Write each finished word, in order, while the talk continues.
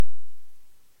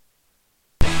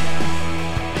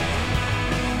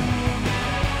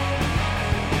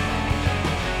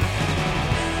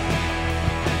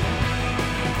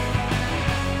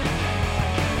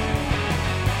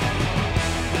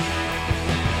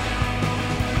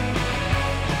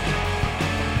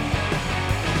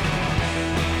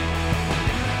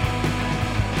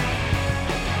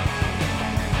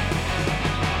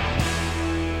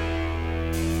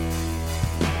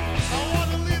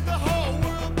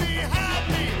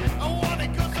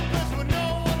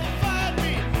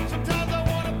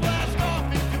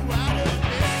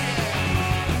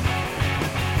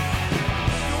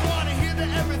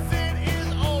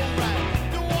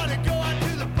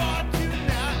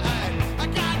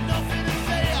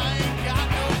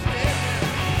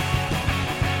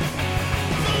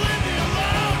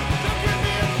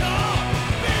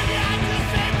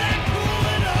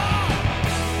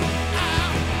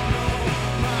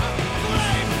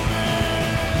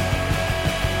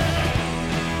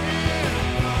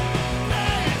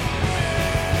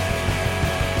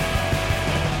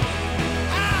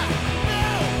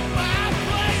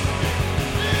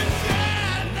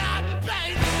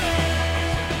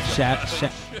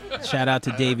Shout out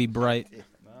to Davey Bright. You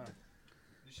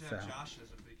should have Josh as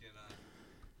a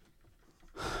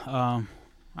freaking. All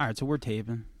right, so we're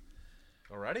taping.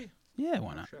 Already? Yeah,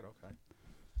 why not? Shit, okay.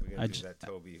 We're gonna do that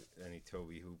any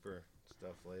Toby Hooper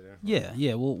stuff later.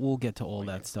 Yeah, we'll get to all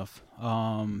that stuff.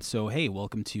 So hey,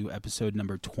 welcome to episode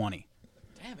number 20.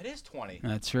 Damn, it is 20.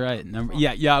 That's right.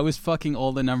 Yeah. I was fucking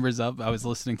all the numbers up. I was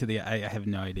listening to I have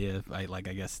no idea if I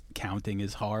guess counting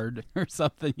is hard or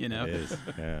something. You know. It is.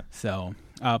 Yeah. So,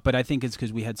 but I think it's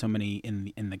because we had so many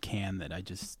in the can that I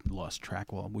just lost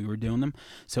track while we were doing them.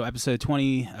 So episode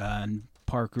 20.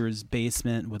 Parker's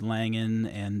basement with Langan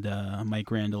and Mike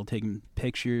Randall taking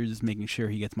pictures, making sure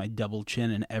he gets my double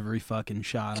chin in every fucking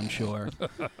shot, I'm sure.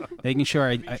 Making sure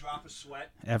I drop of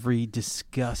sweat. every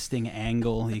disgusting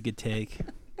angle he could take.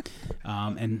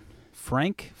 And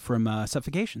Frank from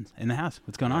Suffocations in the house.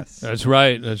 What's going on? That's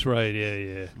right.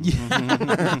 Yeah.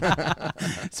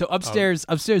 So upstairs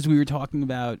we were talking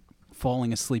about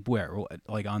falling asleep where?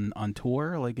 Like on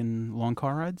tour, like in long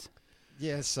car rides?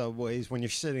 Yeah, subways, when you're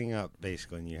sitting up,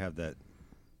 basically, and you have that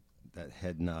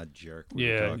head nod jerk we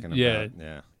Yeah, were talking yeah. about.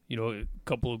 Yeah. You know, a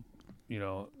couple of,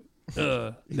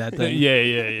 That thing?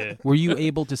 yeah. Were you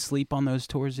able to sleep on those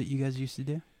tours that you guys used to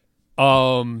do?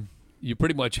 You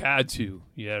pretty much had to.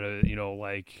 You had to,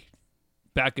 like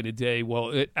back in the day.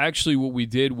 Well, actually what we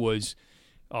did was,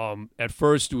 at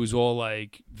first it was all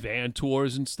like van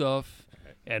tours and stuff,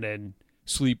 and then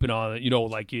sleeping on it,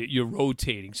 like you're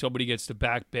rotating. Somebody gets the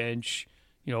back bench,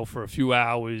 for a few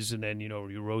hours, and then,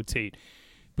 you rotate.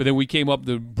 But then we came up with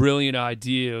the brilliant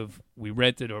idea of we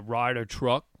rented a Ryder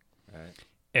truck, Right.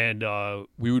 and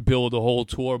we would build a whole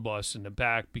tour bus in the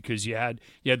back because you had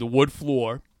the wood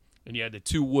floor, and you had the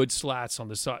two wood slats on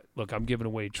the side. Look, I'm giving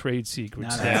away trade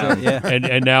secrets now, Yeah.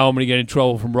 and now I'm going to get in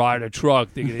trouble from Ryder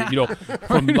Truck. They're gonna,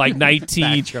 from like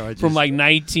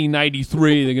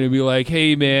 1993, they're going to be like,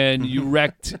 "Hey, man, you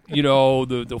wrecked,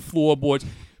 the floorboards."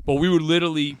 But we would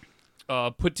literally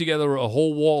put together a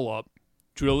whole wall up,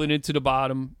 drill it into the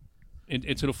bottom,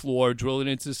 into the floor, drill it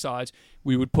into the sides.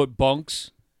 We would put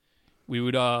bunks. We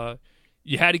would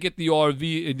you had to get the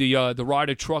RV, the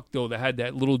Ryder Truck though that had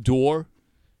that little door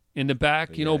in the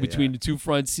back, between the two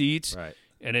front seats. Right.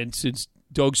 And then since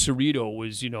Doug Cerrito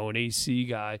was, an AC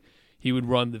guy, he would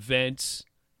run the vents.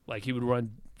 Like he would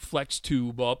run flex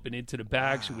tube up and into the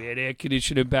back. So we had air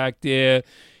conditioning back there.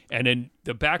 And then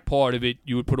the back part of it,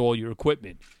 you would put all your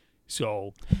equipment.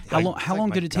 So How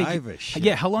long did it take?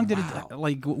 Yeah, how long did it?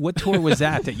 Like, what tour was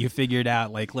that you figured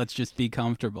out? Like, let's just be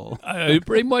comfortable.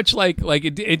 pretty much like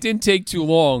it didn't take too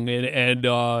long,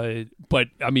 but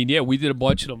I mean, yeah, we did a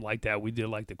bunch of them like that. We did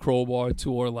like the Crowbar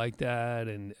tour like that,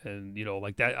 and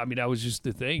like that. I mean, that was just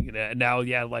the thing. And now,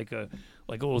 yeah, like a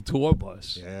little tour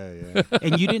bus. Yeah.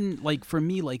 And you didn't for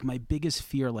me, like my biggest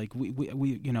fear, like we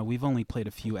we've only played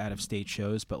a few out of state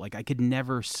shows, but like I could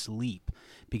never sleep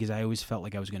because I always felt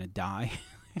like I was going to die.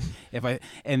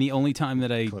 And the only time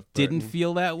that I didn't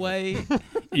feel that way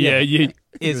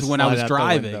is when I was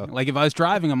driving. Like if I was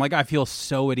driving, I'm like, I feel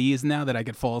so at ease now that I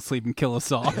could fall asleep and kill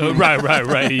us all.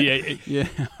 Right. Yeah.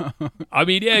 I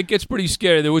mean, yeah, it gets pretty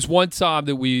scary. There was one time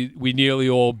that we nearly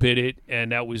all bit it,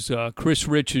 and that was Chris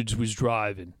Richards was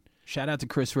driving. Shout out to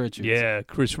Chris Richards. Yeah,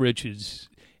 Chris Richards.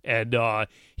 And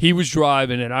he was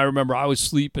driving, and I remember I was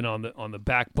sleeping on the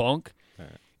back bunk,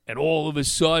 and all of a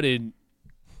sudden,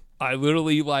 I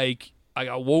literally, I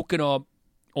got woken up,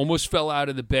 almost fell out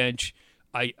of the bench.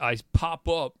 I pop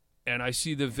up, and I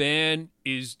see the van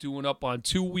is doing up on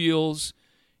two wheels,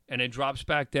 and it drops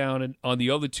back down on the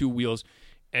other two wheels.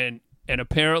 And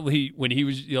apparently, when he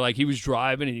was, he was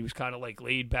driving, and he was kind of,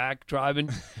 laid back driving,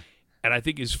 and I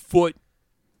think his foot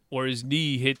or his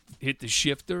knee hit the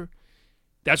shifter.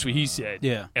 That's what he said.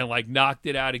 Yeah. And, knocked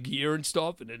it out of gear and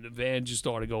stuff, and then the van just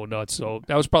started going nuts. So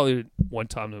that was probably one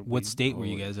time that What state were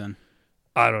you guys in?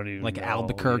 I don't even know.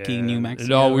 Albuquerque, New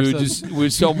Mexico? No, we were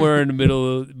somewhere in the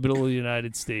middle of the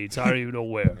United States. I don't even know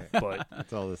where, but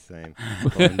It's all the same.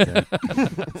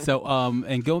 So,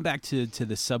 and going back to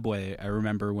the subway, I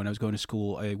remember when I was going to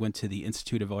school, I went to the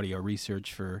Institute of Audio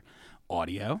Research for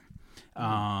audio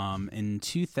in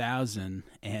 2000,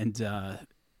 and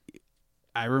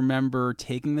I remember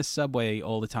taking the subway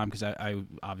all the time because I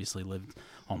obviously lived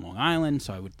on Long Island,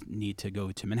 so I would need to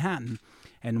go to Manhattan.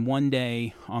 And one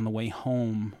day on the way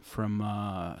home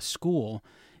from school,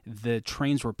 the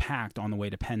trains were packed on the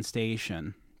way to Penn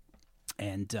Station.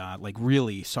 And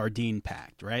really sardine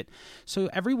packed, right? So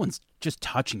everyone's just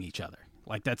touching each other.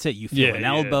 Like, that's it. You feel an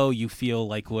elbow. You feel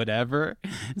whatever.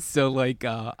 So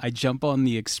I jump on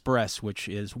the express, which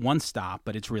is one stop,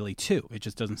 but it's really two. It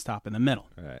just doesn't stop in the middle.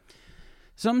 Right.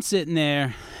 So I'm sitting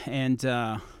there, and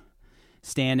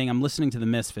standing. I'm listening to the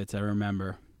Misfits, I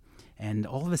remember. And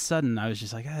all of a sudden, I was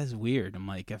just like, this is weird. I'm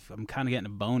like, I'm kind of getting a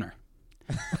boner.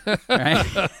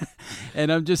 Right?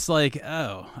 And I'm just like,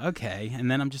 oh, okay.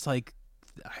 And then I'm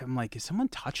like, is someone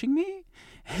touching me?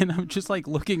 And I'm just like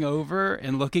looking over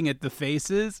and looking at the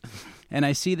faces. And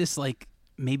I see this like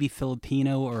maybe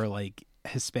Filipino or like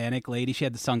Hispanic lady. She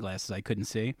had the sunglasses I couldn't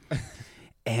see.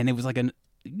 And it was like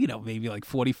maybe like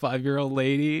 45-year-old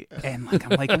lady. And like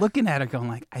I'm like looking at her going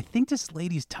like, I think this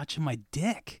lady's touching my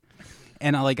dick.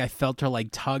 And I felt her like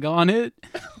tug on it,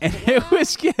 and it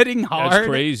was getting hard. That's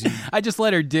crazy. I just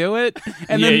let her do it,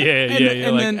 and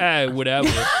You're like, whatever,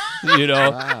 you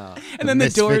know. Wow. And then the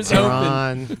doors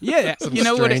open. Yeah, you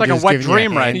know what? It's like a wet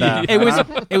dream right there.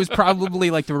 It was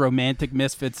probably like the romantic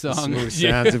Misfits song. Smooth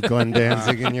sounds of Glenn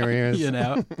Danzig in your ears. You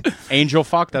know, Angel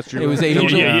fuck. That's your. it was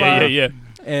Angel. Yeah.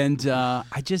 And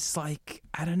I just like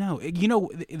I don't know.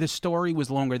 The story was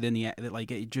longer than the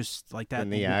like it just like that. In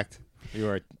the act. You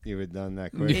were done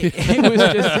that quick. It was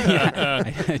just.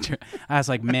 Yeah, I was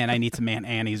like, man, I need some Aunt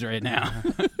Annie's right now.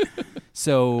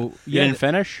 So You didn't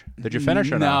finish? Did you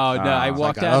finish or no? no? No, I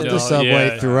walked Got out off of the subway,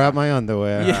 yeah. threw out my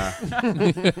underwear.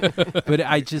 Yeah. But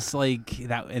I just like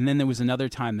that. And then there was another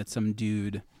time that some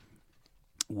dude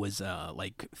was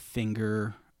like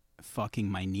finger fucking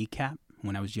my kneecap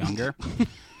when I was younger.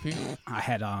 I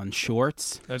had on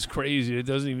shorts. That's crazy. It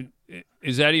doesn't even.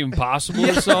 Is that even possible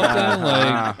or something?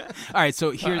 Like, All right,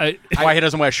 so here That's why he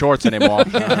doesn't wear shorts anymore.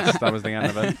 That was the end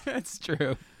of it. that's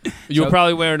true. you were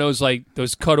probably wearing those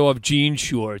cut off jean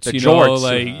shorts. The you jorts. know,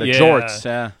 like the yeah. jorts.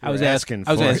 Yeah. I was were asking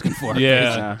for it.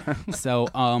 Yeah. So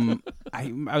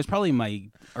I was probably in my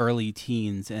early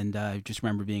teens, and I just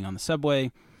remember being on the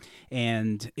subway,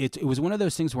 and it was one of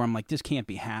those things where I'm like, this can't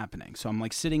be happening. So I'm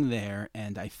like sitting there,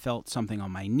 and I felt something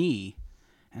on my knee,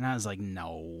 and I was like,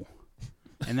 no.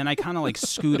 And then I kind of like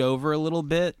scoot over a little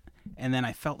bit, and then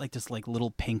I felt like this like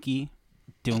little pinky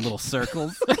doing little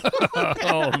circles.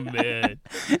 Oh man.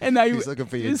 And I He's looking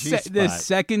for your the G-spot.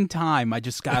 second time I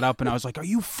just got up and I was like, "Are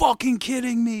you fucking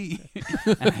kidding me?"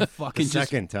 And I fucking The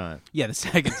second time. the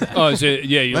second time. Oh, so,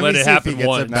 yeah. You let me it see if he happen gets a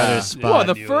once. better spot.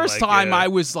 Well, the You were first like, time yeah. I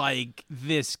was like,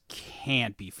 "This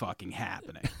can't be fucking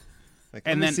happening." Like,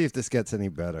 And let me then- see if this gets any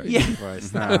better. Yeah. before I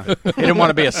stop. He didn't want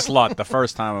to be a slut the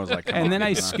first time. I was like, come And on, then I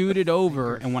man. scooted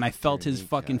over, and when I felt his kneecap.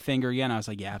 fucking finger again, I was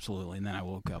like, "Yeah, absolutely." And then I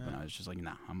woke up and I was just like,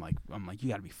 "Nah." I'm like, you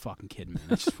got to be fucking kidding me.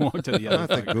 And I just walked to the I'll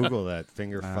other. have to Google that.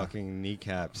 Finger fucking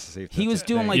kneecaps. See if He that's was a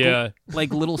doing thing. like Yeah.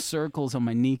 like little circles on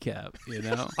my kneecap, you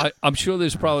know. I'm sure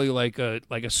there's probably like a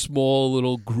small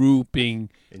little grouping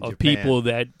In of Japan. people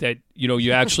that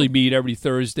you actually meet every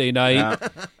Thursday night.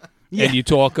 Yeah. And you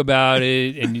talk about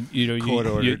it, and you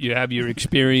Court-ordered. you have your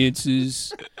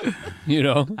experiences, you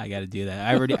know. I got to do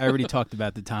that. I already talked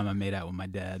about the time I made out with my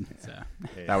dad. So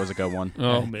That was a good one.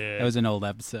 Oh man, that was an old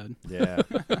episode. Yeah.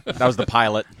 That was the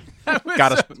pilot.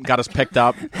 Got us picked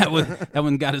up. That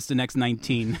one got us the next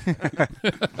 19.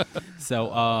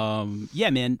 So yeah,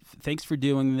 man. Thanks for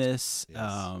doing this.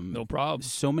 no problem.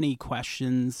 So many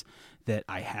questions that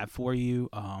I have for you.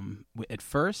 At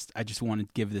first, I just want to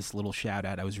give this little shout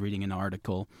out. I was reading an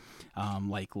article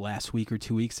like last week or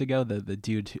 2 weeks ago. The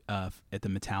dude at the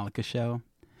Metallica show.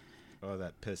 Oh,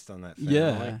 that pissed on that family.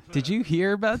 Yeah. Did you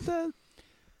hear about that?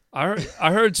 I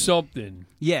heard something.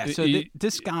 Yeah. So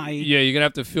this guy. Yeah, you're gonna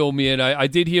have to fill me in. I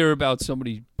did hear about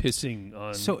somebody pissing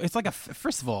on. So it's like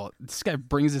first of all, this guy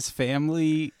brings his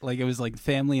family. Like it was like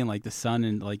family and like the son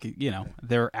and like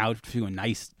they're out to a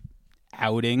nice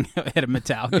outing at a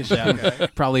Metallica show,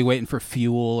 probably waiting for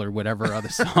Fuel or whatever other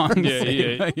songs.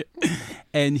 Yeah.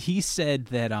 And he said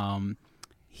that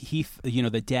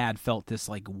the dad felt this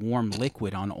like warm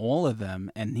liquid on all of them,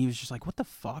 and he was just like, "What the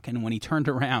fuck?" And when he turned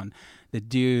around, the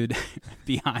dude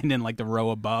behind in like the row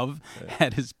above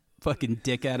had his fucking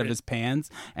dick out of his pants,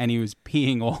 and he was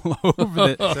peeing all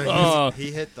over the. So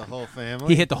he hit the whole family?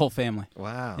 He hit the whole family.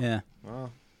 Wow. Yeah.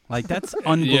 Well, Like that's Yeah.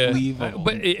 unbelievable.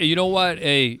 But you know what?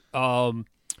 Hey, are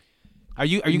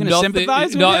you going to nothing- sympathize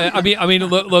with No, him? I mean,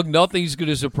 look, nothing's going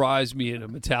to surprise me at a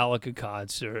Metallica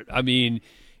concert. I mean,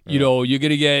 you're going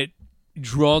to get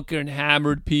drunk and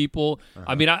hammered people.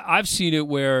 I mean, I've seen it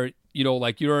where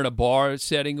like you're in a bar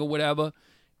setting or whatever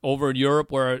over in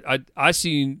Europe, where I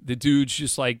seen the dudes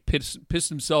just like piss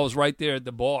themselves right there at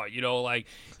the bar. Like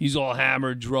he's all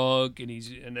hammered, drunk, and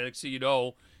the next thing you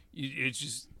know, it's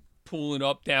just pulling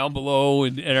up down below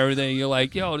and everything. You're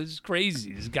like, yo, this is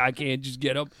crazy. This guy can't just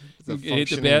get up it's a and hit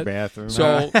the functioning bed. bathroom.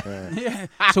 So Yeah.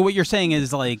 So what you're saying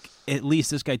is like at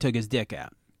least this guy took his dick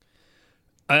out.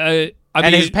 I And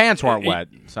mean, his pants weren't wet,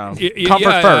 so yeah,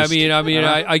 comfort first. I mean,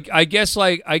 I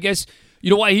guess you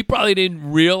know what? He probably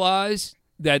didn't realize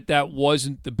that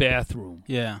wasn't the bathroom.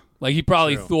 Yeah. Like he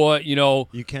probably True. thought, you know,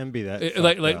 You can be that.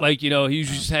 like you know, he was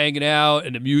just hanging out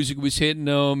and the music was hitting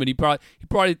him, and he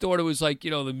probably thought it was like,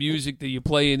 you know, the music that you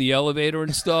play in the elevator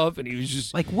and stuff, and he was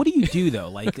just Like, what do you do though?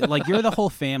 Like you're the whole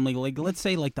family. Like, let's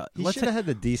say like the You let's should say, have had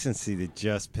the decency to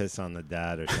just piss on the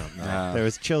dad or something. There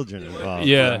was children involved.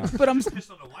 yeah. but I'm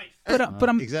Pissed on the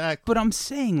wife. Exactly. but I'm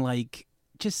saying like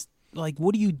just like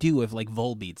what do you do if like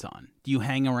Volbeat's on? Do you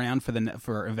hang around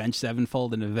for Avenged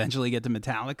Sevenfold and eventually get to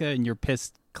Metallica and you're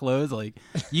pissed clothes? Like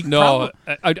you No,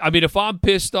 probably, I mean, if I'm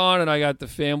pissed on and I got the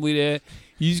family there,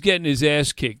 he's getting his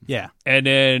ass kicked. yeah. And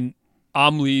then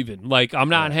I'm leaving. Like, I'm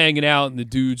not hanging out in the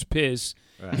dude's piss,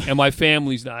 and my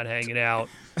family's not hanging out,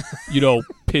 you know,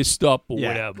 pissed up or Yeah.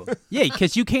 whatever. Yeah,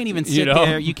 because you can't even sit You know?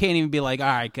 there. You can't even be like, all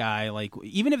right, guy. Like,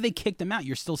 even if they kicked him out,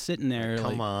 you're still sitting there.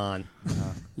 Come like, on.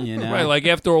 You know? Right, like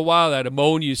after a while, that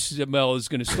ammonia smell is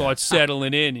going to start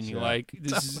settling in, and you're like,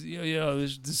 "This is, you know,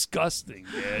 this is disgusting,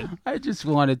 man." I just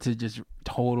wanted to just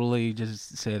totally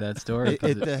just say that story.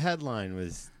 'cause The headline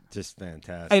was just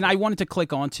fantastic. and I wanted to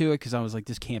click onto it because I was like,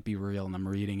 this can't be real. And I'm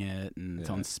reading it, and it's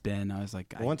on Spin. I was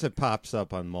like, Once it pops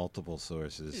up on multiple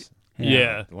sources,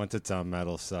 Yeah. once it's on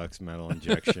Metal Sucks, Metal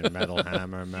Injection, Metal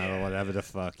Hammer, Metal whatever the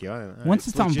fuck. Once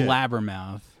it's on legit.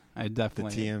 Blabbermouth, I The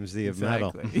definitely TMZ of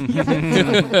metal.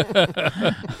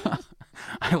 Exactly.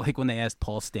 I like when they asked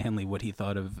Paul Stanley what he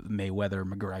thought of Mayweather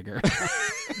McGregor.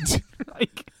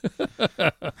 Like,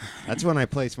 That's when I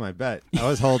placed my bet. I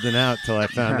was holding out till I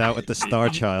found out what the Star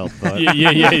Child thought.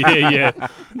 Yeah.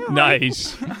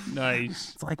 Nice.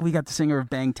 it's like we got the singer of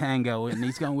Bang Tango, and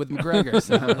he's going with McGregor.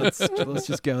 So let's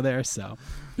just go there. So,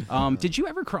 did you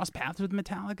ever cross paths with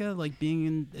Metallica, like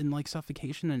being in like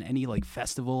Suffocation and any like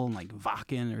festival and like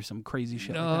Wacken or some crazy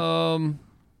shit? Like that?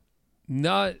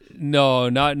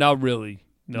 Not really.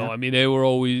 No, Yeah. I mean, they were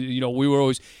always, you know, we were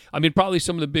always, I mean, probably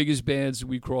some of the biggest bands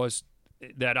we crossed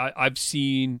that I've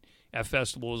seen at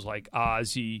festivals like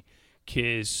Ozzy,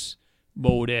 Kiss,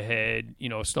 Motorhead, you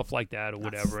know, stuff like that or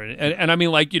whatever. And I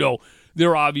mean, like, you know,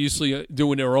 they're obviously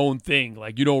doing their own thing.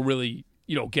 Like, you don't really,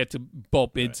 you know, get to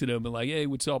bump into them and like, hey,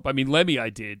 what's up? I mean, Lemmy I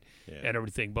did and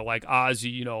everything. But like Ozzy,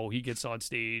 you know, he gets on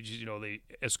stage, you know, they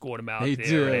escort him out They there.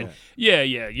 do. And yeah,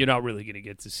 you're not really going to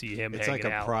get to see him It's hanging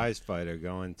like a out. prize fighter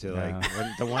going to like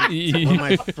when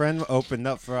my friend opened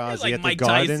up for Ozzy like at the Mike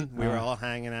Garden. Tyson. We were all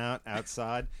hanging out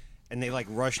outside, and they like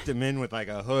rushed him in with like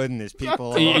a hood, and there's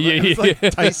people. All Yeah, over. yeah, It's like yeah.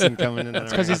 Tyson coming in.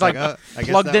 Because he's like I guess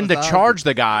plugged that in to was Ozzy. charge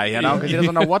the guy, you know, because he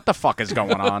doesn't know what the fuck is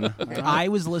going on. I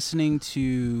was listening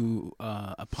to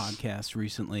a podcast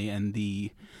recently, and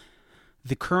the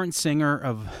current singer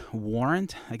of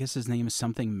Warrant, I guess his name is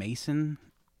something Mason.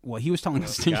 Well, he was telling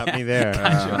us to Got me there.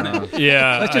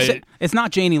 Yeah. Let's just say, it's not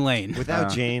Janie Lane.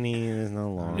 Without Janie, there's no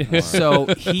long. So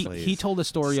he Please. told a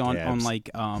story on Scabs.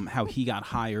 like how he got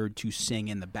hired to sing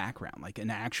in the background, like an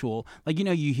actual, like, you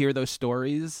know, you hear those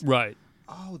stories. Right.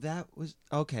 Oh, that was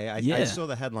okay. I Yeah. saw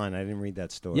the headline. I didn't read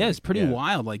that story. Yeah, it's pretty Yeah.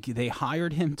 wild. Like they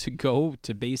hired him to go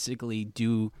to basically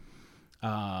do,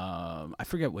 I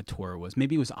forget what tour it was.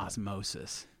 Maybe it was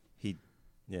Osmosis.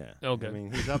 Yeah. Okay. I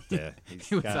mean, he's up there. He's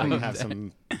He was got up to have there.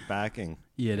 some backing.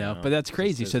 You know, know, but that's it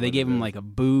crazy. just So is they what gave it him is. like a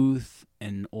booth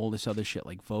and all this other shit,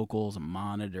 like vocals, a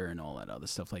monitor, and all that other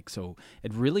stuff. Like, so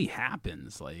it really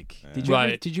happens. Like, did you ever,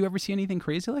 Right. did you ever see anything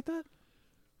crazy like that?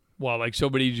 Well, like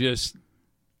somebody just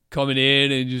coming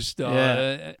in and just,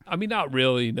 Yeah. I mean, not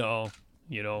really, no.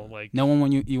 You know, like, No one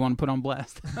when you want to put on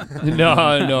blast.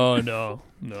 no.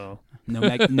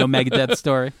 No Megadeth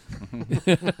story.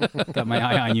 Got my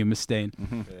eye on you, Mustaine.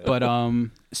 But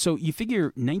so you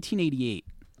figure 1988.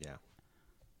 Yeah.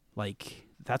 Like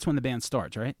that's when the band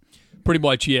starts, right? Pretty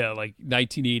much, yeah, like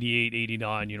 1988,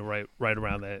 89, you know, right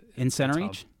around that. In Center time.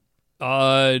 Reach.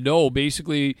 No,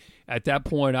 basically at that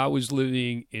point I was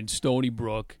living in Stony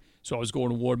Brook, so I was going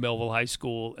to Ward Melville High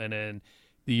School, and then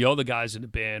the other guys in the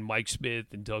band, Mike Smith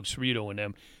and Doug Cerrito and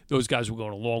them, those guys were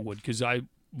going to Longwood because I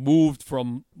moved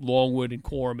from Longwood and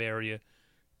Coram area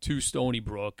to Stony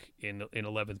Brook in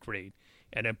 11th grade,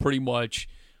 and then pretty much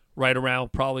right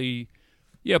around probably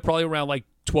around like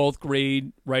 12th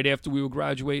grade, right after we were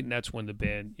graduating, that's when the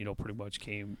band, you know, pretty much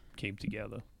came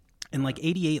together. In like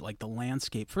 88, like the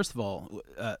landscape. First of all,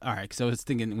 all right, because I was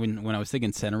thinking when I was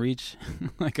thinking Center Reach,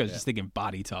 like I was just thinking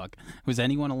Body Talk. Was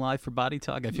anyone alive for Body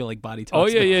Talk? I feel like Body Talk. Oh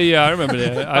yeah, I remember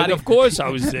that. Of course I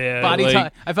was there. Body like,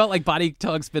 Talk. I felt like Body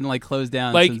Talk's been like closed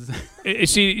down. like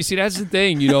since... you see that's the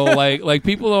thing, you know, like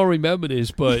people don't remember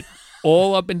this, but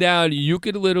all up and down you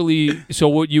could literally, so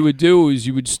what you would do is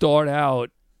you would start out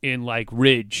in like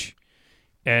Ridge,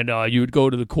 and you would go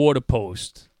to the Quarter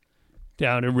Post,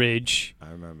 down in Ridge.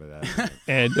 I remember that.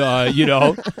 And,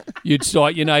 you'd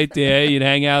start your night there. You'd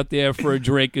hang out there for a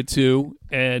drink or two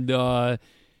and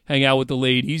hang out with the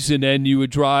ladies. And then you would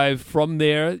drive from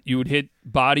there. You would hit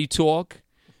Body Talk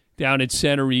down at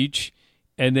Center Reach.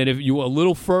 And then if you were a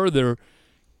little further,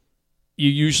 you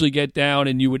usually get down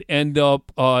and you would end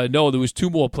up there was 2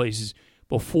 more places.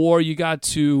 Before you got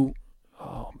to,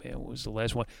 oh, man, what was the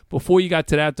last one? Before you got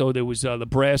to that, though, there was the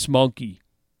Brass Monkey.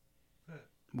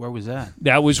 Where was that?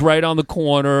 That was right on the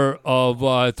corner of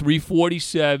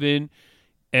 347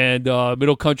 and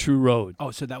Middle Country Road.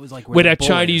 Oh, so that was like where the that Bull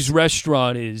Chinese is.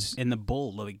 restaurant is. In the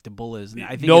Bull, like the Bull is.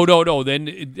 I think No. Then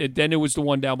it was the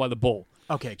one down by the Bull.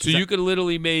 Okay. So you could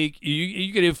literally make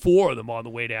you could hit 4 of them on the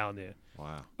way down there.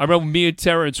 Wow. I remember me and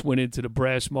Terrence went into the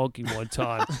Brass Monkey one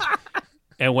time,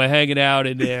 and we're hanging out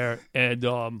in there,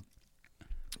 and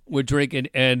we're drinking,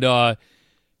 and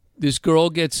this girl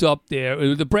gets up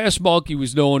there. The Brass Monkey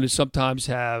was known to sometimes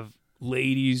have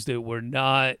ladies that were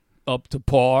not up to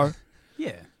par.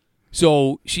 Yeah.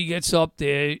 So she gets up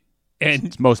there, and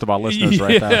It's most of our listeners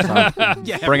right there. So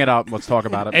Yeah. bring it up. Let's talk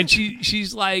about it. and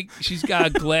she's like, she's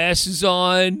got glasses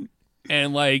on,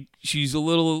 and like she's a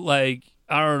little like,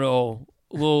 I don't know,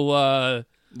 a little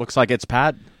Looks like it's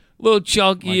Pat.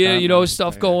 chunkier, Like that,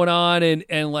 stuff going on,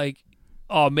 and like,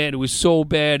 oh man, it was so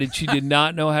bad, and she did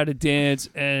not know how to dance,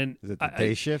 and Is it the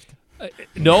day shift?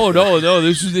 no,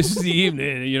 this is the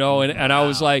evening, and I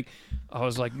was like,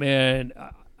 man,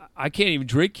 I can't even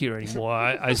drink here anymore.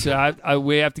 I said,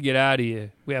 we have to get out of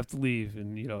here, we have to leave,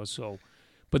 and so.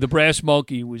 But the Brass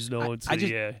Monkey was known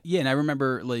Yeah, and I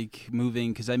remember like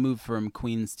moving because I moved from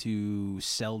Queens to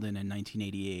Selden in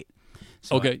 1988.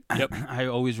 So Okay, yep. I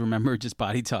always remember just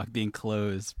Body Talk being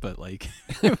closed, but like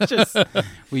it was just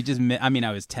I mean,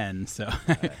 I was 10, so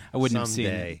I wouldn't have seen it.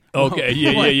 Someday. Okay,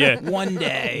 yeah. One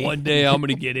day. One day I'm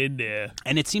gonna get in there.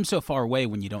 And it seems so far away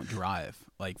when you don't drive,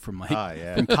 like from like Oh,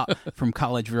 yeah. from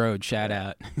College Road, shout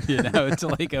out, to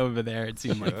like over there. It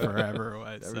seemed like forever it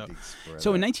was. Everything's spread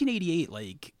So in out. 1988,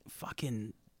 like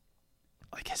fucking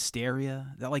like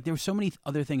hysteria, that like there were so many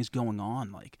other things going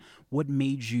on. Like, what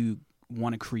made you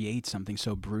want to create something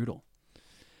so brutal?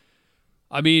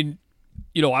 I mean,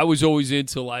 I was always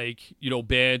into like,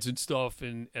 bands and stuff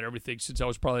and everything since I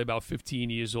was probably about 15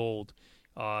 years old.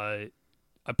 I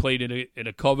played in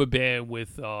a cover band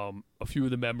with a few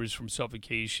of the members from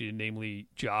Suffocation, namely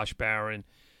Josh Barron,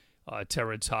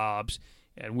 Terrence Hobbs,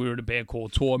 and we were in a band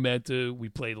called Tormentor. We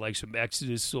played like some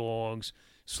Exodus songs,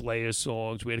 Slayer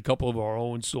songs. We had a couple of our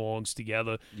own songs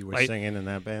together. You were right? singing in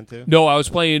that band too? No, I was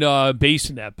playing bass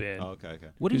in that band. Oh, okay.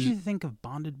 What did you think of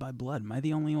Bonded by Blood? Am I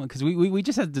the only one? Because we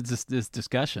just had this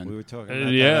discussion. We were talking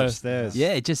about Yeah. that upstairs.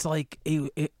 Yeah, it just like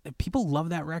people love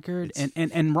that record,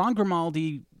 and Ron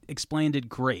Grimaldi explained it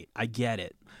great. I get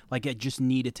it. Like it just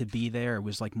needed to be there. It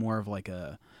was like more of like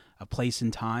a place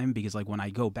and time because like when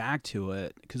I go back to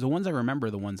it, because the ones I remember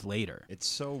are the ones later. It's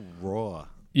so raw.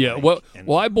 Yeah, Like,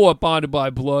 well, I bought Bonded by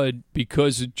Blood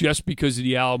because of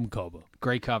the album cover.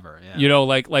 Great cover.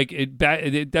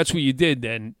 Yeah. That's what you did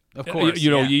then. Of course,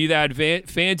 you yeah. either had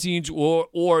fanzines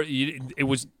or it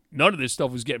was none of this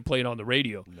stuff was getting played on the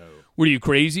radio. No. Were you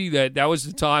crazy? That was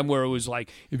the time where it was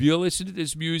like, if you listen to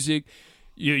this music,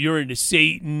 you're into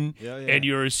Satan, Yeah. and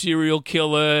you're a serial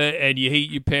killer, and you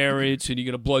hate your parents, and you're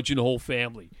gonna bludgeon the whole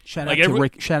family. Shout Like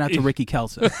out to Ricky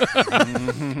Kelso.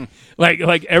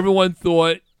 Like everyone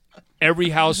thought every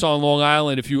house on Long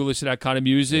Island, if you were listening to that kind of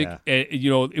music, Yeah.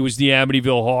 it was the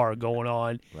Amityville Horror going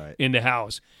on Right. in the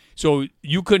house. So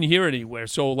you couldn't hear it anywhere.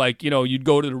 So like, you'd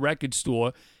go to the record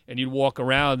store and you'd walk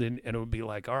around and it would be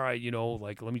like, all right,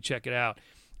 like let me check it out.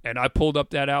 And I pulled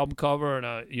up that album cover and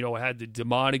I had the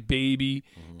demonic baby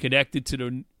connected to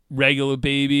the regular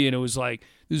baby, and it was like,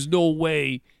 there's no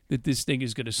way that this thing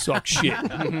is gonna suck shit.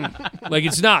 Like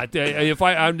it's not. If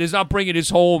I'm just not bringing this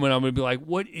home, and I'm gonna be like,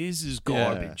 what is this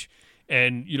garbage?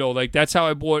 And like that's how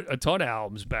I bought a ton of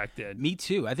albums back then. Me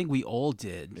too. I think we all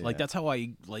did. Like Yeah. that's how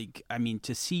I like. I mean,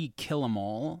 to see Kill 'Em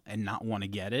All and not want to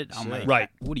get it, I'm Sure. like, Right.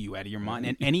 what are you out of your mind?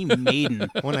 And any Maiden,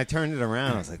 When I turned it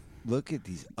around, I was like, look at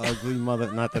these ugly mother.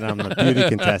 Not that I'm a beauty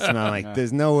contestant. I'm like,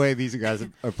 there's no way these guys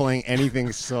are playing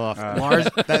anything soft. Lars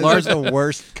That's the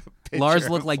worst. Picture Lars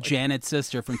of, looked like Janet's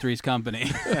sister from Three's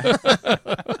Company.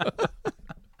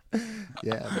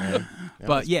 Yeah, man. That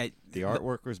But was- yeah, the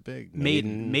artwork was big.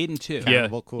 Maiden too. Yeah,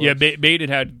 Cannibal Corpse. yeah. Maiden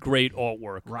had great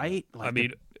artwork. Right? Like I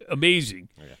mean, amazing.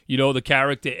 The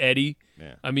character Eddie.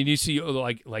 Yeah. I mean, you see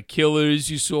like Killers.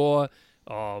 You saw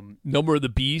Number of the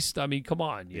Beast. I mean, come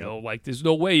on. You know, like there's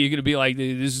no way you're gonna be like,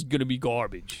 this is gonna be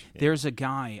garbage. there's a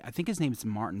guy. I think his name is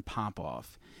Martin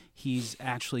Popoff. he's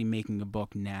actually making a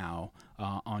book now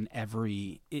on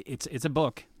every. It's a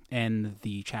book, and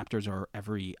the chapters are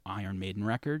every Iron Maiden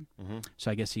record.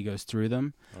 So I guess he goes through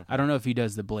them. Okay. I don't know if he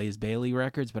does the Blaze Bayley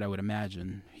records, but I would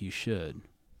imagine he should.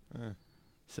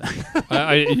 So.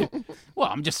 Well,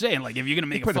 I'm just saying, like, if you're gonna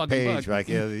make Put a a fucking page book, like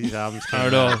these albums. I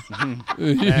don't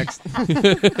know. Next,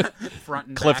 front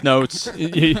and Cliff back. Notes. a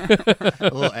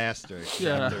little asterisk.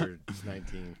 Yeah. Chapter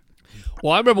 19.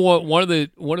 Well, I remember one of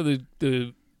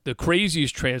the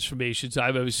craziest transformations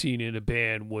I've ever seen in a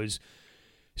band was,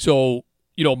 so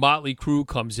Motley Crue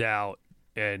comes out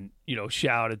and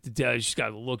shout at the dead. She's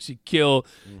got the looks of kill.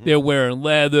 They're wearing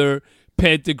leather,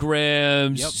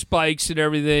 pentagrams, Yep. spikes, and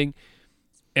everything.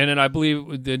 And then I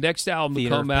believe the next album to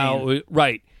Theater come of out, Pain.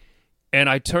 right? And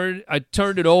I turned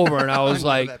it over, and I was know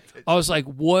like, that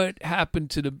picture. what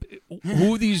happened to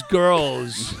who these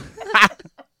girls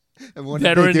And what did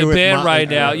that they are in do the with band Motley right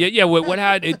Crue? now? Yeah. What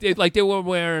had it? Like they were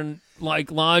wearing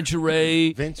like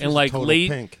lingerie Vince and was like total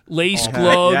pink. lace Oh,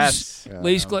 gloves, yes.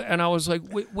 lace gloves, and I was like,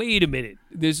 wait a minute,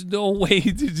 there's no way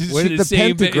this Where is did the the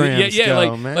same. pentagrams yeah, go,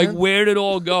 like man? where did it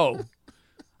all go?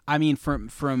 I mean, from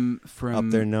Up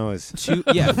their nose.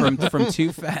 from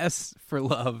Too Fast for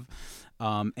Love,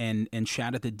 and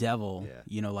Shout at the Devil.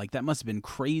 Yeah. Like that must have been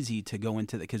crazy to go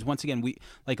into that, because once again, we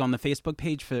like on the Facebook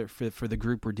page for the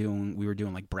group we were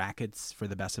doing like brackets for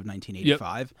the best of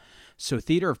 1985. So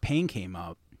Theater of Pain came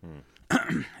up,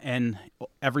 and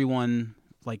everyone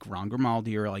like Ron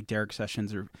Grimaldi or like Derek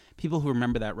Sessions or people who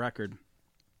remember that record,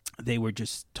 they were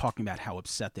just talking about how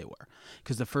upset they were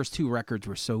because the first two records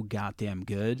were so goddamn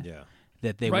good. Yeah.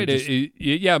 That they Right. were just,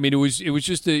 Yeah. I mean, it was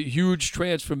just a huge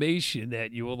transformation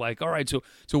that you were like, all right, so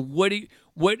what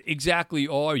exactly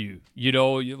are you?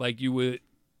 You were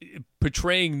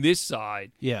portraying this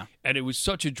side, yeah. and it was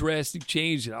such a drastic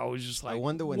change that I was just like, I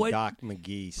wonder when what? Doc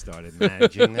McGee started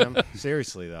managing them.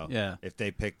 Seriously, though. Yeah. If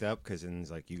they picked up, because then it's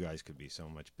like, you guys could be so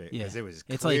much bigger. Yeah. Because it was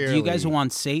It's like, do you guys clearly-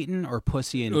 want Satan or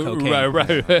pussy and cocaine?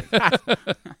 Right.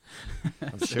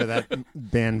 I'm sure that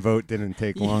band vote didn't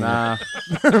take long Nah.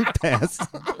 to pass.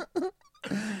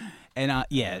 And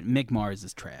Mick Mars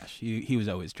is trash. He was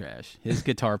always trash. His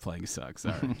guitar playing sucks.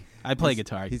 Sorry. I play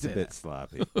guitar. I He's a can say bit that.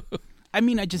 sloppy. I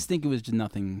mean, I just think it was just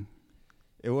nothing.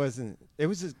 It wasn't. It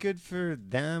was as good for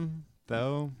them,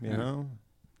 though. You Yeah. know,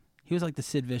 He was like the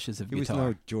Sid Vicious of he was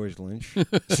guitar. no George Lynch.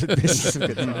 Sid Vicious of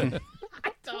guitar.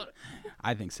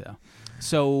 I think so.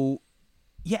 So,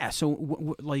 yeah.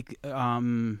 So,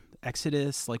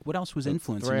 Exodus. Like, what else was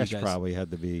influencing Thrash you guys? probably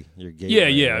had to be your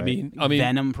gateway. Yeah. right? I mean,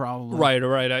 Venom, probably.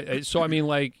 right. So I mean,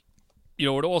 like, it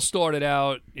all started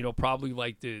out, probably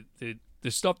like the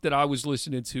stuff that I was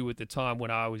listening to at the time when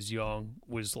I was young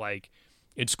was like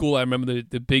in school. I remember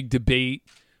the big debate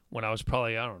when I was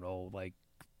probably, I don't know, like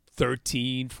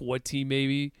 13, 14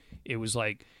 maybe. It was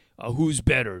like, who's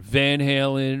better, Van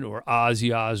Halen or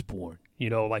Ozzy Osbourne?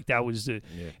 Like that was the,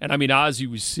 and I mean, Ozzy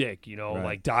was sick, Right.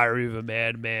 like Diary of a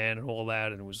Madman and all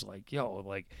that. And it was like,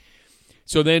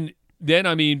 so then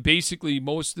I mean, basically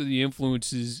most of the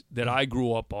influences that I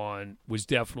grew up on was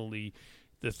definitely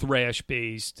the thrash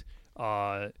based,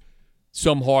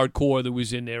 some hardcore that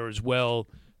was in there as well.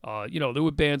 There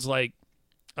were bands like,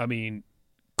 I mean,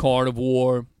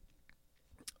 Carnivore,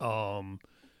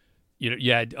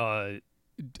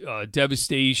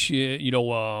 Devastation,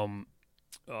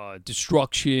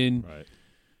 Destruction. Right.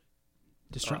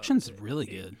 Destruction's really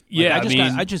good. yeah,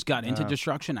 I just got into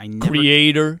Destruction. I never.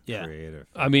 Creator. Yeah. Creator.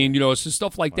 I mean, so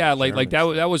stuff like that, like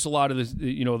German that was a lot of the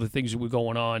the things that were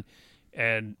going on,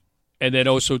 and then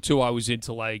also too, I was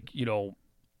into like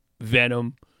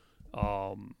Venom.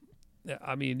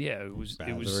 I mean, yeah, it was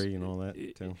Bathory and all that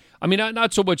too. I mean,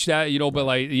 not so much that but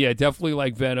like definitely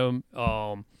like Venom.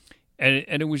 And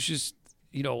it was just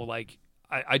like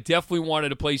I definitely wanted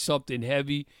to play something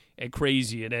heavy and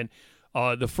crazy, and then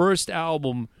the first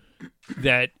album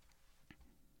that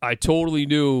I totally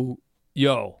knew,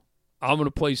 I'm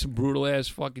gonna play some brutal ass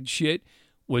fucking shit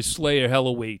was Slayer Hell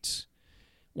Awaits.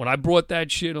 When I brought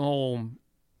that shit home,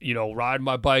 riding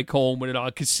my bike home with it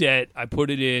on cassette, I put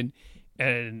it in,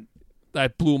 and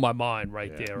that blew my mind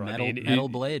right there. Metal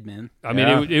Blade, man. I mean,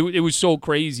 it was so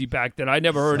crazy back then. I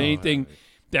never heard anything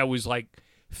that was like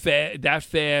that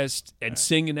fast and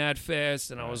singing that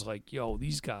fast, and I was like, "Yo,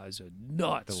 these guys are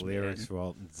nuts." The lyrics were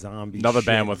all zombie. Another shit,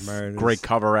 band with murders. great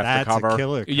cover after That's cover. a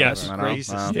killer cover. Yes. I I know. used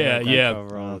to Wow. stare at that Yeah.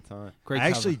 cover all the time. Great I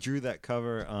actually cover. drew that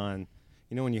cover on.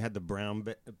 You know when you had the brown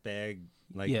bag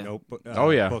like Yeah. notebook?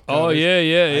 Oh, yeah. book Oh covers?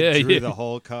 yeah. I drew the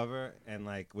whole cover and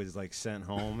like was like sent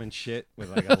home and shit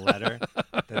with like a letter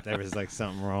that there was like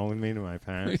something wrong with me to my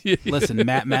parents. Listen,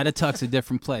 Mattatuck's a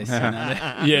different place. You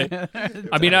know? Yeah.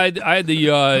 I mean, I had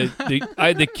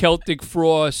the Celtic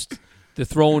Frost, the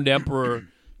Throned Emperor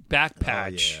back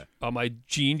patch on my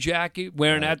jean jacket,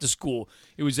 wearing that to school.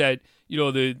 It was that, you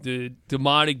know, the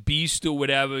demonic beast or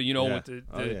whatever, you know, with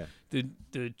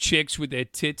the chicks with their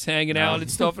tits hanging out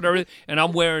and stuff and everything. And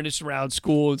I'm wearing this around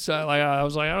school. And so, like, I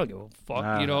was like, I don't give a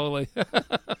fuck, you know, like.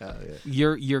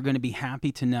 You're going to be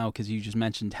happy to know because you just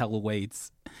mentioned Hella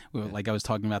Waits, like I was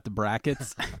talking about the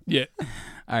brackets. Yeah. All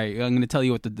right, I'm going to tell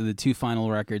you what the two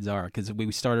final records are because we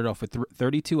started off with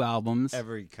 32 albums.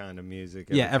 Every kind of music.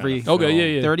 Every kind of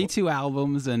film. 32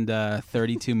 albums and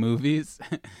 32 movies.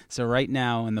 So right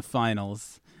now in the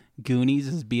finals, Goonies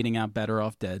is beating out Better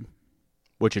Off Dead.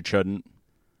 Which it shouldn't.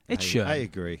 It should. I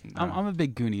agree. I'm a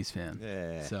big Goonies fan.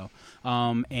 Yeah. So,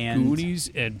 and Goonies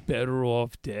and Better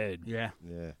Off Dead. yeah.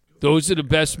 Yeah. Those are the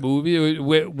best movies.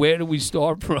 Where do we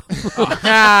start from?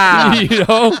 Ah, You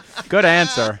know? good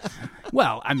answer.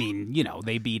 Well, I mean, you know,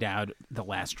 they beat out The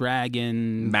Last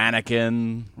Dragon,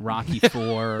 Mannequin. Rocky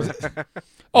 4.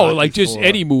 Oh, Rocky like just IV.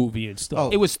 any movie and stuff. Oh,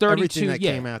 It was 32. everything that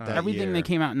yeah, came out that everything year. that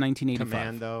came out in 1985.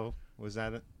 Commando, was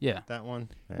that it? Yeah. That one?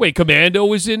 Yeah. Wait, Commando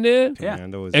was in there? Yeah.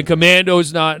 Commando was And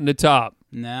Commando's not in the top.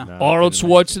 No. No. Arnold didn't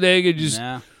make Schwarzenegger just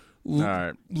No. All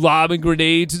right. lobbing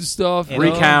grenades and stuff. It- you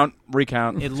know?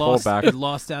 Recount. It Hold lost. back. It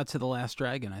lost out to The Last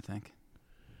Dragon, I think.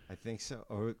 I think so.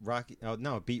 Or Rocky. Oh,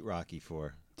 no, it beat Rocky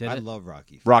 4. Did I it? love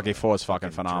Rocky 4. Rocky 4 is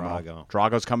fucking phenomenal. Drago.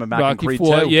 Drago's coming back Rocky in Creed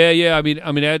 4. 2. Yeah. I mean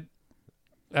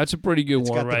that's a pretty good It's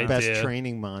one got right the best there.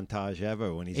 training montage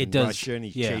ever when he's It in does, Russia and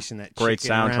he's yeah. chasing that Great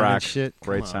chicken around and soundtrack. shit.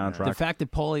 Great Come on, soundtrack. man. The fact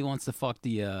that Paulie wants to fuck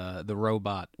the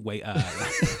robot. Wait.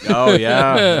 Oh,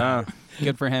 yeah.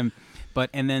 Good for him. But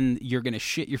and then you're gonna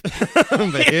shit your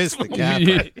But here's the cap.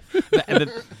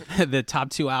 the top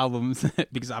two albums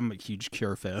because I'm a huge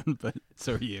Cure fan, but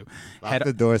so are you. Lock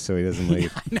the door so he doesn't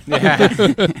leave.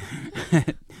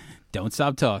 Don't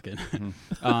stop talking.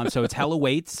 So it's Hella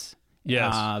Waits,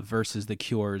 Yes. versus the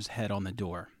Cure's Head on the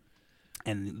Door,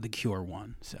 and the Cure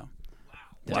won. So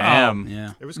Damn.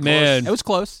 yeah, It was close. Man. it was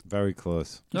close. Very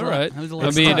close. All right. It was a I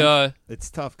little mean, tough. It's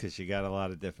tough because you got a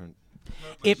lot of different.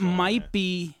 It might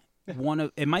be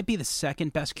it might be the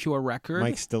second best Cure record.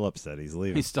 Mike's still upset. He's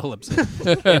leaving. He's still upset.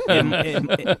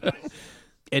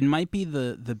 It might be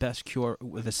the best Cure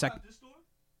with the second.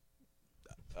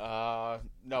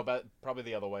 No, but probably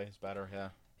the other way is better, yeah.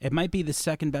 It might be the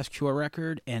second best Cure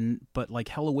record, but like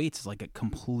Hella Waits is like a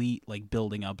complete like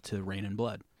building up to Rain and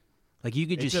Blood. Like you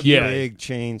could It's just a Yeah. big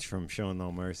change from Show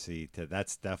No Mercy to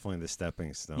that's definitely the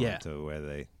stepping stone Yeah. to where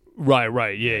they.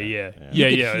 right. Yeah. You could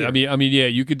hear. I mean, yeah.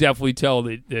 You could definitely tell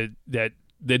that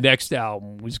the next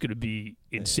album was going to be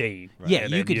insane. Yeah, And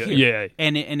you then, could yeah, hear. Yeah.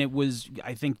 And it was,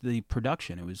 I think the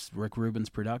production, it was Rick Rubin's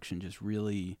production, just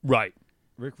really. Right.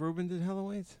 Rick Rubin did Hella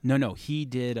Waits? No, he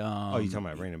did. Oh, you're talking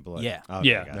about Rain and Blood? yeah. Okay,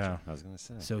 Yeah. Gotcha. Yeah. I was gonna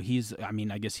say. So he's, I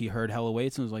mean, I guess he heard Hella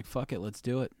Waits and was like, "Fuck it, let's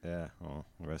do it." Yeah. Well,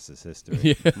 the rest is history.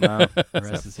 Yeah. No. The That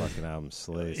rest is fucking album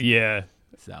slays. Yeah.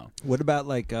 so. What about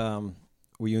like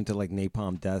were you into like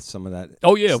Napalm Death? Some of that.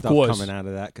 Oh, yeah, of stuff course. coming out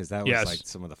of that because that was Yes. like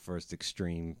some of the first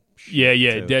extreme. Shit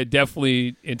Yeah. too.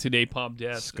 Definitely into Napalm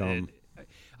Death. Scum. And,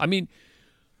 I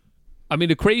mean,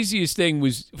 the craziest thing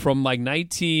was from like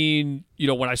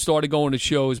when I started going to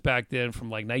shows back then, from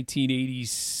like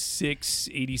 1986,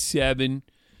 87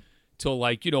 till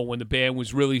like, when the band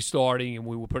was really starting and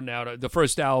we were putting out the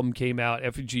first album came out,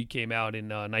 Effigy came out in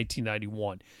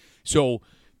 1991. So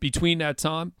between that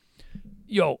time,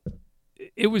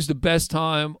 it was the best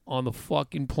time on the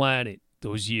fucking planet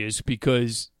those years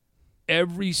because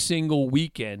every single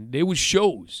weekend there was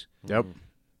shows. Yep.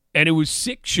 And it was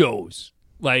 6 shows.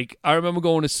 Like, I remember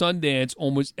going to Sundance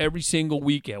almost every single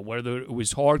weekend, whether it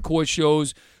was hardcore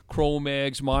shows,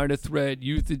 Cro-Mags, Minor Threat,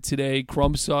 Youth of Today,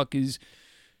 Crumbsuckers,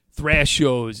 thrash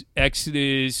shows,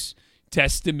 Exodus,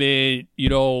 Testament,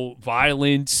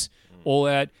 Violence, all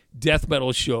that, death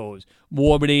metal shows,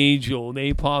 Morbid Angel,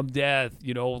 Napalm Death,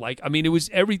 it was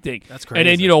everything. That's And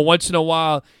then, crazy. once in a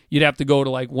while, you'd have to go to,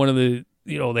 like, one of the,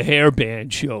 the hair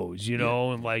band shows,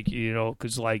 and like,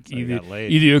 because like So you either got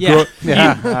laid. your Yeah. girl,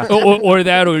 Yeah. or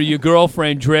that, or your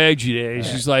girlfriend drags you there.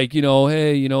 She's like,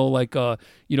 hey, like,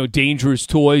 Dangerous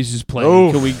Toys is playing.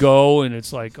 Oof. Can we go? And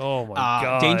it's like, oh my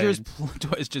god, Dangerous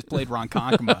Toys just played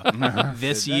Ronkonkoma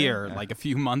this Did they? year, like a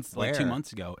few months, like 2 Where?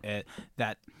 months ago.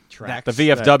 That Tracks The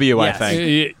VFW, I Yes.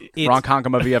 think. It's-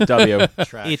 Ronkonkoma VFW.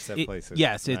 Tracks that place.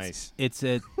 yes, nice. it's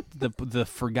at the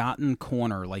forgotten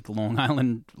corner, like Long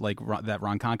Island, like that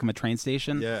Ronkonkoma train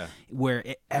station, Yeah. where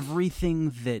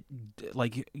everything that,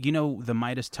 like, the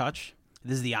Midas touch.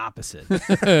 This is the opposite.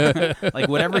 Like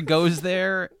whatever goes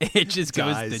there, it just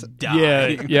goes Dies. to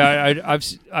die.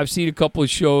 I've seen a couple of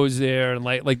shows there, and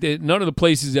none of the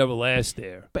places ever last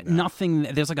there. But nothing.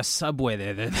 There's like a Subway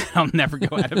there that'll never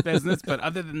go out of business. But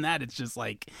other than that, it's just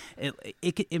like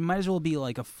it might as well be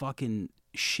like a fucking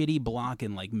shitty block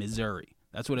in like Missouri.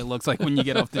 That's what it looks like when you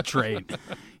get off the train.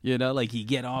 Like you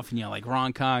get off and you're like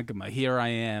Ronkonkoma, here I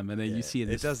am, and then you see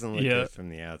this. It doesn't look good from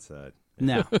the outside.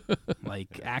 No, like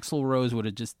Axl Rose would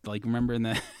have just like remember in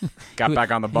the Got back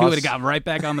on the He bus. would have got right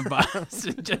back on the bus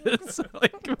and just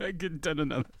like done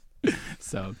another.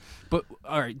 So, but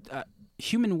all right,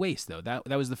 Human Waste though that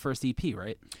was the first EP,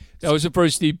 right? That was the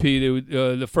first EP.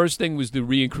 The first thing was the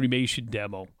Re-Cremation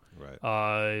demo.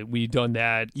 Right. We done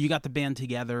that. You got the band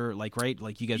together, like right,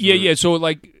 like you guys. Yeah. So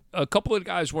like a couple of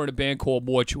guys were in a band called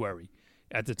Mortuary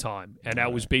at the time, and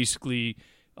that was basically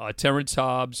Terrence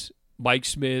Hobbs, Mike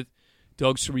Smith,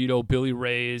 Doug Cerrito, Billy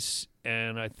Reyes,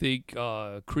 and I think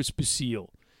Chris Basile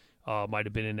might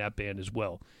have been in that band as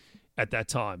well at that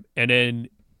time. And then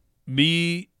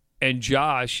me and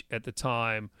Josh at the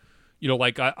time,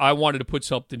 I wanted to put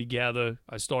something together.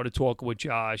 I started talking with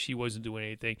Josh. He wasn't doing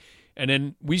anything. And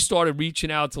then we started reaching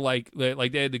out to like they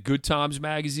had the Good Times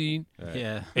magazine.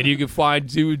 Yeah. And you can find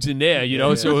dudes in there,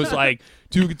 So it was like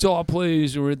 2 guitar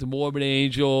players who were into Morbid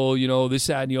Angel, this,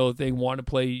 that, and the other thing, wanted to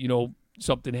play,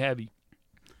 something heavy.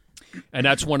 And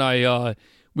that's when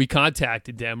we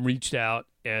contacted them, reached out,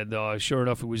 and sure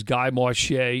enough, it was Guy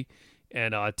Marche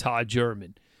and Todd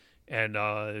German.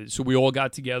 And so we all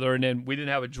got together, and then we didn't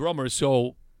have a drummer,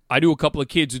 so I knew a couple of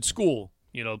kids at school,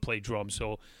 play drums.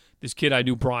 So this kid I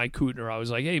knew, Brian Kutner, I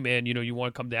was like, hey, man, you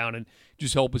want to come down and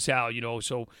just help us out,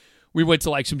 So we went to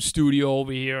like some studio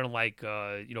over here and like,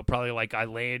 probably like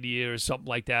Islandia or something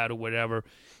like that or whatever.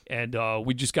 And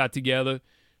we just got together,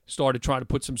 started trying to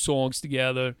put some songs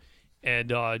together.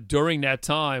 And during that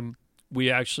time,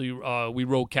 we actually we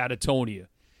wrote Catatonia.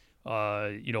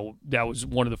 That was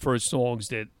one of the first songs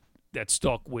that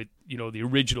stuck with the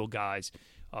original guys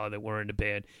that were in the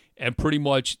band. And pretty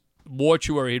much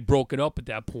Mortuary had broken up at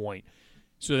that point.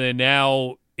 So then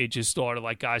now it just started,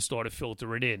 like guys started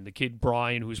filtering in. The kid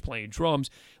Brian, who was playing drums,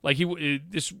 like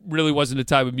this really wasn't the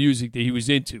type of music that he was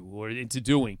into or into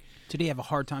doing. Did he have a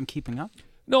hard time keeping up?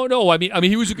 No. I mean,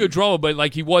 he was a good drummer, but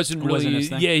like he wasn't really. Wasn't his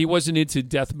thing? He wasn't into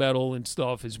death metal and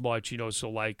stuff as much, So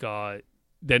like,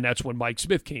 then that's when Mike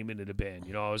Smith came into the band.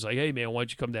 I was like, hey man, why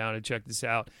don't you come down and check this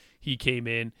out? He came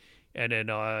in, and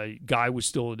then Guy was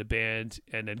still in the band,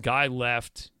 and then Guy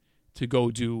left to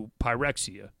go do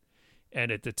Pyrexia,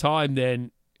 and at the time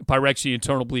then Pyrexia,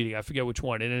 Internal Bleeding, I forget which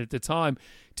one, and then at the time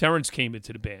Terrence came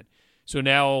into the band. So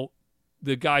now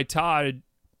the guy Todd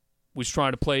was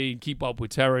trying to play and keep up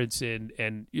with Terrence, and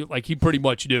like he pretty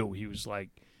much knew. He was like,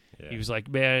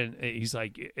 man, he's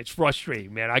like, it's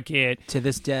frustrating, man. I can't. To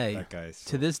this day, That guy's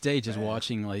to this day, just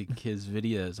watching like his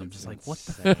videos, I'm just like, what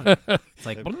the fuck? It's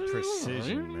like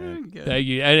precision, man. Thank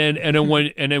you. And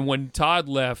then when Todd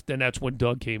left, then that's when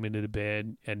Doug came into the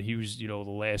band, and he was the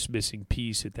last missing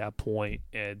piece at that point.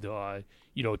 And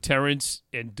Terrence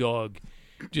and Doug,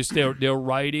 just their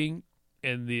writing.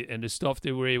 And the stuff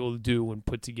they were able to do and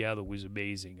put together was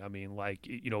amazing. I mean, like,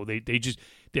 they just,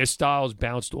 their styles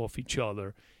bounced off each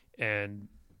other, and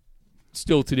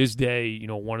still to this day,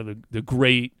 one of the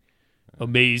great,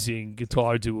 amazing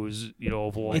guitar duos,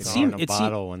 of all It time. seemed- in a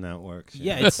bottle when that works.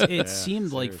 Yeah, it Yeah,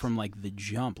 seemed like seriously. from like the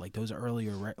jump, like those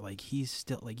earlier, like he's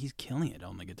killing it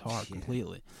on the guitar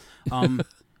completely.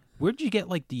 Where did you get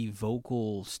like the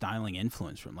vocal styling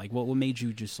influence from? Like, what made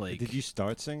you just like? Did you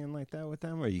start singing like that with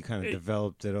them, or you kind of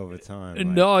developed it over time? Like,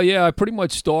 No, yeah, I pretty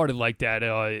much started like that.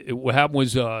 What happened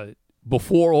was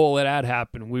before all of that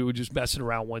happened, we were just messing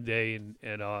around one day, and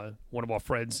one of our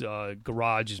friends'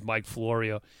 garage is Mike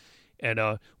Floria, and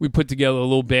we put together a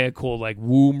little band called like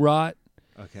Womb Rot,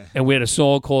 Okay. and we had a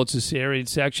song called Cesarean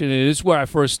Section, and this is where I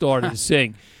first started to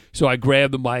sing. So I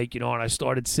grabbed the mic, and I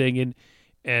started singing,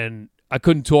 and I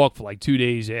couldn't talk for like 2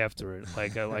 days after it.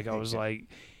 Like I was like,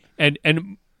 and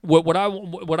what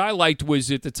I liked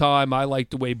was at the time I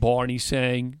liked the way Barney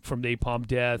sang from Napalm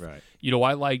Death. Right.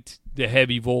 I liked the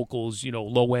heavy vocals,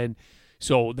 low end.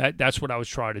 So that's what I was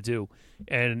trying to do,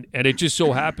 and it just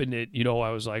so happened that I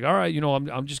was like, all right,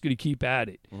 I'm just gonna keep at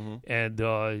it, Mm-hmm.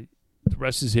 and the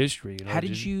rest is history. You know? How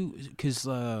did you? Because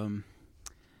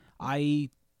I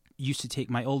used to take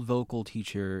my old vocal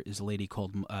teacher is a lady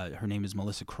called her name is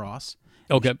Melissa Cross.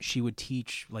 Okay. She would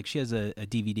teach, like, she has a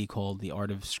DVD called The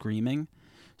Art of Screaming.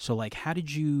 So, like, how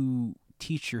did you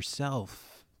teach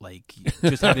yourself, like,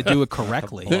 just how to do it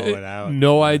correctly? Blow it out.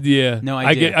 No idea. No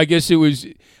idea. I guess it was.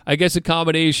 I guess a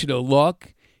combination of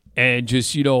luck and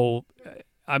just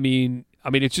I mean,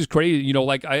 it's just crazy. You know,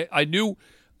 like I knew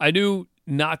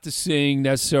not to sing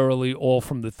necessarily all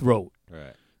from the throat.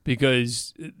 Right.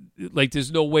 Because, like,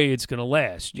 there's no way it's gonna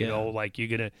last. You Yeah. know, like you're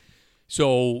gonna.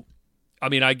 So, I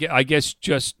mean, I guess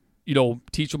just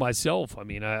teaching myself. I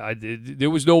mean, there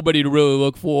was nobody to really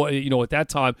look for. At that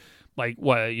time. Like,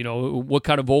 what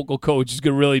kind of vocal coach is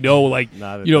going to really know, like,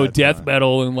 Not at that death time.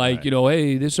 metal and, like, Right.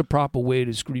 Hey, there's a proper way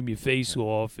to scream your face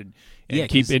off and Yeah,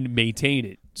 keep 'cause- it and maintain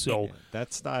it. So,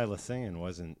 That style of singing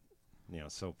wasn't,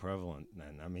 so prevalent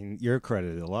then. I mean, you're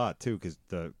credited a lot too, because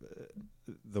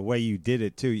the way you did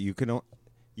it too, you could.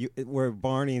 Where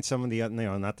Barney and some of the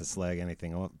other, not to slag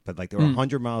anything, but like they were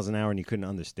 100 miles an hour and you couldn't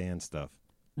understand stuff.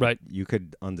 right. You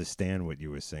could understand what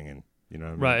you were singing. You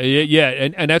know what I mean? Right, yeah,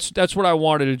 and that's what I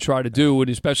wanted to try to do, and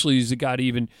especially as it got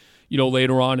even,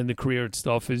 later on in the career and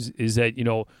stuff, is that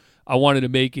I wanted to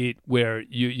make it where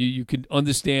you could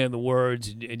understand the words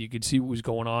and you could see what was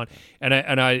going on, and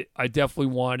I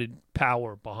definitely wanted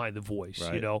power behind the voice,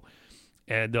 Right.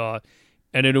 and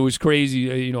then it was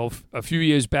crazy, a few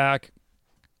years back.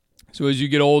 So as you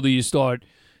get older,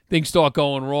 things start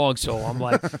going wrong. So I'm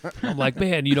like,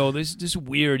 man, this is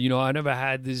weird. I never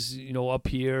had this, up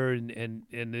here and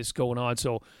this going on.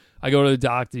 So I go to the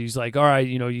doctor. He's like, all right,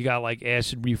 you got like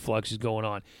acid reflux is going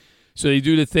on. So they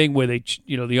do the thing where they,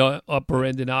 the upper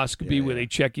endoscopy where they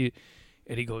check you.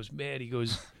 And he goes,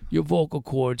 your vocal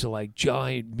cords are like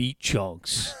giant meat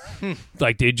chunks.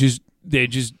 Like it's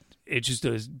just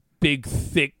a big,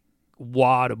 thick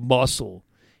wad of muscle.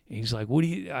 And he's like, "What do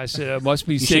you?" I said, "I must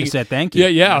be You should singing." have said thank you.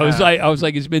 Yeah. I was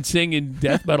like, it's been singing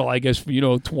death metal, I guess, for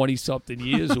 20-something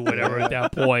years or whatever at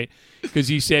that point. Because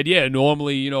he said, yeah,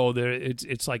 normally,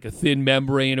 it's like a thin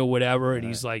membrane or whatever, and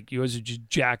he's like, yours are just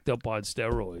jacked up on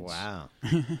steroids. Wow.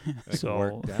 So-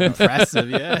 Worked out. Impressive,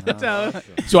 yeah. Awesome.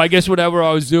 So I guess whatever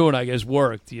I was doing, I guess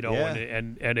worked, Yeah.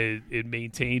 and it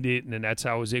maintained it, and then that's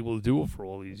how I was able to do it for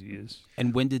all these years.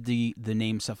 And when did the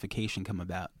name Suffocation come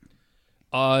about?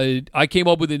 I came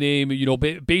up with the name,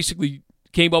 basically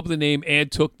came up with the name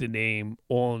and took the name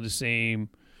all in the same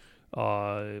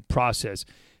process.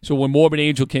 So when Morbid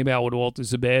Angel came out with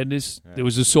Altars of Madness, there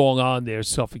was a song on there,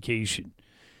 Suffocation.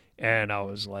 And I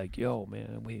was like, yo,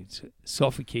 man, wait,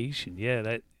 Suffocation.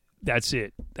 Yeah, that's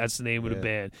it. That's the name of the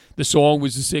band. The song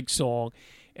was the 6th song.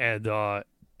 And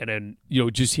then,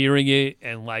 just hearing it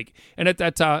and at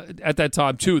that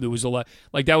time too, there was a lot,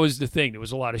 like that was the thing. There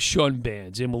was a lot of shun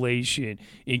bands, Immolation,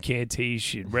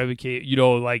 Incantation,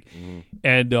 Revocation,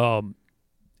 and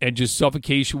just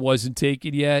Suffocation wasn't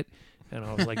taken yet. And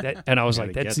I was like that, and I was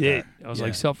like, Gotta that's get it. that. I was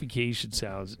like, Suffocation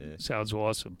sounds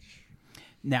awesome.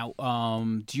 Now,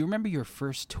 do you remember your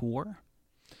first tour?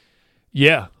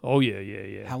 Yeah. Oh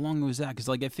yeah. How long was that? Because,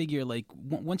 like, I figure, like,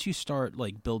 once you start,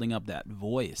 like, building up that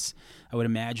voice, I would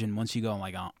imagine once you go,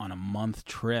 like, on a month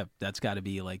trip, that's got to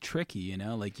be, like, tricky,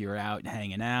 Like, you're out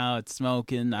hanging out,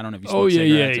 smoking. I don't know if you smoke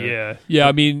cigarettes. Yeah.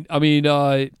 I mean, I didn't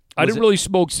it- really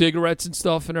smoke cigarettes and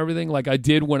stuff and everything like I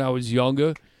did when I was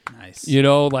younger. Nice.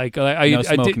 Like I No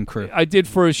smoking did, crew. I did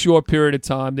for a short period of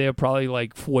time there, probably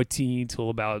like 14 till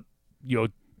about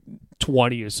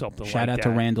 20 or something. Shout like out that.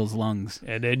 to Randall's lungs.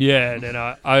 And then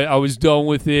I was done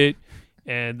with it,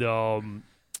 and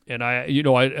I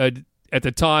at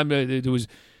the time there was.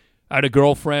 I had a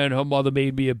girlfriend. Her mother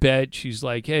made me a bet. She's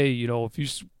like, "Hey, if you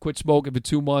quit smoking for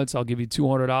 2 months, I'll give you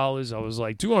 $200." I was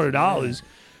like, $200.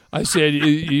 I said,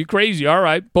 "You crazy? All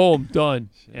right, boom, done."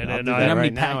 And I'll then do I that many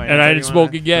right now. and I Anybody didn't smoke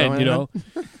wanna again. throw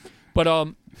in? But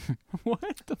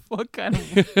What the fuck kind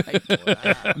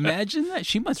of... Imagine that.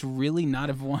 She must really not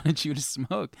have wanted you to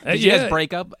smoke. Did you yeah. guys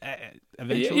break up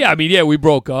eventually? yeah, I mean, we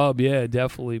broke up. Yeah,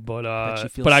 definitely. But she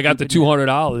feels but I got the stupid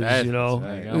now. $200. There you go.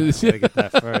 Gotta get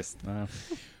that first.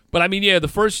 But I mean, yeah, the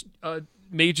first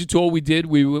major tour we did,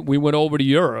 we went over to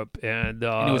Europe, and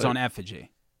And it was on Effigy.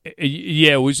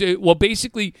 Yeah, it was. Well,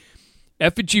 basically,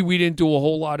 Effigy, we didn't do a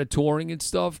whole lot of touring and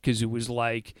stuff because it was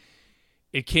like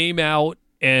it came out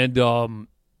and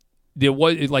there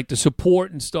was like the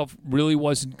support and stuff really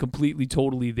wasn't completely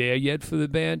totally there yet for the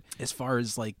band. As far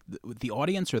as, like, the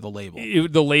audience or the label?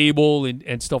 The label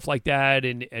and stuff like that,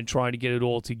 and trying to get it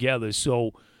all together.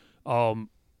 So,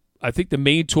 I think the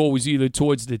main tour was either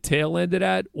towards the tail end of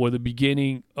that or the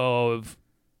beginning of,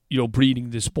 Breeding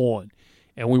the Spawn.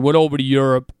 And we went over to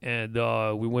Europe, and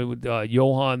we went with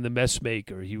Johan the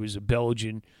Messmaker. He was a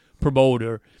Belgian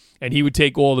promoter, and he would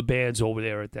take all the bands over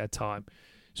there at that time.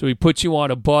 So he puts you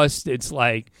on a bus. It's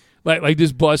like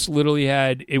this bus literally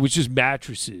it was just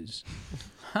mattresses.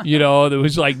 There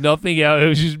was like nothing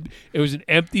else. It was an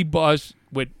empty bus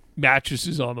with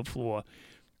mattresses on the floor.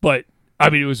 But I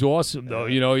mean, it was awesome though.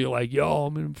 You're like, yo,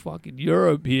 I'm in fucking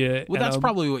Europe here. Well, that's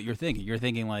probably what you're thinking. You're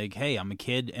thinking like, hey, I'm a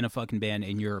kid in a fucking band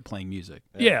and you're playing music.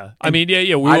 Yeah. I mean,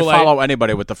 yeah. We I'd were like, follow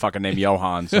anybody with the fucking name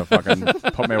Johan, so fucking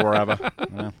put me wherever.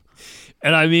 Yeah.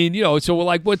 and I mean, so we're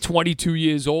like, 22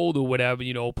 years old or whatever,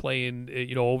 playing,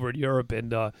 over in Europe,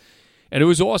 and it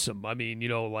was awesome. I mean,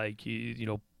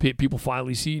 people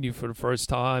finally seeing you for the first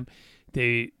time.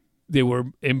 They were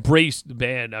embraced the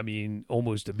band. I mean,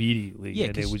 almost immediately. Yeah,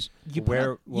 and it was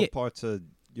What parts of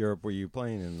Europe were you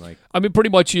playing in? Like, I mean, pretty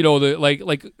much.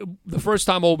 The first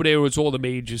time over there was all the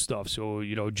major stuff. So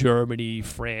Germany,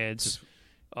 France,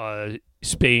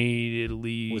 Spain,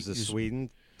 Italy. was the Sweden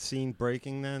scene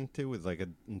breaking then too, with like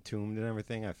Entombed and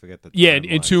everything? I forget the Yeah,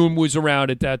 timeline. Entombed was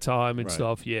around at that time and Right.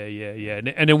 stuff. Yeah.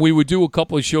 And then we would do a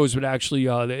couple of shows with actually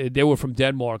they were from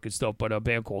Denmark and stuff, but a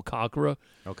band called Conqueror.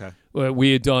 Okay.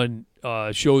 We had done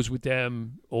shows with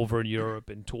them over in Europe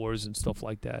and tours and stuff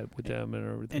like that with them and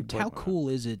everything. And But- how cool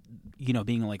is it,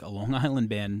 being like a Long Island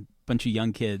band, bunch of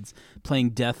young kids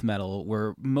playing death metal,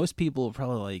 where most people are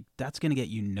probably like, that's going to get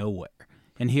you nowhere.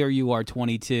 And here you are,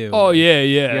 22. Oh yeah.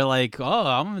 You're like, oh,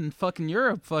 I'm in fucking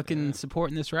Europe, fucking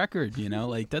supporting this record.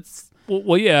 Like that's.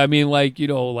 Well, yeah. I mean,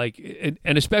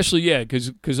 and especially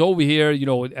because over here,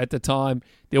 at the time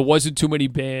there wasn't too many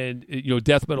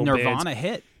death metal bands Nirvana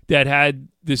hit. that had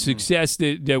the success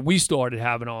that we started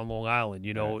having on Long Island,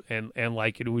 and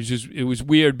it was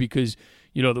weird because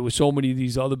there were so many of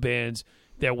these other bands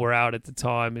that were out at the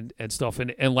time and stuff,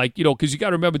 and because you got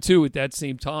to remember too, at that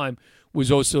same time was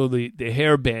also the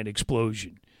hair band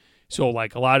explosion. So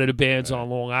like a lot of the bands on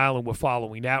Long Island were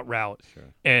following that route,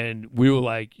 and we were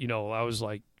like, I was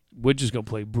like, we're just gonna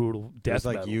play brutal It death was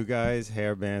like metal. you guys,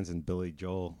 hair bands, and Billy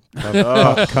Joel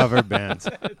cover bands.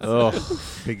 Oh,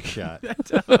 Big shot.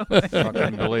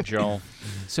 fucking Billy Joel.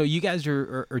 So you guys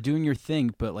are doing your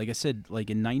thing, but like I said, like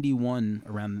in '91,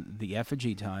 around the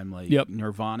Effigy time, like Yep.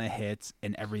 Nirvana hits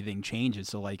and everything changes.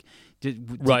 So like,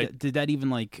 did that even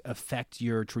like affect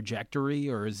your trajectory,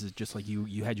 or is it just like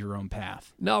you had your own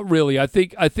path? Not really. I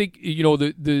think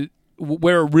the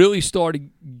where it really started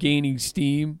gaining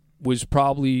steam was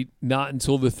probably not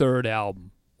until the third album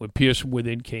when Pierce from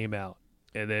Within came out,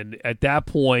 and then at that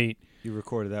point, You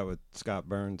recorded that with Scott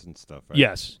Burns and stuff, right?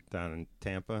 yes, Down in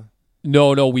Tampa.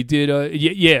 no, we did.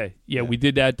 We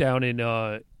did that down in.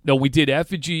 No, we did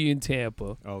Effigy in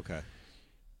Tampa, Oh, okay.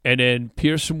 and then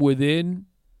Pierce from Within.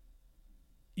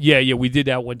 Yeah, we did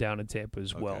that one down in Tampa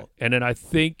as well, Okay. and then I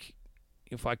think,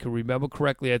 if I can remember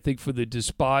correctly, I think for the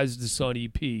Despise the Sun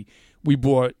EP, we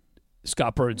brought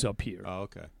Scott Burns up here Oh,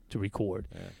 okay. to record.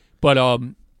 Yeah. But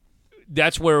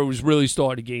that's where it was really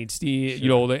starting to gain steam,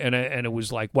 Sure. and it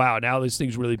was like, wow, now this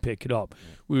thing's really picking up.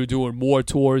 We were doing more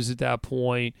tours at that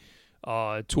point,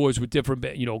 tours with different,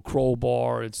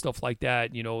 Crowbar and stuff like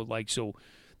that, so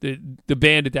the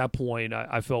band at that point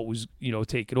I felt was,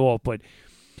 taking off. But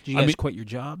Did you guys quit your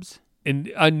jobs? and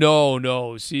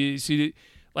no, see,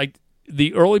 like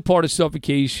the early part of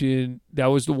Suffocation, that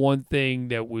was the one thing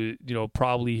that was,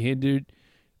 probably hindered,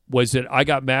 was that I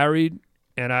got married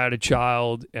and I had a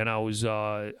child, and I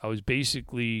was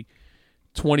basically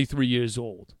 23 years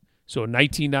old. So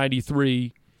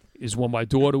 1993 is when my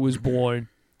daughter was born,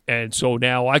 and so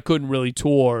now I couldn't really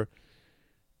tour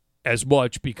as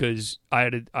much because I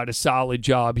had a solid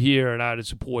job here and I had to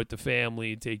support the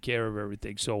family and take care of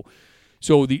everything. So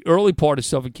the early part of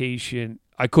Suffocation,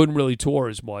 I couldn't really tour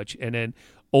as much, and then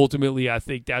ultimately I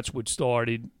think that's what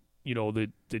started,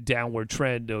 the downward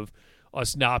trend of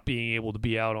us not being able to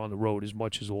be out on the road as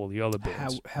much as all the other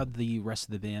bands. How'd the rest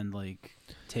of the band like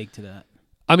take to that?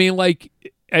 I mean, like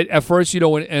at first,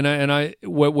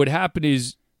 what happened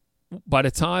is, by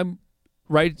the time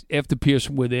right after Pierce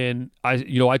from Within,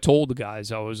 I told the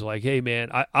guys, I was like, hey man,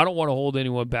 I don't want to hold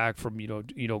anyone back from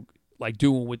like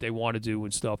doing what they want to do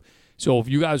and stuff. So if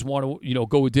you guys want to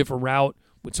go a different route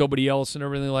with somebody else and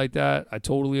everything like that, I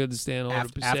totally understand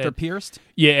 100%. After Pierced?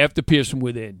 Yeah, after Pierce from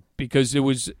Within, because it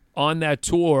was on that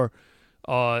tour,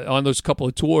 on those couple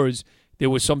of tours, there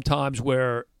was some times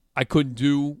where I couldn't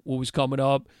do what was coming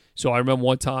up. So I remember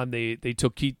one time they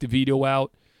took Keith DeVito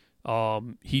out.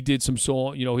 He did some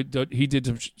song, he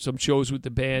did some shows with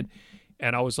the band,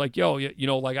 and I was like, yo,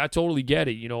 like I totally get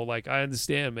it, like I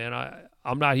understand, man.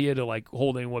 I'm not here to like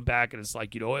hold anyone back, and it's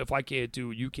like, if I can't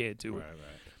do it, you can't do it. Right.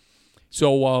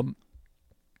 So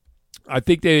I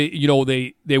think they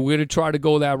were going to try to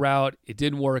go that route. It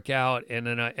didn't work out, and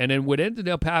then what ended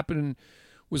up happening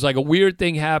was like a weird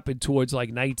thing happened towards like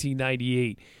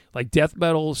 1998. Like death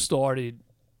metal started,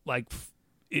 like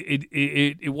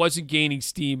it wasn't gaining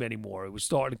steam anymore. It was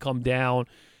starting to come down.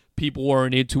 People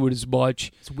weren't into it as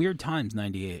much. It's weird times,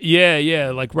 98.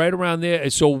 Yeah, like right around there.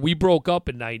 And so we broke up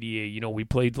in 98. We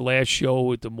played the last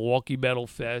show at the Milwaukee Metal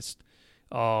Fest.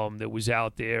 That was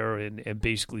out there and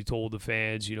basically told the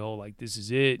fans, like, this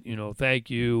is it, thank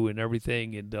you and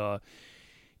everything.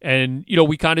 And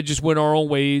we kind of just went our own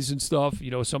ways and stuff.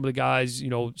 Some of the guys,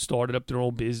 started up their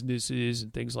own businesses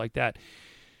and things like that.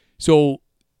 So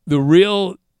the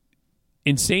real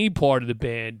insane part of the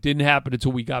band didn't happen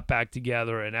until we got back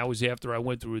together. And that was after I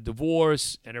went through a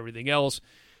divorce and everything else.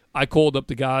 I called up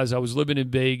the guys. I was living in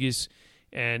Vegas.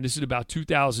 And this is about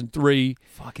 2003.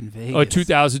 Fucking Vegas. Or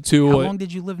 2002. How long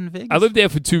did you live in Vegas? I lived there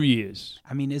for 2 years.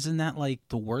 I mean, isn't that like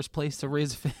the worst place to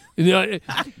raise a family?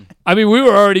 I mean, we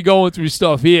were already going through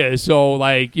stuff here. So,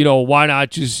 like, why not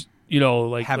just, Have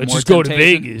let's more just go to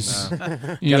temptation?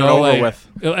 Vegas. Get it over with.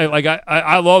 Like,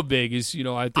 I love Vegas.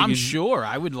 I think I'm sure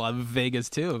I would love Vegas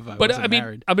too if I wasn't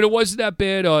married. it wasn't that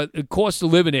bad. The cost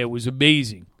of living there was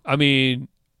amazing. I mean,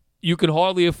 you can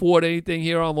hardly afford anything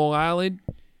here on Long Island.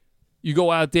 You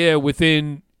go out there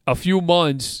within a few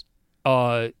months,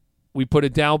 we put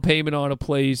a down payment on a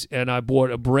place, and I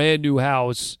bought a brand new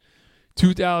house,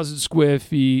 2,000 square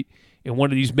feet, in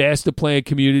one of these master plan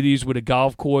communities with a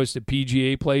golf course that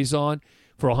PGA plays on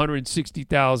for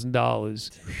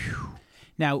 $160,000.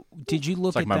 Now, did you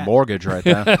look It's like at my that? mortgage right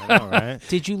there. All right.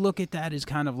 Did you look at that as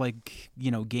kind of like,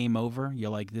 game over?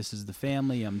 You're like, this is the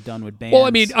family. I'm done with bands. Well,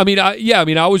 I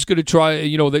was going to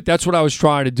try. That's what I was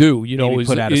trying to do. Maybe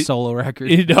put out a solo record.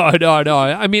 No.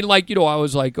 I mean, I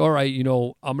was like, all right, I'm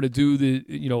going to do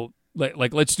the,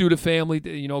 like let's do the family.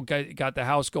 Got the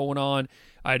house going on.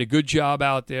 I had a good job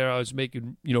out there. I was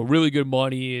making, really good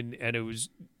money, and it was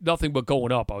nothing but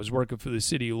going up. I was working for the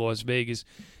city of Las Vegas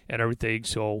and everything.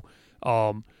 So,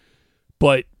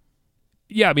 but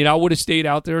yeah, I mean, I would have stayed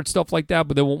out there and stuff like that.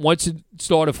 But then once it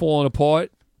started falling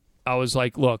apart, I was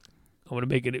like, look, I'm going to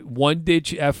make a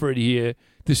one-ditch effort here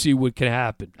to see what can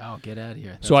happen. Oh, get out of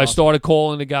here. That's so I awesome. started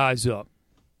calling the guys up.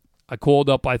 I called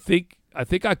up, I think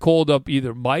I called up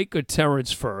either Mike or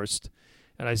Terrence first.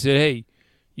 And I said, hey,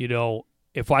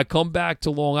 if I come back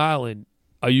to Long Island,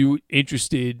 are you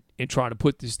interested in trying to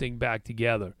put this thing back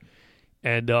together?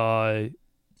 And,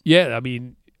 yeah, I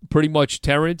mean, pretty much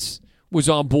Terrence was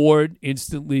on board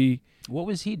instantly. What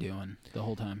was he doing the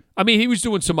whole time? I mean, he was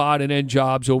doing some odd and end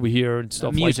jobs over here and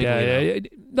stuff like musically, that.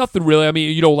 Nothing really. I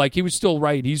mean, like he was still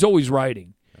writing. He's always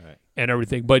writing and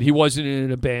everything, but he wasn't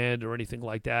in a band or anything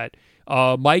like that.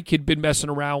 Mike had been messing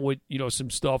around with, some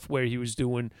stuff where he was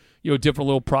doing, different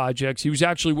little projects. He was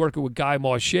actually working with Guy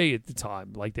Marché at the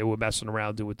time. Like they were messing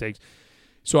around doing things.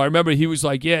 So I remember he was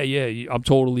like, yeah, I'm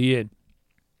totally in.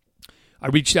 I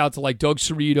reached out to like Doug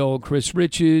Cerrito and Chris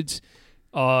Richards.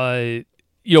 It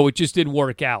just didn't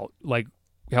work out. Like,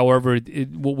 however,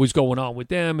 what was going on with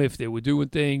them, if they were doing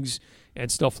things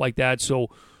and stuff like that. So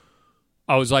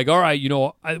I was like, all right,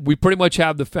 we pretty much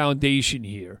have the foundation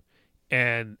here.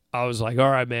 And I was like,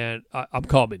 all right, man, I'm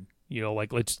coming.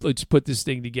 Let's put this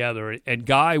thing together. And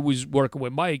Guy was working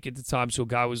with Mike at the time. So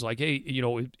Guy was like, hey,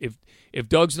 if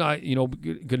Doug's not,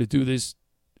 going to do this,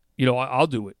 I'll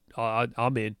do it.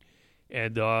 I'm in.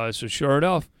 And so sure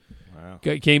enough,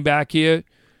 came back here.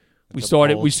 We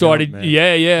started, jump,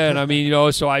 yeah. And I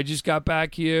mean, so I just got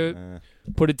back here,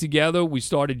 put it together. We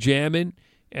started jamming.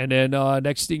 And then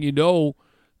next thing you know,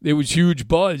 there was huge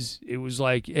buzz. It was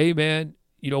like, hey, man,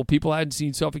 people hadn't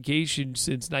seen Suffocation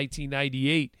since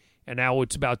 1998. And now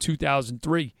it's about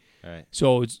 2003. Right.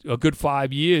 So it's a good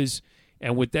 5 years.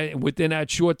 And within that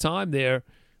short time there,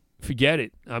 forget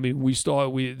it. I mean,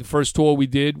 the first tour we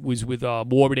did was with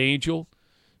Morbid Angel,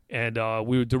 and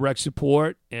we were direct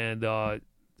support, and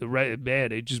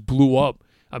it just blew up.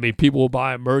 I mean, people were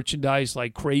buying merchandise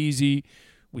like crazy.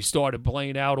 We started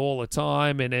playing out all the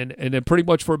time, and then pretty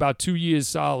much for about 2 years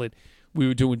solid, we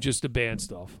were doing just the band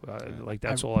stuff.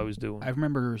 That's all I was doing. I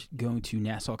remember going to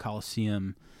Nassau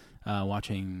Coliseum,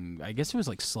 watching, I guess it was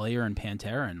like Slayer and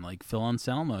Pantera, and like Phil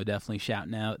Anselmo definitely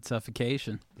shouting out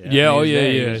Suffocation. He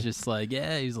was just like,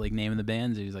 he was like naming the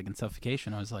bands. He was like in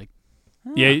Suffocation. I was like,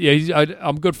 oh.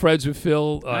 I'm good friends with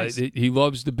Phil. Nice. He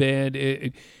loves the band.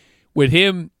 With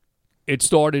him, it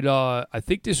started. I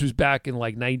think this was back in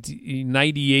like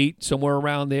 1998, somewhere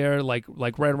around there. Like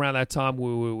right around that time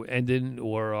we were ending,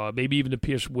 or maybe even the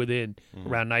Pierce Within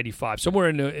around 95, somewhere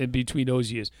in between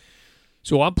those years.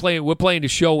 So we're playing a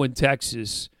show in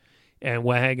Texas, And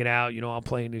we're hanging out, I'm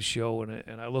playing this show,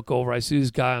 and I look over, I see this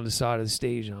guy on the side of the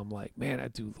stage, and I'm like, man,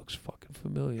 that dude looks fucking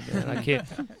familiar, man. I can't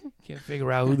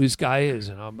figure out who this guy is,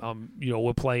 and I'm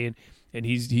we're playing, and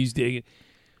he's digging,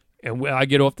 and when I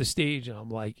get off the stage, and I'm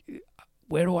like,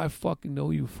 where do I fucking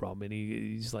know you from? And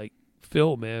he's like,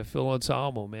 Phil, man, Phil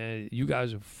Anselmo, man, you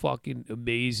guys are fucking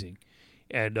amazing.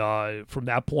 And from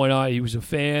that point on, he was a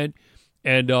fan,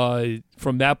 and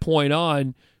from that point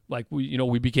on, like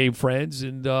we became friends,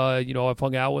 and I've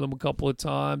hung out with him a couple of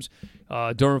times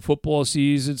during football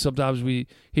season. Sometimes we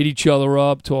hit each other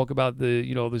up, talk about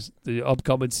the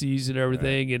upcoming season and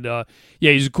everything. Right. And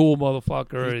he's a cool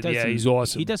motherfucker. He's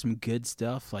awesome. He does some good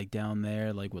stuff like down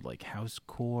there, like with like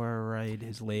Housecore, right?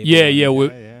 His label.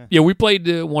 Yeah. We played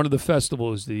one of the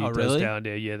festivals that he does really? down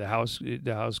there. Yeah, the house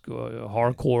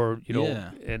hardcore,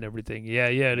 and everything.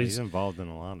 Yeah. He's involved in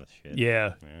a lot of shit.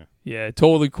 Yeah,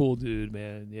 totally cool dude,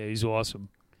 man. Yeah, he's awesome.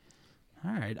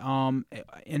 All right.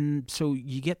 And so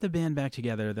you get the band back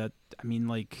together.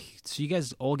 So you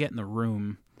guys all get in the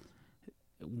room.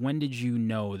 When did you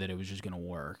know that it was just gonna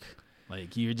work?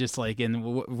 Like you're just like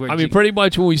pretty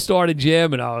much when we started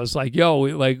jamming, I was like, yo,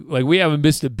 we haven't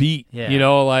missed a beat. Yeah.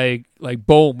 Like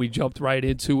boom, we jumped right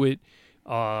into it.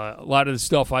 A lot of the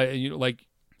stuff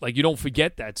like you don't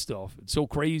forget that stuff. It's so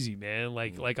crazy, man.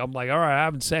 Like I'm like, all right, I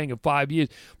haven't sang in 5 years.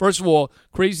 First of all,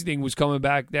 crazy thing was coming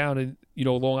back down in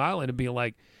Long Island and being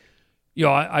like,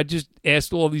 I just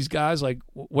asked all these guys, like,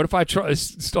 what if I try to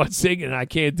start singing and I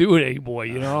can't do it anymore?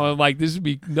 I'm like, this would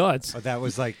be nuts. Oh, that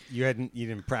was like you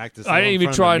didn't practice. I didn't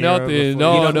even try nothing.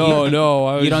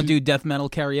 No. You don't do death metal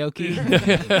karaoke.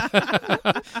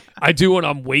 I do when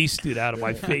I'm wasted out of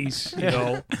my face,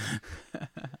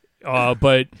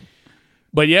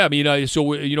 But yeah, I mean, I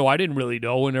didn't really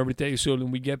know and everything. So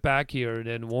then we get back here, and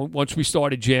then once we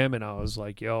started jamming, I was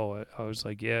like, we are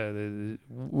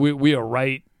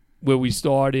right where we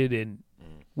started. And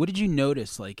what did you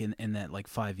notice, like in that like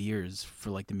 5 years for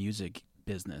like the music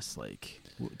business? Like,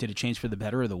 did it change for the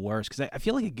better or the worse? Because I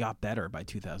feel like it got better by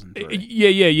 2003.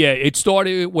 Yeah. It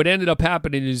started. What ended up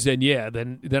happening is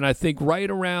then I think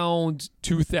right around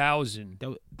 2000.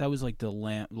 That was like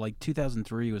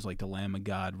 2003 was like the Lamb of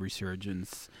God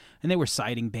resurgence, and they were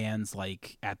citing bands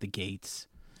like At the Gates,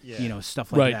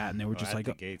 stuff like that, and they were just like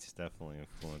At the Gates definitely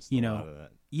influenced a lot of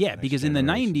that. Yeah, because in the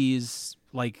 90s,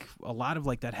 like a lot of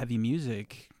like that heavy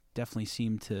music definitely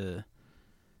seemed to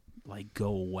like go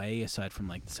away, aside from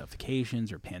like the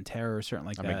Suffocations or Pantera or something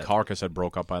like that. I mean, Carcass had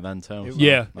broke up by then too. It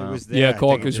was there. I think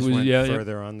Carcass it just was went yeah.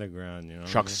 further underground.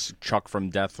 Chuck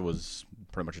from Death was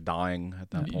pretty much dying at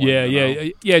that point.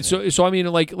 Yeah. So I mean,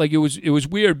 like it was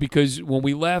weird because when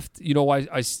we left,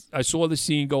 I saw the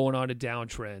scene going on a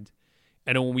downtrend,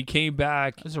 and then when we came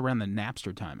back, it was around the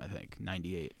Napster time, I think,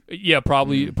 98. Yeah,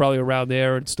 probably around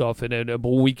there and stuff. And then but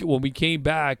when we came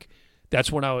back, that's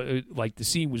when the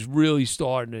scene was really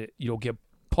starting to get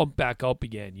pumped back up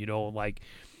again.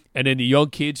 And then the young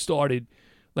kids started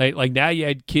like now you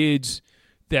had kids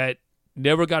that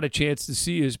never got a chance to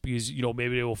see us because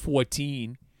maybe they were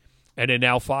 14, and then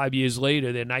now 5 years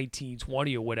later they're 19,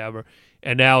 20 or whatever,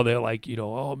 and now they're like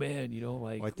oh man,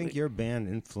 Well, I think your band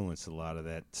influenced a lot of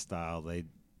that style. They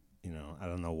I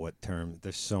don't know what term.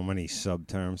 There's so many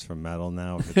sub-terms for metal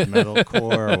now, if it's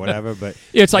metalcore or whatever. But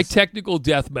it's like technical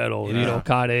death metal,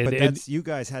 kind of. But you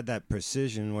guys had that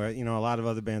precision where a lot of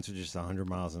other bands are just 100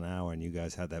 miles an hour, and you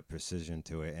guys had that precision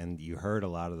to it, and you heard a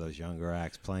lot of those younger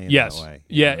acts playing that way.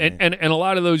 And a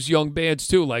lot of those young bands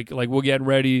too. Like we're getting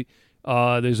ready.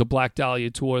 There's a Black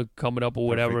Dahlia tour coming up or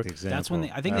whatever. That's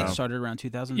when I think they started around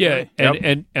 2003.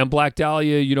 Yeah, and Black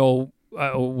Dahlia,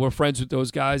 we're friends with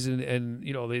those guys, and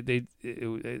they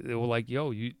were like,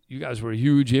 yo, you guys were a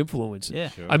huge influence. Yeah,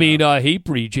 sure. I mean,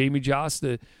 Hatebreed, Jamie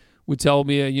Josta would tell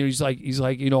me, he's like,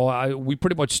 we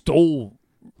pretty much stole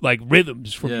like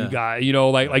rhythms from you guys,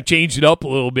 like changed it up a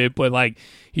little bit, but like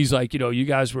he's like, you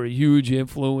guys were a huge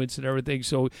influence and everything.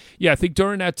 So yeah, I think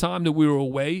during that time that we were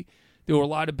away, there were a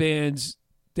lot of bands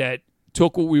that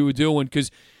took what we were doing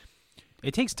because.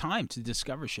 It takes time to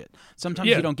discover shit. Sometimes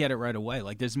you don't get it right away.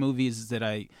 Like there's movies that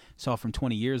I saw from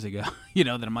 20 years ago, that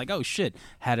I'm like, oh shit,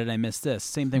 how did I miss this?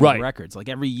 Same thing with records. Like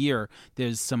every year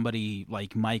there's somebody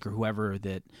like Mike or whoever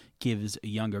that gives a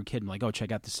younger kid like, oh,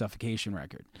 check out the Suffocation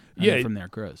record. And then from there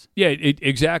it grows. Yeah,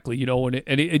 exactly.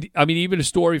 I mean, even a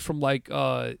story from like,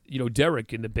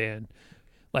 Derek in the band,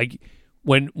 like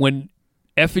when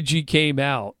Effigy came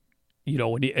out,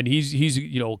 and he's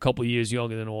a couple of years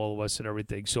younger than all of us and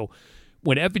everything. So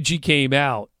when Effigy came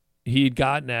out, he had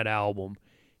gotten that album,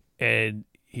 and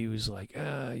he was like,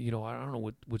 I don't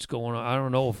know what's going on. I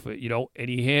don't know if and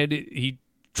he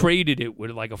traded it with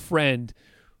like a friend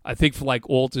I think for like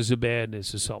Altars of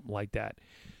Madness or something like that.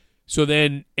 So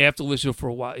then after listening for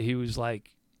a while, he was like,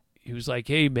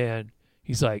 hey man,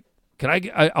 he's like, can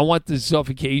I want the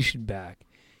Suffocation back.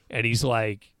 And he's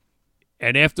like,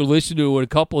 and after listening to it a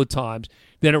couple of times,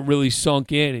 then it really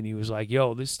sunk in, and he was like,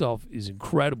 yo, this stuff is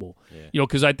incredible. Yeah. You know,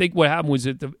 because I think what happened was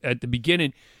at the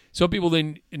beginning, some people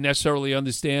didn't necessarily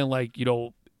understand, like, you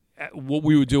know, what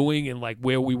we were doing and like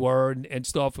where we were and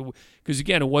stuff. Because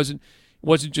again, it wasn't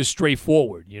just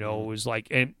straightforward. You know, it was like,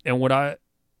 and what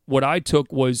I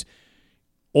took was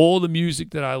all the music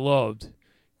that I loved,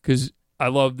 because I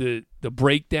loved the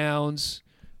breakdowns.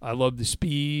 I love the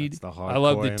speed. That's the I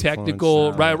love the hardcore technical.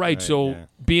 influence. Right. So yeah.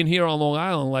 being here on Long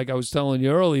Island, like I was telling you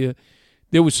earlier,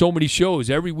 there was so many shows.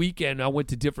 Every weekend I went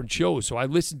to different shows. So I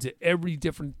listened to every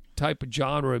different type of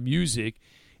genre of music.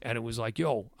 And it was like,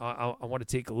 yo, I want to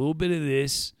take a little bit of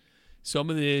this,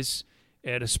 some of this,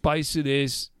 and a spice of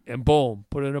this, and boom,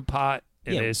 put it in a pot,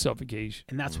 and there's Suffocation.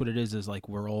 And that's what it is like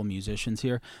we're all musicians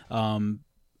here.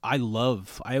 I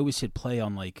always hit play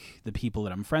on like the people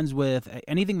that I'm friends with.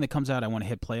 Anything that comes out, I want to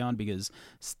hit play on, because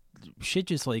shit,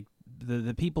 just like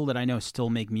the people that I know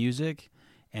still make music,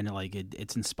 and like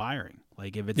it's inspiring.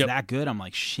 Like if it's that good, I'm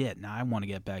like, shit, now I want to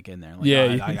get back in there.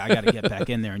 Like, I got to get back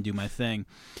in there and do my thing.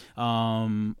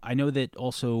 I know that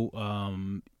also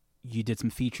you did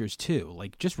some features too.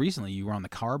 Like just recently, you were on the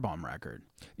Car Bomb record.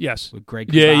 Yes. With Greg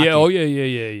Kubacki. Yeah. Oh,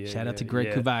 yeah. Shout out to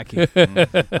Greg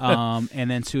Kubacki.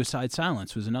 And then Suicide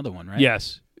Silence was another one, right?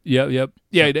 Yes. Yep.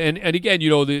 Yeah, and again, you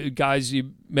know, the guys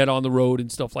you met on the road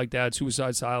and stuff like that,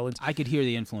 Suicide Silence. I could hear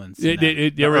the influence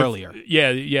earlier. earlier.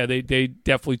 Yeah, they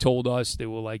definitely told us. They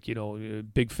were like, you know,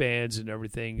 big fans and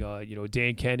everything. You know,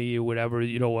 Dan Kenny or whatever,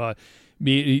 you know,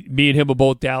 me and him are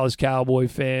both Dallas Cowboy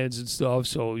fans and stuff,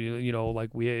 so you know,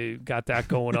 like we got that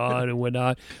going on and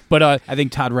whatnot. But I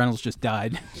think Todd Reynolds just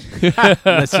died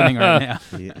listening right now.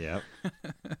 Yep.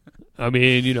 I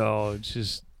mean, you know,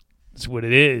 it's what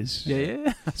it is.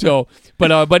 Yeah. So, but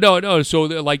no. So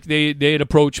like they had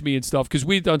approached me and stuff, because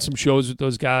we'd done some shows with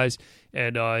those guys,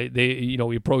 and they, you know,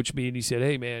 he approached me and he said,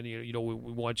 hey man, you know,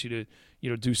 we want you to,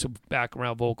 you know, do some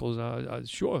background vocals. And I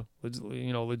sure, let's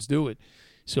do it.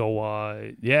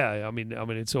 So yeah, I mean,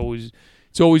 it's always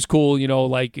cool, you know,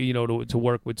 like, you know, to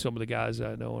work with some of the guys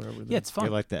I know and everything. Yeah, it's fun.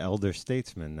 You're like the elder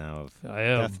statesman now of I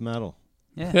am. death metal.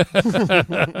 Yeah,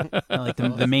 like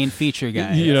the main feature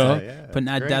guy. You know, but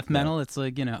not great, death man. metal. It's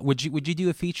like, you know, would you do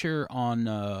a feature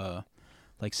on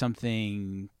like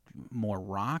something more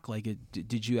rock? Like,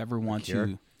 did you ever want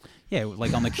to? Yeah,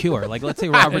 like on The Cure. Like, let's say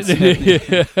Robert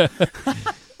Smith.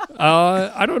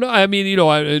 I don't know. I mean, you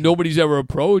know, nobody's ever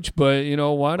approached, but you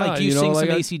know, why not? Like, do you know, sing like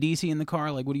some AC/DC in the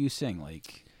car? Like, what do you sing?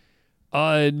 Like,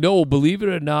 no, believe it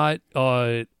or not,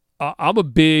 I'm a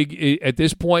big, at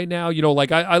this point now, you know,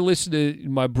 like I listen to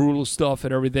my Brutal stuff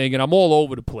and everything, and I'm all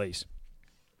over the place.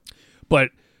 But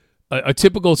a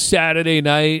typical Saturday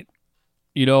night,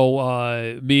 you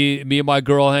know, me and my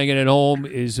girl hanging at home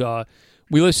is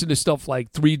we listen to stuff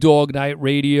like Three Dog Night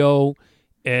Radio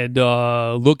and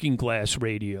Looking Glass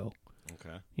Radio.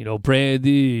 Okay. You know,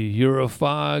 Brandy, you're a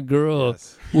fine girl.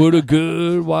 Yes. What a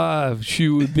good wife she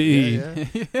would be.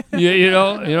 Yeah, you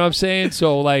know what I'm saying?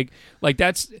 So like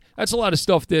that's a lot of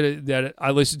stuff that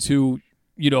I listen to,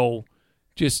 you know,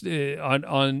 just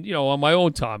on you know, on my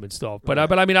own time and stuff. But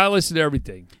I mean, I listen to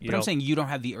everything. but I'm saying you don't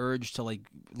have the urge to like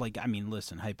I mean,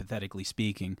 listen, hypothetically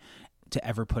speaking, to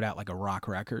ever put out like a rock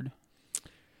record.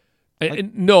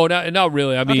 No, not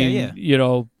really. I mean, yeah. you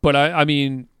know, but I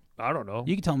mean, I don't know.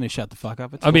 You can tell me to shut the fuck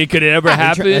up. It's I mean, could it ever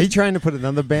happen? Are you trying to put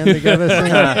another band together?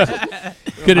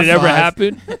 Could it ever Five.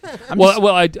 happen?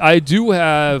 Well, I do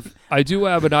have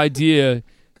an idea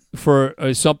for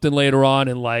something later on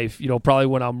in life. You know, probably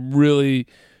when I'm really,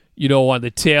 you know, on the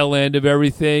tail end of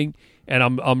everything, and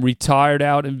I'm retired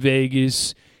out in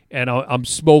Vegas, and I'm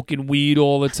smoking weed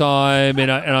all the time,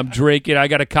 and I'm drinking. I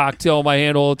got a cocktail in my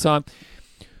hand all the time.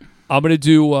 I'm gonna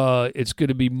do. It's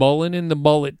gonna be Mullen and the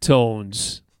Mullet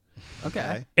Tones.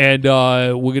 okay. And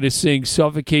we're gonna sing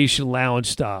Suffocation Lounge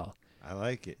style. I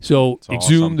like it. So That's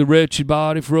exhume awesome. the wretched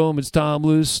body from its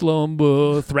timeless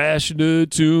slumber, thrashing the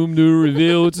tomb to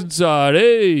reveal its inside.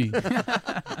 Hey,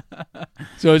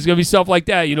 so it's gonna be stuff like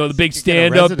that. You know, the big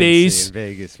stand-up bass, in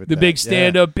Vegas with the that. big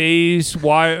stand-up bass,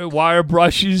 wire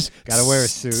brushes. Gotta wear a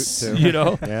suit too. You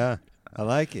know. Yeah, I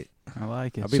like it. I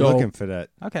like it. I'll be So- looking for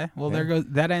that. Okay, well there goes.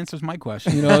 That answers my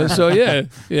question. You know, so yeah,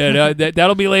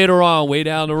 that'll be later on, way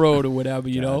down the road or whatever.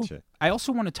 You know. Gotcha. I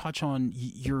also want to touch on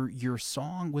your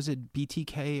song. Was it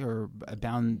BTK or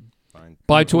Bound? Fine.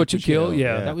 By Torture Kill,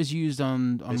 yeah. That was used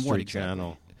on what History exactly?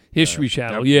 Channel. History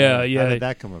Channel, Yep. yeah. How did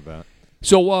that come about?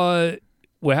 So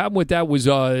what happened with that was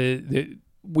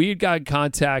we had gotten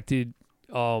contacted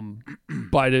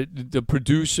by the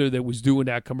producer that was doing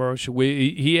that commercial.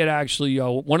 He had actually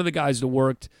one of the guys that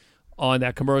worked on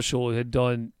that commercial had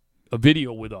done a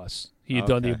video with us. He had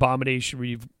done the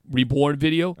Abomination Reborn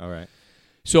video. All right.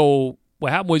 So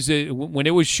what happened was that when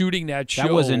it was shooting that show,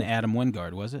 That wasn't Adam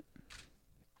Wingard, was it?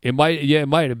 it might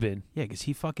have been. Yeah, because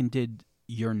he fucking did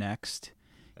You're Next.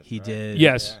 He did.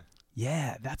 Yes.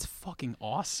 Yeah, that's fucking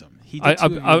awesome. He did two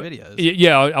of your videos.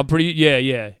 Yeah, I'm pretty.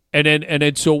 Yeah. And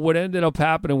then so what ended up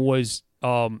happening was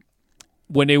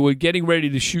when they were getting ready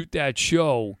to shoot that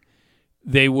show,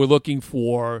 they were looking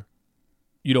for,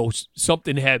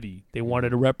 something heavy. They wanted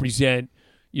to represent,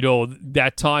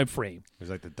 that time frame. It was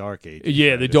like the Dark Ages.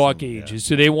 Yeah, right, the or Dark something, Ages. yeah.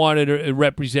 So they wanted to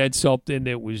represent something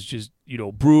that was just,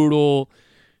 brutal,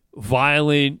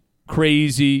 violent,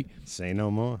 crazy. Say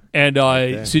no more. And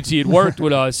there. since he had worked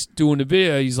with us doing the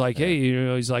video, he's like,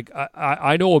 hey, he's like,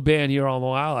 I know a band here on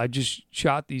Long Island. I just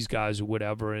shot these guys or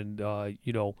whatever, and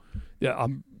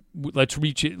let's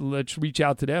reach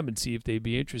out to them and see if they'd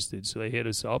be interested. So they hit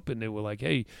us up and they were like,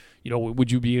 hey,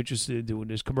 would you be interested in doing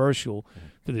this commercial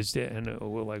for this day? And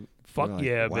we're like, fuck We're like,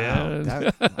 yeah, wow,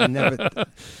 man. I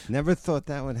never thought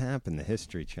that would happen. The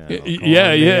History Channel. Yeah,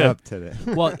 calling me yeah. Up to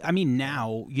the Well, I mean,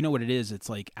 now you know what it is. It's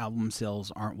like album sales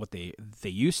aren't what they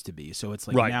used to be. So it's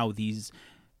like Right. now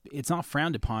it's not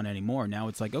frowned upon anymore. Now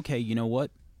it's like, okay, you know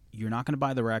what? You're not going to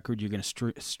buy the record. You're going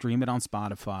to stream it on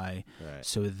Spotify. Right.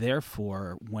 So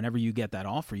therefore, whenever you get that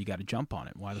offer, you got to jump on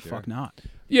it. Why the fuck not?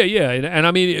 Yeah, and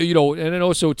I mean, and then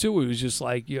also too, it was just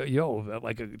like,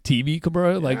 like a TV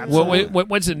commercial. Like,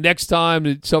 when's the next time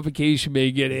that Suffocation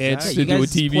may get asked You to do a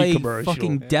guys TV play commercial?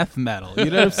 fucking death metal. You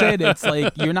know what I'm saying? It's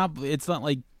like you're not. It's not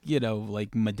like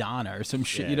like Madonna or some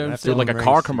shit. Yeah, You know what I'm that's saying? Like a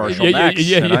car commercial Yeah, next.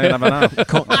 yeah, and I never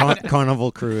know.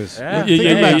 Carnival Cruise. Yeah.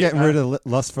 Thinking about yeah. getting rid of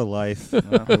Lust for Life.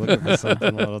 Looking for something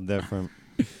a little different.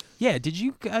 Yeah. Did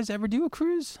you guys ever do a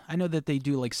cruise? I know that they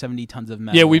do like 70 tons of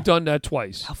metal. Yeah, we've done that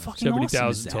twice. How fucking awesome is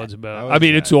 70,000 that? tons of metal. How I is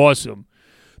mean, that? it's awesome.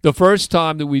 The first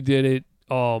time that we did it,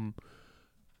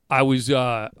 I was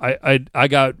I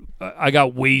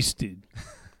got wasted.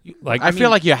 Like I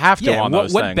feel like you have to Yeah. on What,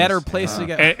 those what things. better place to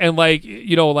get? and like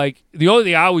like the only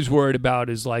thing I was worried about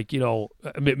is like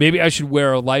maybe I should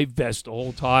wear a life vest the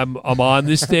whole time I'm on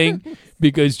this thing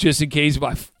because just in case if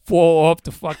I fall off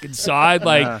the fucking side,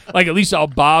 like at least I'll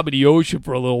bob in the ocean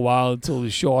for a little while until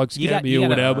the sharks get me or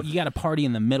whatever. You got to party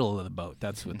in the middle of the boat.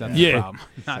 That's the Yeah. problem.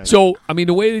 Not- So I mean,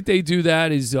 the way that they do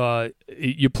that is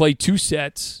you play two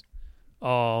sets.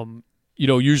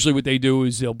 Usually what they do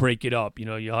is they'll break it up.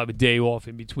 You'll have a day off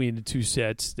in between the two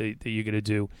sets that you're gonna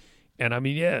do, and I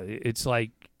mean, yeah, it's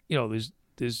like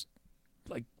there's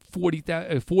like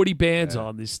 40 bands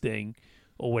on this thing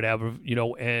or whatever,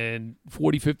 and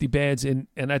 40, 50 bands, and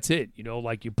that's it.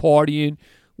 Like you're partying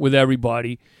with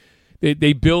everybody.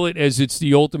 They bill it as it's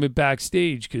the ultimate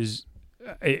backstage because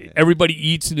everybody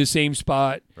eats in the same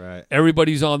spot. Right.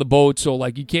 Everybody's on the boat, so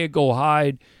like you can't go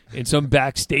hide in some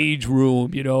backstage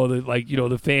room,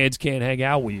 the fans can't hang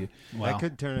out with you. Wow. That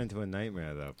could turn into a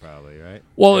nightmare, though, probably, right?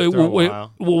 Well, After a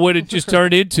while. what it just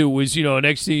turned into was,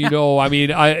 next thing you know, I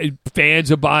mean,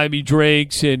 fans are buying me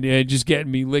drinks and just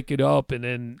getting me lick it up, and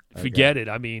then forget it.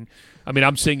 I mean,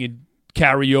 I'm singing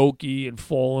karaoke and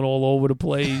falling all over the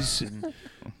place, and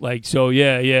like so,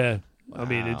 yeah. I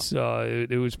mean, it's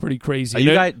it was pretty crazy.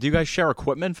 Do you guys share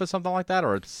equipment for something like that,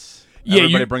 or it's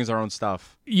everybody brings their own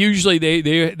stuff? Usually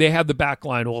they have the back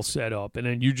line all set up, and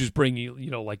then you just bring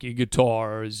like your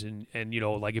guitars and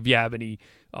like if you have any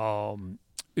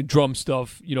drum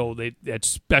stuff that's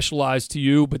specialized to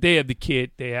you, but they have the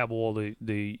kit, they have all the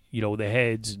the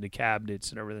heads and the cabinets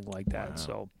and everything like that. Wow.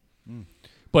 So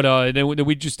but and then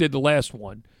we just did the last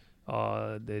one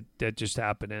that just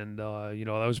happened, and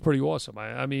that was pretty awesome.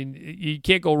 I mean, you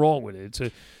can't go wrong with it. It's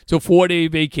a 4-day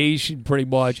vacation, pretty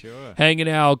much, Sure. hanging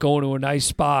out, going to a nice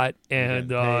spot,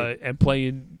 and Yeah, and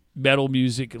playing metal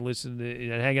music and listening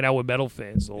to, and hanging out with metal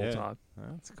fans the whole time.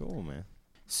 That's cool, man.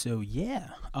 So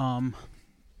yeah,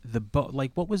 the boat.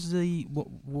 Like, what was the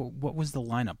what was the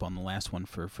lineup on the last one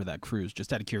for that cruise?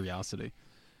 Just out of curiosity.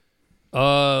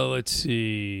 Let's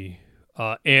see.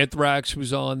 Anthrax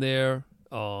was on there.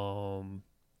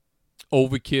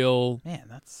 Overkill. Man,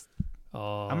 that's.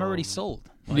 I'm already sold.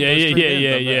 Like, yeah, those yeah, three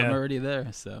yeah, bands, yeah. I'm already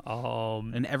there. So.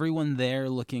 And everyone there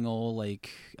looking all like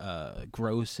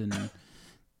gross and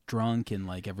drunk and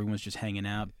like everyone's just hanging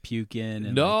out, puking.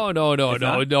 And, No.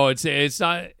 It's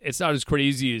not as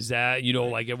crazy as that. You know,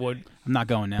 like everyone. I'm not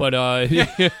going now. But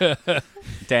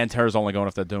Dan Terr's only going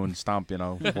if they're doing Stomp,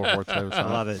 World War II. A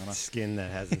lot of skin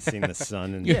that hasn't seen the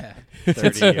sun in yeah,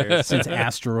 30 years. since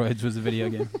Asteroids was a video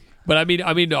game. But I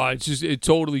mean, no, it's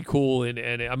totally cool, and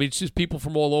I mean, it's just people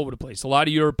from all over the place. A lot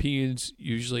of Europeans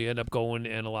usually end up going,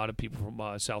 and a lot of people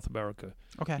from South America.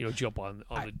 Okay, Jump on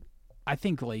the. I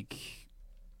think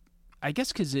I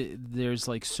guess because there's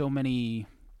like so many.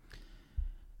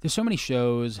 There's so many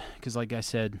shows because, like I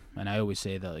said, and I always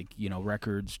say that, like,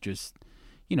 records just,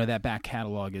 that back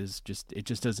catalog is it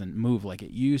just doesn't move like it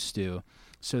used to.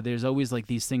 So there's always like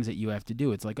these things that you have to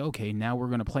do. It's like, okay, now we're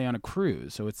going to play on a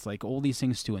cruise. So it's like all these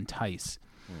things to entice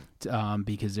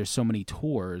because there's so many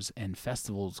tours and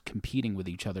festivals competing with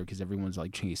each other because everyone's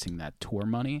like chasing that tour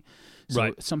money.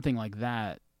 So something like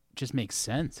that just makes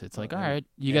sense. It's like, all right,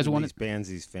 you guys want these bands,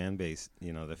 these fan base,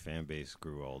 the fan base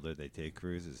grew older. They take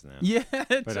cruises now. Yeah,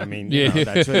 but I mean,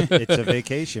 it's a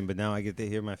vacation. But now I get to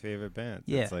hear my favorite band.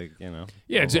 Yeah, it's like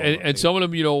Yeah, and some of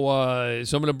them,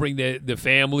 some of them bring the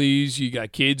families. You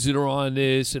got kids that are on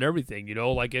this and everything.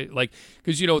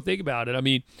 Because think about it. I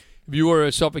mean, if you were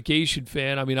a Suffocation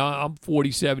fan, I mean, I'm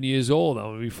 47 years old. I'm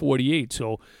gonna be 48.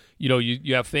 So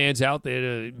you have fans out there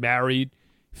that are married.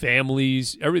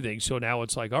 Families, everything. So now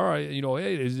it's like, all right,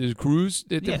 hey, there's a cruise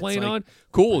that they're playing on.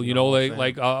 Cool,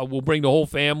 we'll bring the whole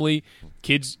family.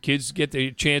 Kids get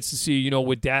the chance to see,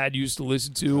 what Dad used to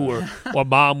listen to, or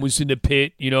Mom was in the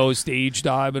pit, stage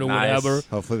diving or whatever.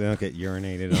 Hopefully they don't get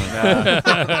urinated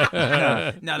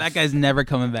on. No, that guy's never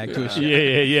coming back to a show.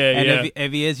 Yeah. And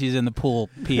if he is, he's in the pool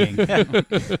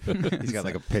peeing. He's got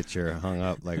like a picture hung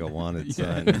up like a wanted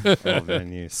sign. All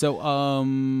venues. So,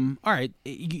 all right.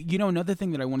 Another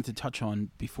thing that I wanted to touch on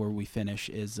before we finish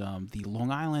is the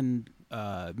Long Island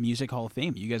Music Hall of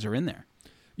Fame. You guys are in there.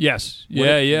 Yes.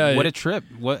 Yeah. What a trip.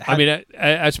 I mean,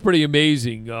 that's pretty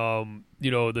amazing.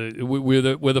 We're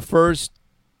the first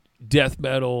death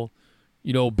metal,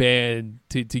 band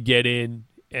to get in,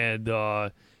 and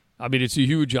I mean, it's a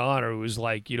huge honor. It was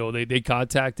like, they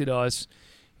contacted us.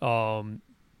 There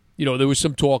was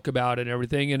some talk about it and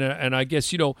everything, and I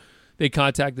guess they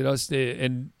contacted us,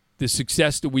 and the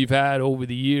success that we've had over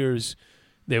the years,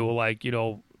 they were like,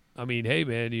 I mean, hey,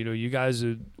 man, you guys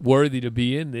are worthy to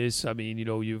be in this. I mean,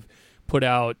 you've put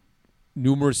out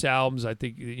numerous albums. I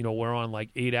think, we're on like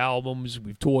 8 albums.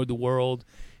 We've toured the world.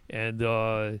 And,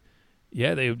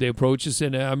 they approached us.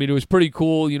 And, I mean, it was pretty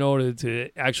cool, to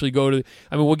actually go to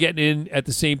 – I mean, we're getting in at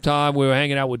the same time. We were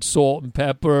hanging out with Salt and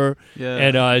Pepper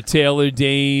and Taylor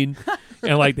Dane.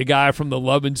 And like the guy from the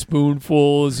Lovin'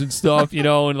 Spoonfuls and stuff,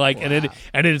 and like, wow. and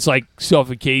then it's like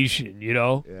Suffocation,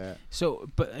 Yeah. So,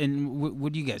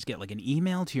 would you guys get like an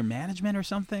email to your management or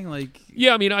something? Like,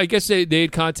 yeah, I mean, I guess they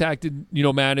had contacted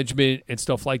management and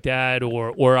stuff like that,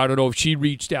 or I don't know if she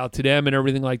reached out to them and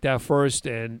everything like that first,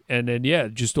 and then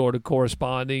just started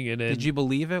corresponding. And then, did you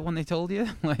believe it when they told you?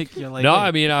 Like, you're like, no, hey.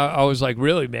 I mean, I was like,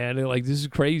 really, man, like this is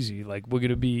crazy. Like we're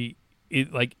gonna be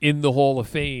in the Hall of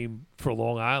Fame for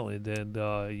Long Island, and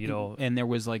and there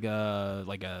was like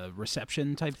a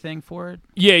reception type thing for it.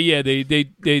 Yeah, they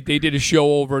did a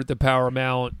show over at the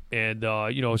Paramount, and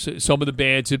some of the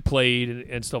bands had played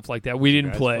and stuff like that. We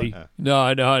didn't play,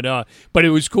 no, but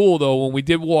it was cool though. When we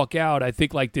did walk out, I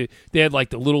think like they had like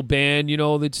the little band,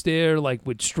 that's there, like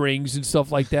with strings and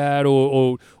stuff like that,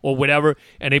 or whatever,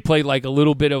 and they played like a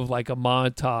little bit of like a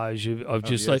montage of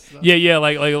just like stuff?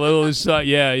 like a little stuff,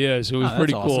 yeah. So it was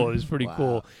pretty cool. It was pretty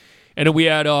cool. And then we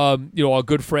had, our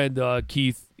good friend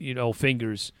Keith,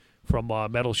 Fingers from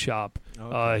Metal Shop.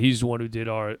 Okay. He's the one who did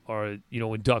our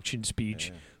induction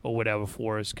speech or whatever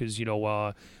for us, because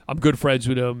I'm good friends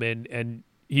with him, and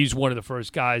he's one of the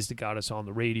first guys that got us on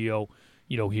the radio.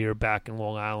 Here back in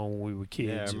Long Island when we were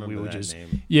kids, and we were just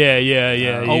name.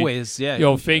 Yeah. Always,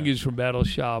 yeah. Fingers from Metal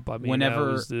Shop. I mean, whenever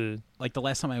that was like the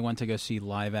last time I went to go see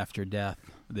Live After Death,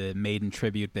 the Maiden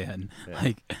tribute band,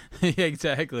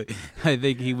 exactly. I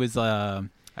think he was. I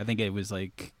think it was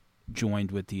like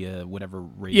joined with the whatever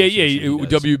radio.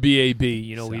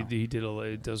 WBAB. So. He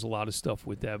does a lot of stuff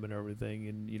with them and everything,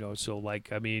 and so like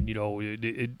I mean,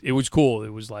 it was cool.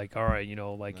 It was like, all right,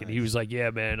 like, nice. And he was like, yeah,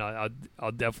 man,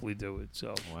 I'll definitely do it.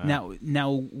 So wow.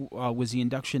 Now was the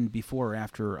induction before or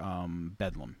after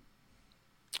Bedlam?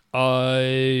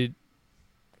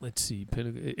 Let's see.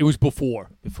 It was before.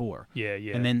 Before. Yeah.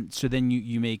 And then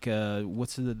you make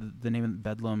what's the name of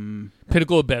Bedlam?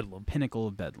 Pinnacle of Bedlam. Pinnacle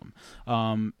of Bedlam.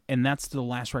 And that's the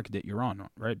last record that you're on,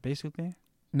 right? Basically.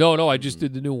 No, I just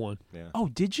did the new one. Yeah. Oh,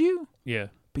 did you? Yeah.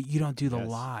 But you don't do the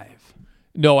live.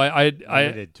 No, I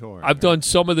Limited tour. I've done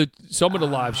some of the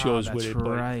live shows that's with it,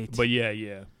 right. but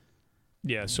yeah.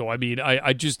 So I mean,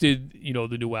 I just did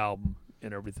the new album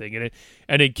and everything, and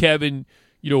then Kevin,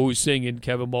 who's singing,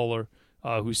 Kevin Muller,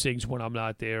 who sings When I'm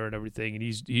Not There and everything, and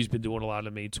he's been doing a lot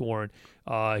of main touring.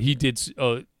 He did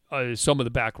some of the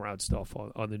background stuff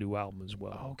on the new album as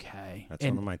well. Okay. That's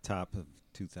And one of my top of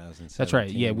 2017. that's right.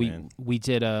 Yeah, man. we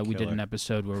did an Killer.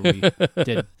 episode where we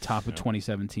did top of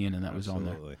 2017, and that was on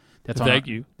there. Absolutely. That's Thank on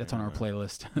you. That's on our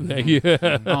playlist. Thank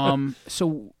you.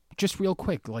 So just real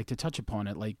quick, like to touch upon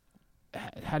it, like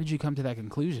how did you come to that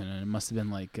conclusion? And it must have been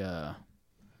like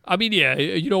I mean, yeah,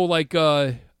 like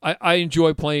I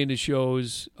enjoy playing the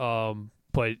shows,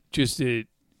 but just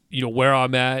where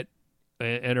I'm at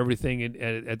and everything, and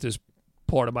at this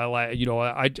part of my life,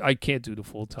 I can't do the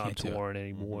full time Can't do it. touring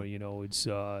anymore. It's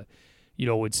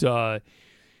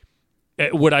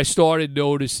what I started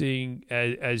noticing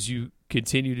as you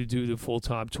continue to do the full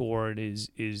time touring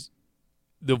is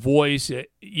the voice,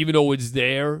 even though it's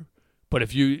there, but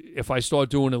if I start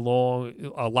doing it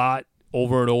a lot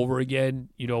over and over again,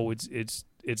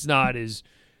 it's not as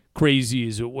crazy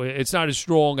as it's not as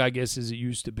strong, I guess, as it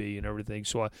used to be and everything.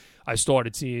 So I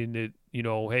started seeing it,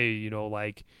 hey,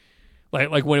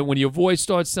 like when your voice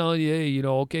starts telling you, hey,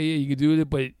 okay, yeah, you can do it,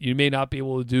 but you may not be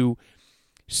able to do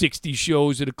 60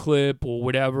 shows at a clip or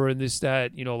whatever, and this,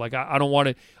 that, like I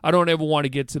don't ever want to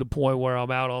get to the point where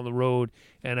I'm out on the road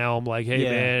and now I'm like, hey,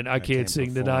 Yeah, man, I can't sing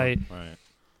perform. tonight. Right.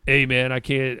 Hey, man, I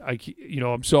can't,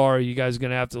 I'm sorry, you guys are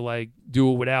going to have to like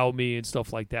do it without me and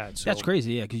stuff like that. So that's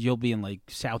crazy, yeah, because you'll be in like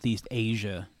Southeast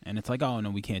Asia, and it's like, oh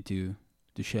no, we can't do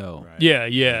the show. Right.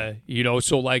 Yeah.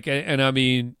 So like, and I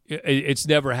mean, it's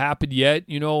never happened yet,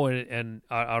 and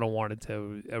I don't want it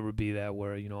to ever be that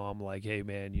where, I'm like, hey,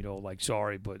 man, like,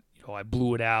 sorry, but, I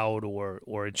blew it out or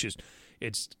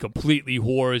it's completely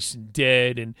hoarse and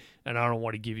dead, and I don't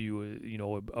want to give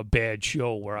you a bad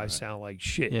show where I sound like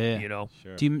shit, Yeah.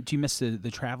 Sure. Do you miss the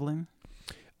traveling?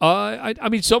 I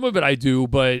mean, some of it I do,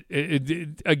 but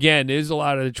again, there's a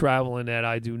lot of the traveling that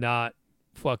I do not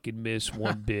fucking miss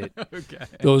one bit. Okay.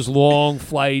 Those long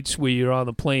flights where you're on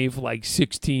the plane for like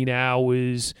 16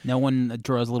 hours. No one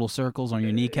draws little circles on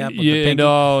your kneecap. With the Yeah, pinky?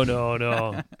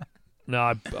 no.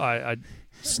 No, I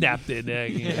snapped it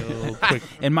quick.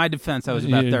 In my defense, I was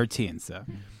about Yeah. 13, so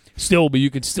Still, but you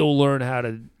can still learn how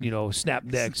to, snap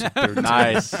necks at 13.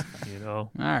 Nice. all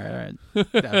right.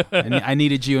 I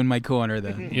needed you in my corner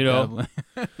then.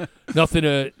 Nothing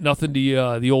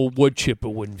the old wood chipper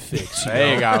wouldn't fix.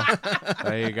 There you go.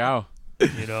 There you go.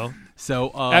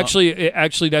 So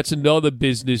Actually, that's another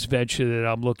business venture that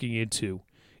I'm looking into.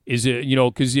 Is it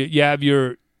because you have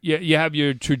your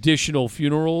traditional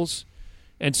funerals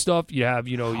and stuff. You have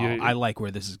I like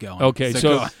where this is going. Okay,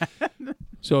 go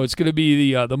so it's going to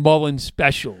be the Mullen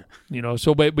special,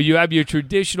 So, but you have your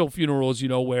traditional funerals,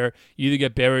 where you either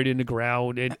get buried in the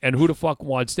ground, and who the fuck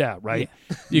wants that, right?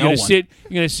 You're No gonna one.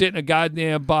 you're gonna sit in a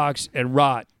goddamn box and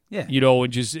rot, Yeah.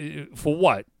 and just for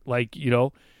what, like,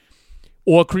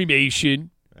 or cremation,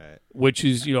 Right. which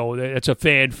is that's a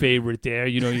fan favorite there.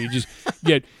 You just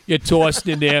get tossed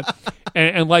in there,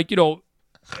 and like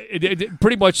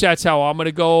pretty much that's how I'm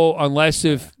gonna go, unless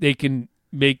if they can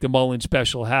make the Mullen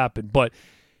special happen. But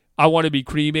I want to be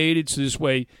cremated, so this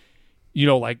way,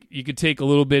 like you could take a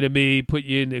little bit of me, put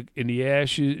you in the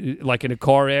ash, like in a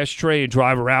car ashtray, and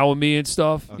drive around with me and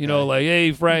stuff. Okay. Like,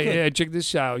 hey, Frank, yeah, check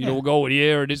this out. We'll go with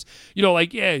here and this.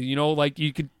 Like, yeah, like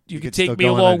you could could take still me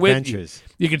go on along with you. adventures.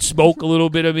 You could smoke a little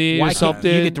bit of me Why or can't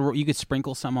something. you could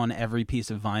sprinkle some on every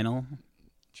piece of vinyl?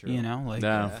 True. Like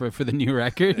No. for the new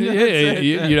record. Yeah.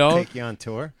 Take you on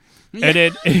tour. And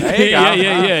then you go.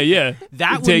 yeah.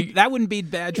 That wouldn't be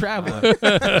bad traveling.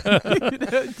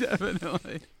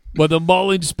 Definitely. But the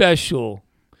Mullen special,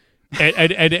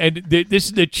 and this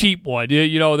is the cheap one.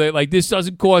 Like this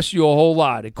doesn't cost you a whole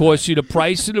lot. It costs you the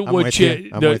price of the I'm wood with you.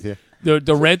 chip, I'm with you.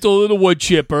 the rental of the wood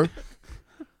chipper.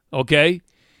 Okay,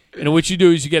 and what you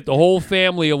do is you get the whole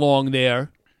family along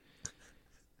there.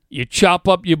 You chop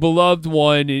up your beloved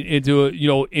one into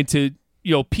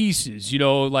pieces.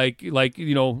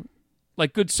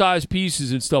 Like good sized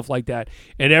pieces and stuff like that,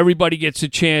 and everybody gets a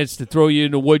chance to throw you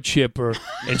in the wood chipper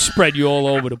and spread you all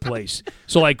over the place.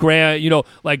 So like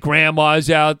grandma's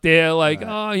out there, like,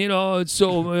 oh, it's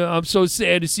so I'm so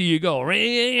sad to see you go,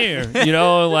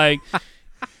 like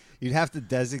You'd have to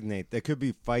designate. There could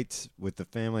be fights with the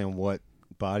family on what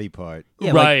body part.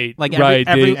 Yeah, Right, Like right,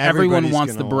 everyone Everybody's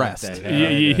wants the gonna want breast.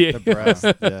 that. Yeah. The breast.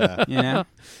 Yeah. You know,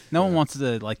 no one wants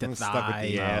the I'm stuck with thigh.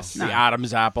 the ass. No. The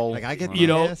Adam's apple. Like I get You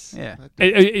the know, ass. Yeah.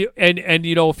 And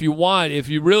you know, if you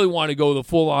really want to go the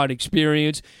full on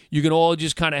experience, you can all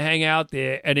just kind of hang out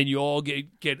there, and then you all get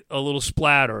a little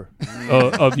splatter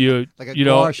of your, Like a you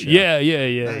know, gore show. yeah, Nice.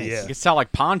 yeah, You can sell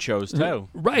like ponchos too.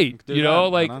 right. do You know,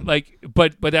 that,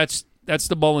 but that's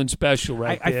the Mullen special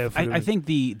right there. I think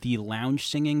the lounge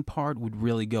singing part would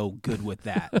really go good with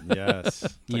that.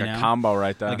 Yes. You Like know? a combo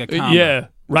right there. Like a combo. yeah,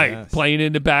 right. Yes. Playing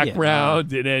in the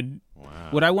background, and then Wow.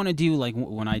 What I want to do, like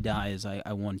when I die, is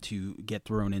I want to get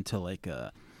thrown into like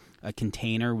a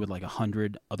container with like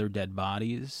 100 other dead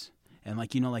bodies, and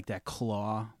like like that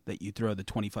claw that you throw the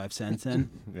 25 cents in.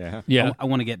 Yeah. yeah. I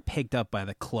want to get picked up by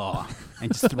the claw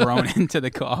and just thrown into the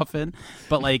coffin.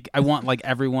 But like I want like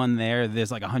everyone there.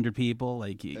 There's like 100 people.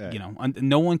 Like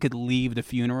no one could leave the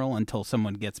funeral until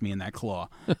someone gets me in that claw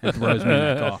and throws me in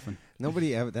that coffin.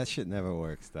 Nobody ever. That shit never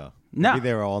works though. No. Be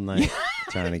there all night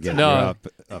trying to get No. you up.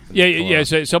 In Yeah, the yeah. club.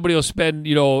 So somebody will spend,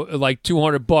 like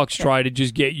 $200 trying to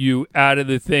just get you out of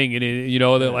the thing, and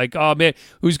they're like, "Oh man,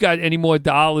 who's got any more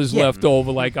dollars Yeah. left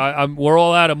over?" Like, we're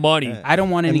all out of money. I don't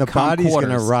want any And the body's quarters.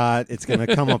 gonna rot. It's gonna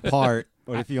come apart.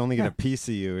 What if you only get a piece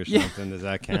of you or something? Does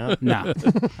that count? No,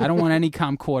 I don't want any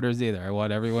quarters either. I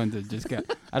want everyone to just get.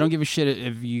 I don't give a shit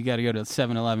if you got to go to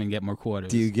 7-Eleven and get more quarters.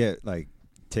 Do you get like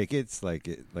tickets, like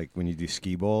when you do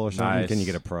skee ball or something? Nice. Can you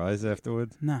get a prize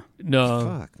afterwards? No,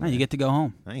 No, Fuck, no, man. you get to go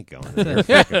home. I ain't going there.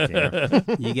 Fuck a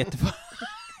camp. You get to.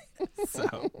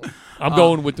 So I'm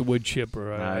going with the wood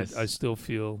chipper. Nice. I still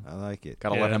feel I like it.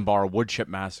 Gotta let Yeah. him borrow Wood Chip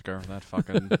Massacre. That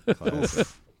fucking Classic.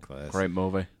 Classic. great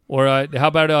movie. Or how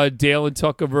about Dale and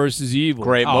Tucker versus Evil?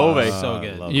 Great Oh, movie. so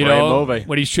good. love You Great know, movie.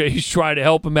 when he's trying to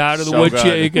help him out of the So wood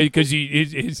good. because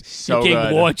he So came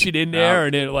good. launching in there, Yeah.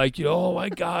 and then like, oh my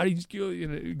god, he's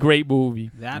great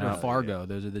movie. that or Fargo.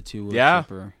 Those are the two. Yeah.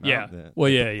 Chipper. Yeah. Yeah. Well,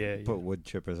 yeah. Put wood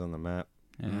chippers on the map.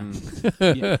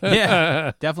 Yeah.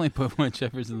 Yeah, definitely put wood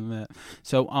chippers in the map.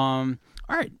 So,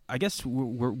 all right, I guess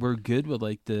we're good with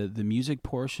like the music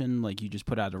portion. Like you just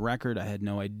put out a record. I had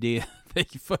no idea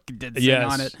that you fucking did sing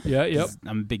Yes. on it. Yeah. Yep.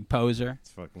 I'm a big poser.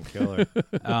 It's fucking killer.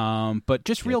 But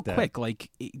just real that. quick, like,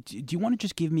 do you want to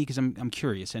just give me? Because I'm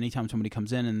curious. Anytime somebody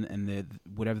comes in and they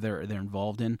whatever they're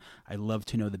involved in, I love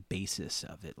to know the basis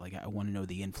of it. Like I want to know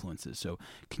the influences. So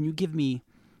can you give me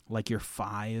like your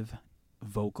 5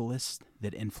 vocalists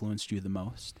that influenced you the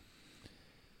most?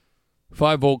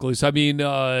 5 vocalists. I mean,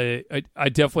 I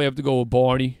definitely have to go with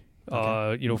Barney.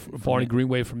 Okay. Barney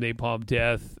Greenway from Napalm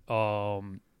Death.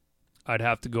 I'd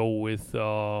have to go with,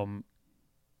 John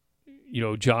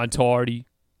Tardy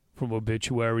from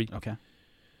Obituary. Okay.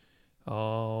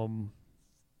 I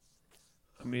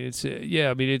mean,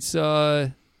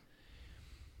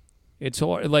 it's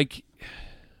hard. Like,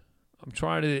 I'm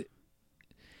trying to.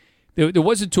 There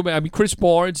wasn't too many. I mean, Chris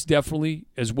Barnes definitely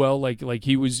as well. Like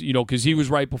he was, because he was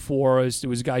right before us. There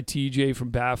was a guy TJ from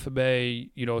Baphomet,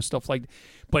 stuff like.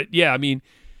 But yeah, I mean,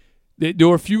 there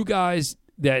were a few guys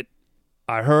that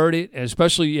I heard it, and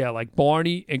especially like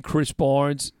Barney and Chris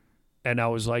Barnes, and I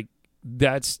was like,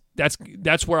 that's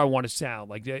where I want to sound.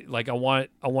 Like I want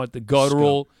the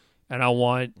guttural, and I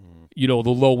want the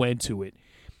low end to it.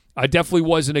 I definitely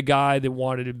wasn't a guy that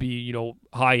wanted to be,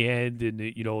 high end and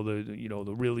the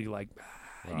really like,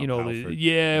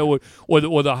 Halford.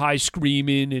 or the high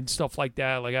screaming and stuff like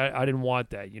that. Like I didn't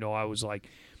want that. I was like,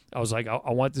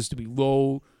 I want this to be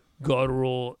low,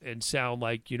 guttural, and sound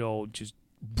like just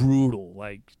brutal.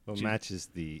 Like Well, it matches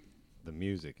the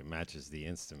music. It matches the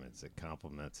instruments. It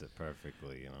complements it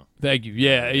perfectly. Thank you.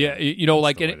 Yeah. That's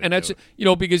Like, the way to and that's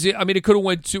do it. because it could have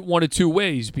went one of two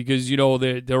ways. Because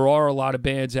there are a lot of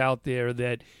bands out there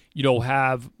that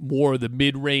have more of the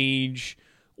mid range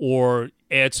or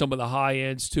add some of the high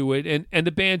ends to it, and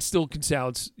the band still can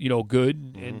sound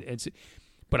good.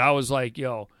 But I was like,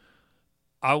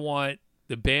 I want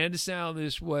the band to sound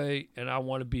this way, and I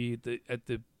want to be at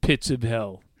the pits of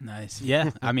hell. Nice.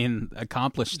 Yeah. I mean,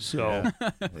 accomplished. So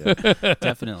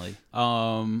Definitely.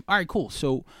 All right, cool.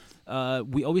 So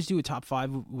we always do a top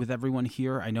 5 with everyone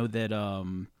here. I know that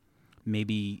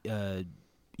maybe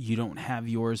you don't have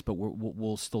yours, but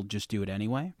we'll still just do it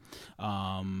anyway.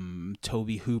 Tobe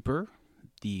Hooper,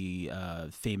 the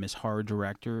famous horror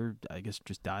director, I guess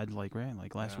just died like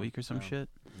last week or some shit.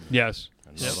 yes.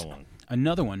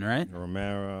 Another one. Right?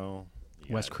 Romero.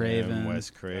 you Wes got Craven. him, Wes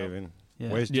Craven. Yeah.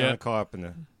 Where's John Yeah.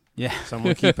 Carpenter? Yeah.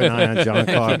 Someone keep an eye on John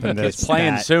Carpenter. He's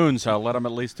playing soon, so let him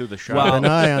at least do the show. Well, Keep an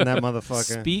eye on that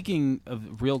motherfucker. Speaking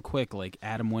of real quick, like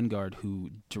Adam Wingard,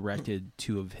 who directed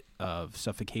 2 of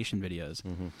Suffocation videos,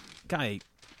 guy,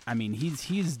 I mean,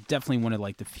 he's definitely one of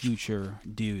like the future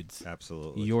dudes.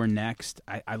 Absolutely. You're Next.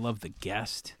 I love The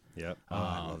Guest. Yep. Oh,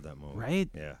 I love that movie. Right?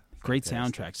 Yeah. Great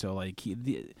Fantastic. soundtrack. So like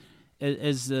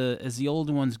as the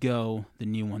older ones go, the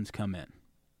new ones come in.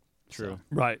 True.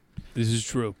 Right. This is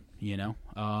true. You know,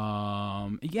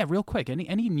 yeah. Real quick,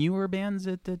 any newer bands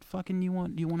that fucking you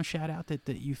want to shout out that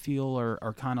you feel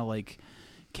are kind of like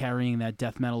carrying that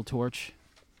death metal torch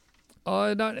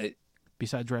Not.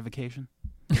 besides Revocation?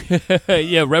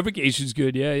 Yeah, Revocation's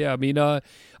good. Yeah. I mean, I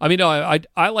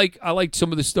like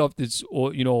some of the stuff that's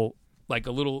like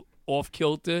a little off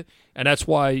kilter, and that's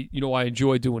why I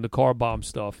enjoy doing the car bomb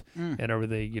stuff and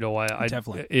everything. I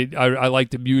Definitely. I like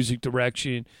the music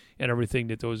direction and everything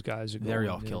that those guys are Very going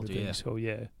off and kilter, everything. yeah. So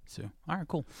yeah. So all right,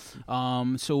 cool.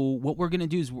 So what we're gonna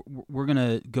do is we're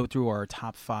gonna go through our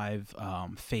top 5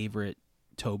 favorite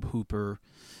Tobe Hooper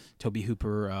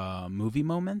movie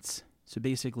moments. So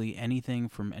basically anything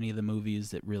from any of the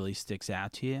movies that really sticks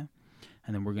out to you.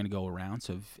 And then we're going to go around.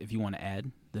 So if you want to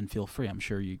add, then feel free. I'm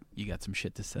sure you got some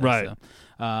shit to say. Right.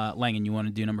 So, Langan, you want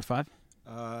to do number 5?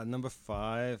 Number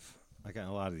 5. I got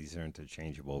a lot of these are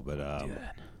interchangeable, but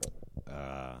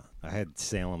I had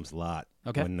Salem's Lot.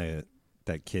 Okay. When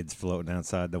that kid's floating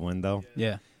outside the window.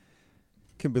 Yeah.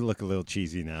 Can look a little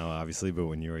cheesy now, obviously, but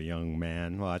when you're a young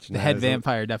man watching The that, head it's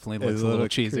vampire definitely looks it's a little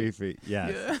cheesy. creepy.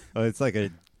 Yes. Oh, it's like a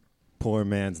poor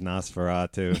man's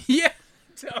Nosferatu. Yeah.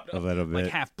 A little bit.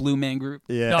 Like half Blue Man Group.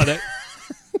 Yeah. No,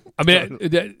 I mean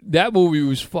that movie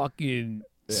was fucking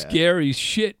scary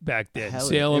shit back then.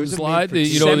 Hell yeah. It Salem's was made Lot, for the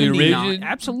 79. original,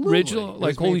 Absolutely. original, It like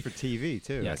was holy, made for TV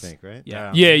too, Yes. I think, right?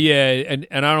 Yeah. yeah,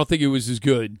 and I don't think it was as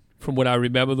good from what I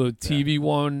remember. The TV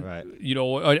one,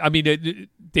 Right. I mean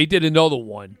they did another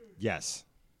one, Yes.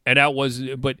 and that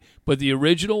wasn't, but the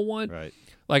original one, Right.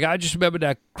 like I just remember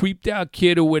that creeped out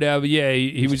kid or whatever. Yeah,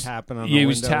 he was tapping on the he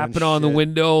was window tapping and on the shit.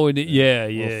 window, and yeah,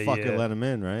 Well, fucker let him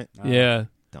in, right? yeah.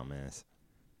 Dumbass.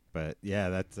 But yeah,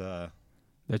 that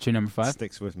That's your number 5?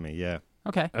 sticks with me. Yeah.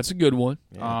 Okay. That's a good one.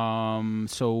 Yeah.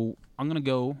 So I'm going to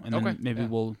go, and then Okay. maybe Yeah.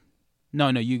 we'll... No,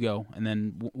 you go, and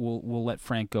then we'll let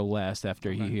Frank go last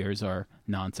after he hears our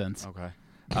nonsense. Okay.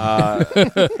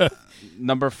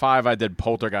 Number 5, I did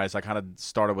Poltergeist. I kind of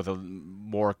started with a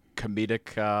more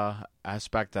comedic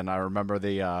aspect, and I remember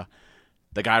the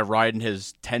guy riding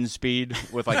his 10-speed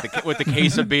with like with the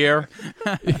case of beer,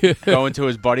 going to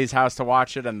his buddy's house to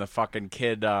watch it, and the fucking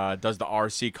kid does the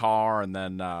RC car, and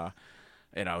then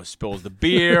spills the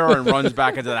beer and runs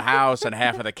back into the house, and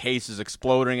half of the case is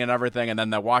exploding and everything, and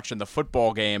then they're watching the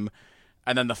football game,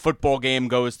 and then the football game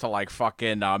goes to like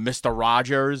fucking Mr.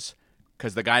 Rogers,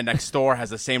 because the guy next door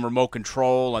has the same remote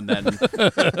control, and then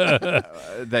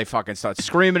they fucking start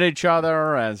screaming at each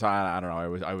other, and so I don't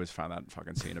know. I always found that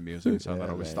fucking scene amusing, so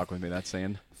that always stuck with me. That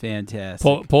scene.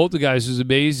 Fantastic. Poltergeist is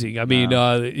amazing. I mean,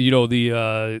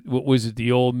 what was it?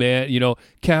 The old man,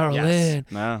 Carol Ann,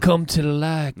 No. come to the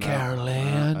light, Carol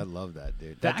Ann. I love that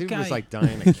dude. That That dude guy- was like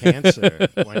dying of cancer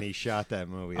when he shot that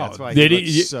movie. That's why he did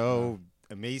he? looked so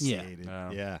emaciated.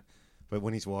 Yeah. Yeah. But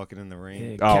when he's walking in the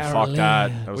rain. Yeah. Oh fuck that!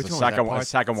 Carolyn. That was Which the one was that second one. part?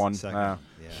 Second one. Second.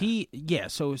 Yeah.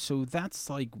 So that's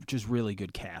like just really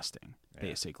good casting,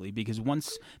 basically, because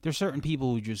once there's certain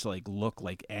people who just like look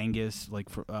like Angus, like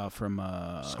from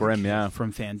Scrim, yeah.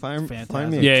 from Find Phantasm.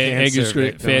 me a Yeah, cancer Angus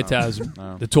victim. Phantasm,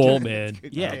 Oh. the tall man.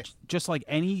 Yeah, just like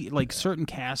any like certain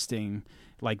casting,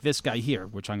 like this guy here,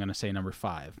 which I'm gonna say number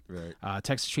 5, Right.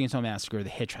 Texas Chainsaw Massacre, The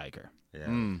Hitchhiker.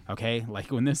 Yeah. Okay,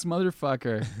 like when this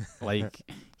motherfucker, like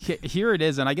here it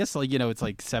is, and I guess like it's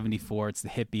like 74, it's the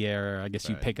hippie era. I guess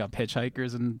you Right. pick up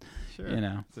hitchhikers, and Sure.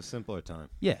 it's a simpler time.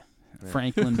 Yeah.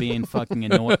 Franklin being fucking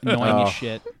annoying Oh. as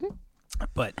shit.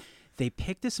 But they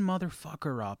pick this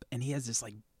motherfucker up, and he has this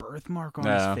like birthmark on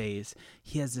Yeah. his face.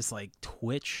 He has this like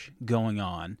twitch going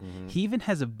on. He even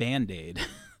has a Band-Aid,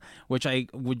 which I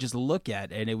would just look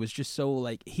at, and it was just so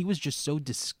like he was just so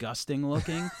disgusting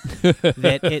looking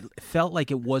that it felt like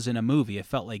it wasn't a movie. It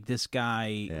felt like this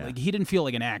guy, like he didn't feel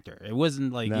like an actor. It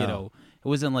wasn't like No. it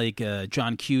wasn't like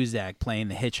John Cusack playing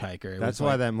the hitchhiker. It That's was why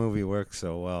like, that movie works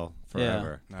so well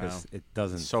forever. Yeah. Because it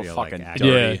doesn't So feel fucking like acting.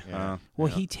 dirty. Yeah.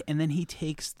 Well, and then he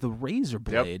takes the razor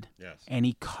blade Yes. and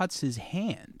he cuts his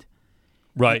hand.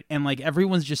 Right. And like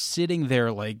everyone's just sitting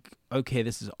there like, okay,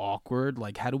 this is awkward.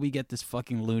 Like, how do we get this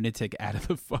fucking lunatic out of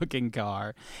the fucking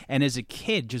car? And as a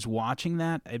kid, just watching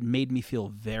that, it made me feel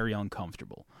very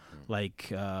uncomfortable. Like,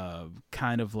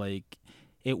 kind of like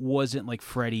it wasn't like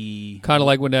Freddy. Kind of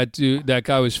like when that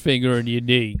guy was fingering your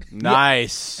knee.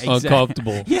 Nice. Exactly.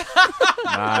 Uncomfortable.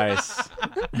 Nice.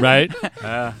 Right?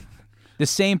 Yeah. The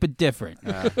same but different.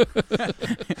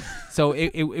 So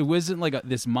it wasn't like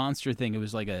this monster thing. It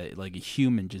was like a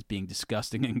human just being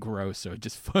disgusting and gross. So it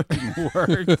just fucking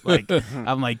worked. Like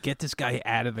I'm like, get this guy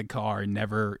out of the car and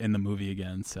never in the movie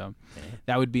again. So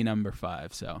that would be number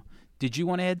 5. So did you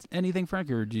want to add anything,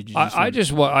 Frank, or did you? I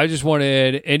just want to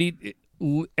add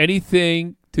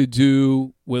anything to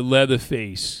do with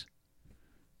Leatherface.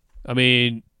 I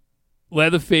mean,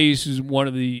 Leatherface is one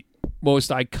of the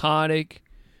most iconic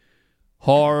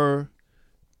horror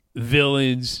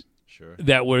villains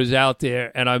that was out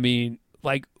there, and I mean,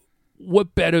 like,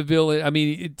 what better villain? I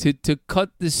mean, to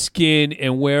cut the skin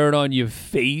and wear it on your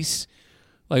face,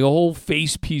 like a whole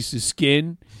face piece of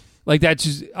skin, like that's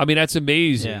just, I mean, that's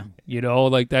amazing. Yeah. You know,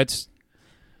 like that's.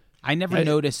 I never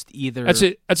noticed either.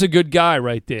 That's a good guy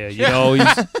right there. You know,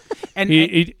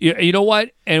 he's, you know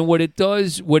what? And what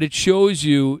it shows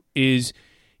you is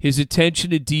his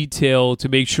attention to detail to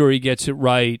make sure he gets it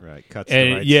right. Right, cuts And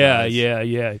the right size.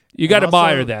 yeah. You got to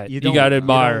admire that. You got to You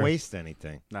admire. don't waste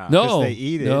anything. Nah. No, 'Cause they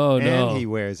eat it, no, and no. he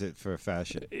wears it for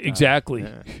fashion. Exactly.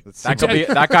 Yeah, that's That, simple. could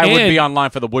be, that guy would And- be online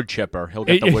for the wood chipper. He'll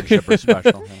get the wood chipper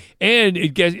special. And it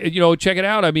gets, check it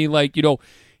out. I mean, like,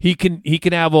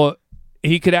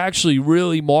 he could actually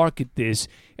really market this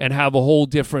and have a whole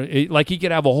different, like he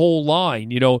could have a whole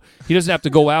line. He doesn't have to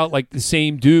go out like the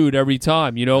same dude every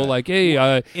time. Like, hey,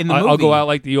 In the I'll go movie- out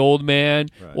like the old man,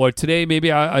 Right. or today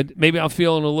maybe I'm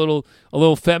feeling a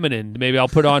little feminine. Maybe I'll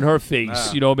put on her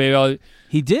face. Maybe I'll.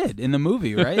 He did in the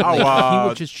movie, right? Oh, Like, he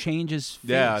would just change his face.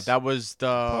 Yeah, that was the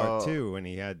Part 2 when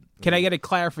he had. Can I get a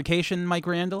clarification, Mike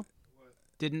Randall?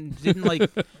 Didn't like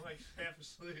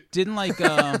didn't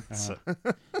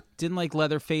like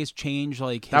Leatherface change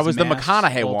like his That was the masks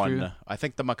McConaughey all one. through? I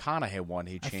think the McConaughey one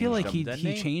he I changed. feel like them, he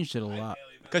didn't changed it a lot.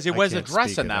 because he I wears a can't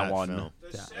dress speak in of that that one. film.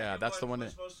 Yeah, that's the one. It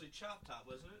was mostly chop top,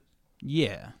 wasn't it?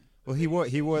 Yeah. Well, he wore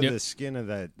Yep. the skin of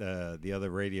that the other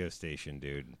radio station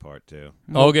dude in part 2.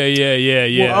 Okay,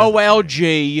 yeah. Oh,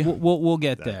 LG. We'll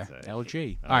get there. That's it.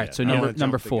 LG. All right, so I don't number wanna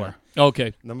number jump the 4. gun.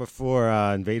 Okay. Number 4,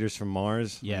 Invaders from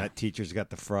Mars. Yeah. That teacher's got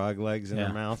the frog legs in Yeah.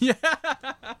 her mouth. Yeah.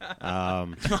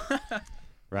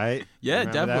 Right? Yeah,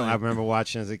 Remember that? definitely. I remember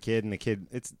watching as a kid, and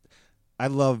I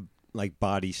love like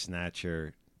body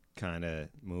snatcher kind of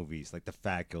movies, like The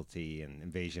Faculty and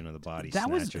Invasion of the Body That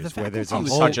was- Snatchers, The where there's Faculty a I'm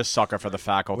was whole, such a sucker for the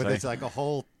faculty. where there's like a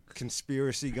whole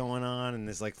conspiracy going on, and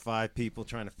there's like 5 people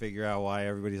trying to figure out why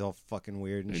everybody's all fucking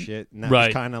weird and shit. And that Right.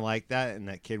 was kind of like that. And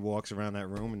that kid walks around that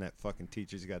room, and that fucking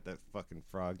teacher's got that fucking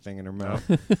frog thing in her mouth.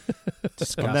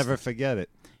 Disgusting. I'll never forget it.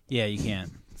 Yeah, you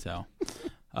can't. So,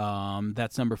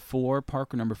 that's number 4.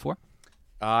 Parker, number 4.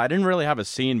 I didn't really have a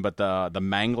scene, but the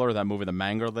Mangler, that movie, The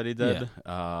Mangler that he did,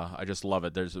 Yeah. I just love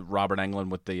it. There's Robert Englund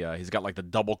with the he's got like the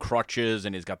double crutches,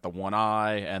 and he's got the one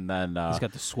eye, and then He's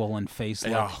got the swollen face.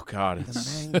 Look. oh god,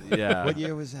 it's, Mangler. yeah, What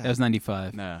year was that? That was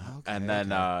 95. yeah. Okay, And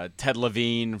then Ted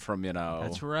Levine from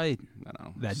That's right.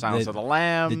 That- Silence of the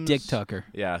Lambs, The Dick Tucker.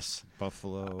 Yes,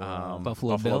 Buffalo.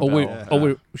 Buffalo Bill. Oh wait,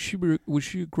 Bill. was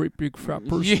she a great big fat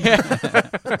person?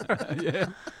 yeah.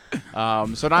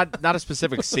 So not a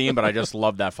specific scene, but I just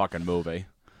love that fucking movie.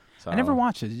 So, I never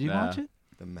watched it. Did you Yeah. watch it?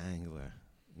 The Mangler.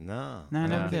 No. No, I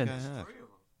never don't think did. I have.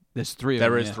 There's 3 of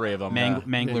There them. is yeah. 3 of them.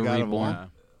 Mangler You got 'em Reborn. all.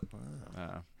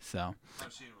 Yeah. So,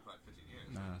 I've seen it for like 15 years.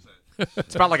 That's it.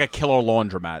 It's about like a killer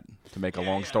laundromat, to make a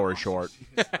long story short.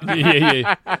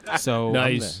 yeah. so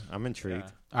Nice. I'm intrigued.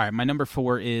 All right, my number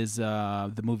 4 is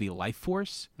the movie Life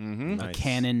Force, Mm-hmm. Nice.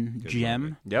 canon Good gem.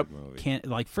 movie. Yep. Good movie. Can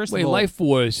like first Wait, of all, Life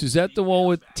Force, is that the one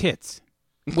with? tits.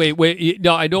 Wait.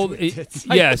 No, I know. Yes,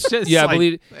 Just yeah, I like-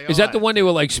 believe. they Is that are. the one they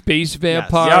were like space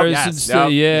vampires Yep. and Yes.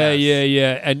 stuff? Yep.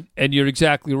 Yeah. And you're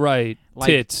exactly right. Like,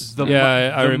 Tits. the Yeah,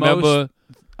 mo- I the remember. most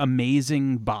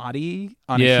amazing body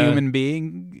on Yeah. a human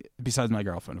being, besides my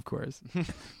girlfriend, of course.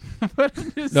 But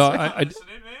I'm just No, saying. I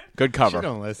Good She cover.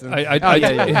 don't listen.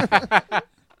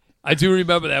 I do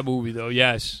remember that movie though.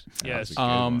 Yes. was a good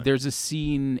Um, one. there's a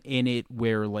scene in it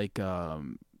where like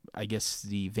I guess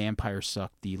the vampire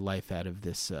sucked the life out of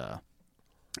this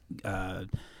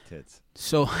Tits.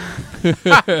 so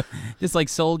this like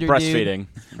soldier Breastfeeding.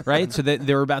 dude, right? So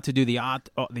they're about to do the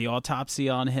autopsy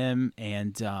on him,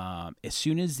 and as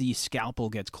soon as the scalpel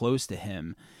gets close to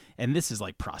him, and this is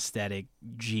like prosthetic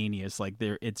genius, like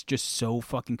it's just so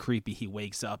fucking creepy. He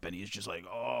wakes up and he's just like,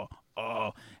 oh,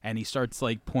 and he starts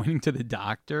like pointing to the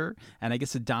doctor, and I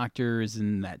guess the doctor is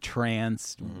in that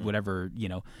trance, whatever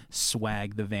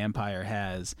swag the vampire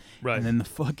has, Right. And then the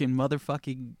fucking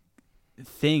motherfucking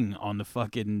thing on the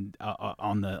fucking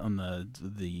on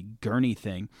the gurney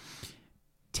thing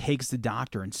takes the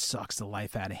doctor and sucks the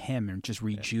life out of him and just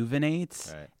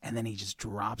rejuvenates, Right. and then he just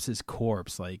drops his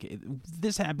corpse. Like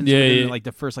this happens Yeah, within yeah. like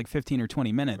the first like 15 or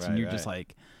 20 minutes, and Right, you're just right.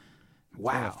 like,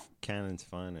 Wow. Cannon's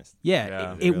finest. Yeah,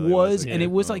 Yeah. it really was, was a and good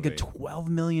it was like a movie. $12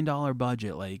 million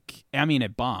budget. Like, I mean,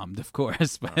 it bombed, of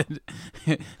course, but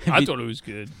I thought it was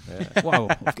good. Whoa,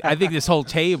 I think this whole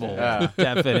table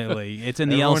definitely. It's in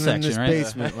the Everyone L in this section, right?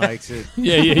 basement likes it.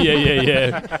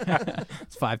 Yeah.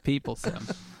 It's 5 people, so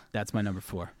that's my number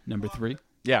 4. Number 3.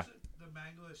 Yeah. The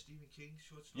Mangler Stephen King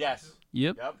short story. Yes. too?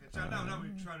 Yep. Yep. No,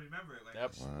 we're trying to remember it. Like,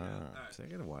 Yep. yeah, Wow. all right. So I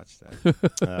gotta watch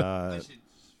that. Listen,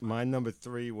 My number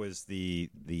 3 was the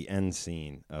end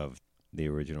scene of the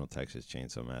original Texas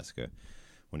Chainsaw Massacre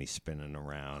when he's spinning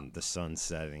around, the sun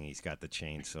setting, he's got the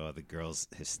chainsaw, the girl's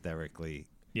hysterically.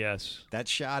 Yes. That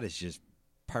shot is just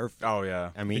perfect. Oh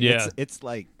yeah. I mean, Yeah. it's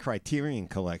like Criterion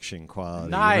Collection quality.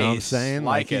 You know what I'm Nice. saying?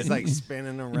 Like he's it. like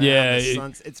spinning around. Yeah, the it-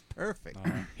 sun's, it's perfect.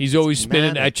 He's always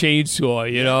spinning Manic. that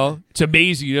chainsaw, you know? It's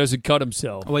amazing he doesn't cut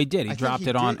himself. Oh, he did. He I think dropped he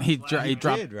it on. did. He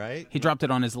dropped. did, right? He dropped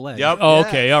it on his leg. Yep. Oh, Yeah.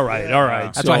 okay. All right. All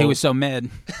right. That's why he So- was so mad.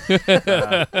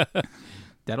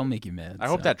 That'll make you mad. I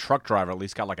hope so. that truck driver at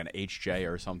least got like an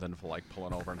HJ or something for like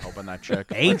pulling over and helping that chick.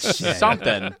 HJ.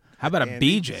 Something. How about a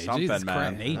Andy, BJ? something, Jesus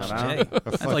man. Christ, I don't HJ. know. A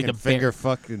That's fucking like the finger bear.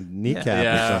 fucking kneecap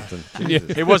Yeah. or something.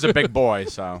 Jesus. He was a big boy,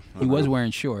 so He was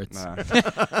wearing shorts.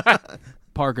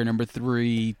 Parker, number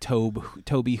 3,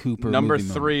 Toby Hooper. Number movie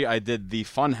 3, I did the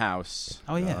Funhouse.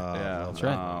 Oh yeah. Yeah, that's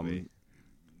right.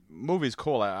 Movie's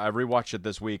cool. I rewatched it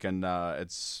this week, and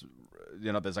it's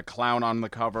there's a clown on the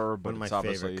cover, but One of my it's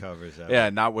obviously favorite covers ever. yeah,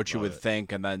 not what you Love would it.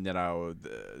 think. And then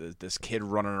this kid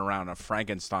running around in a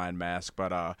Frankenstein mask,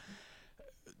 but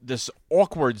this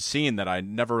awkward scene that I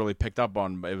never really picked up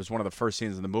on. It was one of the first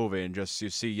scenes in the movie, and just you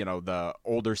see the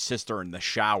older sister in the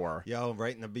shower. Yo,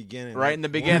 right in the beginning. Right that in the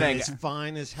woman beginning. is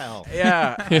fine as hell.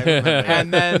 Yeah, I remember that.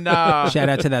 and then Shout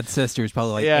out to that sister who's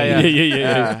probably like, yeah,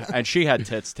 Yeah. and she had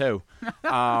tits too.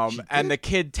 And the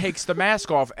kid takes the mask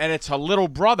off, and it's her little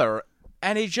brother,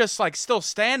 and he's just like still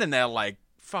standing there, like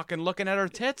fucking looking at her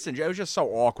tits, and it was just so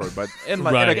awkward, but in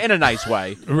like Right. in a nice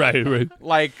way, Right.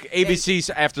 like ABC's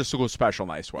after school special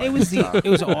nice way. It was it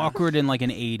was awkward in like an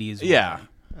 80s. way. yeah.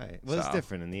 Right. Well, it's So-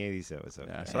 different. In the 80s, that was okay.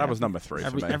 Yeah, so that was number 3 for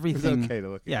me. It was Everything. okay to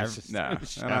look at. Yeah. It's just- Nah, it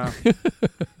was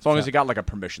as long as you got like a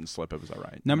permission slip, it was all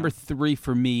right. Number 3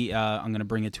 for me, I'm going to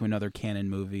bring it to another canon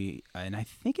movie, and I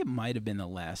think it might have been the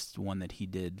last one that he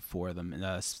did for them,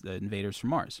 the Invaders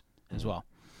from Mars as well.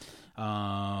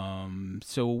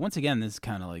 So once again, this is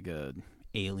kind of like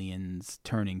aliens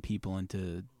turning people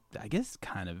into, I guess,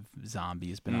 kind of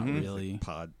zombies, but not really.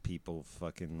 pod people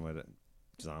fucking what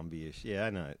zombie-ish. Yeah, I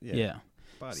know it. Yeah. Yeah.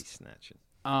 Body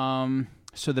snatching.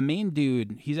 So the main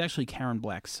dude, he's actually Karen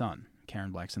Black's son.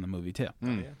 Karen Black's in the movie too.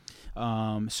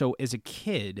 Yeah. So as a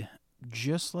kid,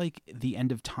 just like the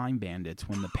end of Time Bandits,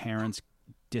 when the parents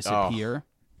disappear,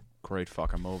 Great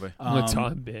fucking movie. The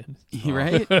time band.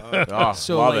 right? Oh,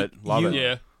 So, love like, it, love you- it.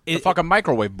 Yeah. The fucking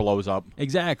microwave blows up.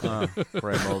 Exactly.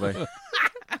 Great movie.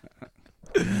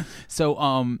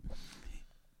 So,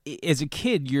 as a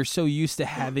kid, you're so used to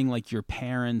having like your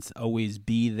parents always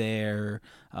be there,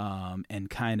 and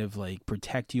kind of like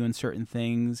protect you in certain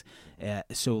things.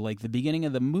 So, like the beginning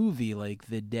of the movie, like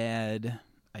the dad,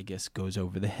 I guess, goes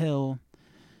over the hill,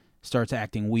 starts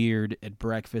acting weird at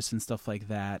breakfast and stuff like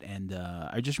that. And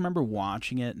I just remember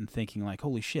watching it and thinking, like,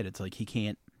 holy shit! It's like he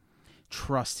can't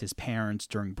trust his parents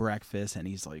during breakfast, and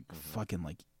he's like fucking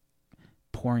like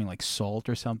pouring like salt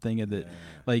or something, and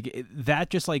that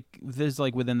just like this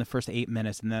like within the first 8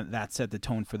 minutes, and that set the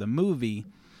tone for the movie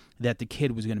that the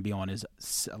kid was going to be on his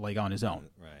own,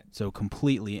 Right. so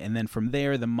completely. And then from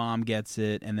there, the mom gets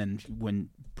it, and then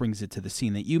brings it to the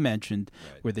scene that you mentioned,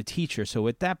 Right. where the teacher. So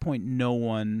at that point, no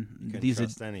one You can these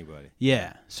trust anybody.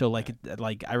 yeah. So like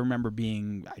I remember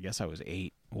being, I guess I was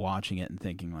 8, watching it and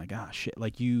thinking like, ah, shit.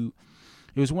 Like it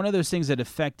was one of those things that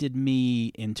affected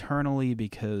me internally,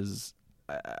 because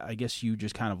I guess you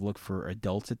just kind of look for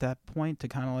adults at that point to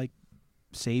kind of like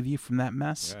save you from that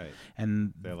mess. Right.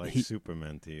 And They're like he-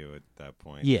 Superman to you at that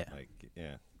point. Yeah. Like,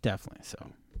 yeah. definitely.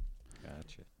 So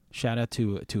Gotcha. shout out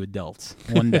to adults.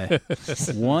 One day,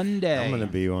 one day, I'm gonna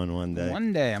be one day.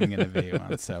 One day I'm gonna be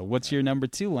one. So what's your number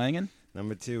 2, Langan?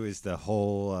 Number 2 is the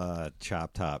whole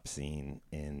chop top scene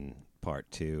in part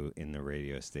 2 in the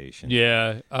radio station.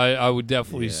 Yeah, I would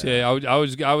definitely Yeah. say I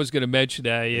was going to mention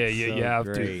that. Yeah, It's so you have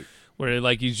to. great. Where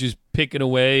like he's just picking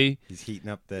away. He's heating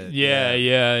up the Yeah,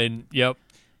 and yep.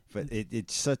 But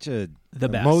it's such a The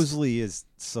best. Mosley is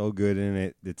so good in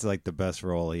it. It's like the best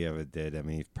role he ever did. I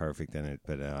mean, he's perfect in it.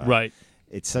 But Right.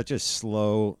 it's such a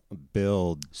slow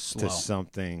build Slow. to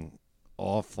something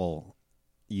awful.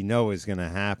 You know is going to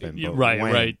happen. But Right,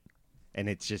 when, right. and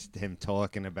it's just him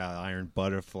talking about Iron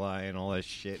Butterfly and all that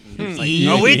shit. And he's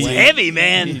Oh, it's heavy,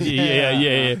 man.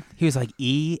 yeah. He was like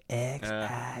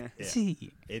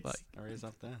EXIT. it's Or he's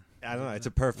up there. I don't know. It's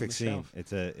a perfect On the scene. shelf.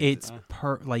 It's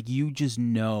like you just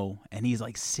know, and he's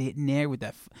like sitting there with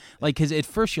that, like, because at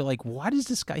first you're like, why does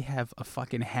this guy have a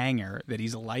fucking hanger that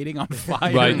he's lighting on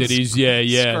fire? Right, and that he's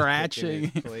scratching.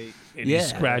 scratching. And Yeah. he's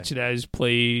scratching at his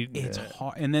plate. It's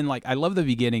hard, and then like I love the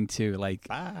beginning too, like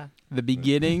Ah. the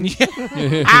beginning,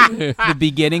 the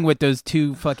beginning with those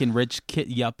two fucking rich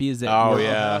yuppies that Oh, were,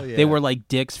 yeah. they were like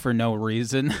dicks for no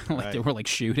reason, like they Right. were like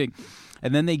shooting,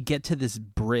 and then they get to this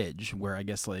bridge where I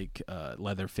guess like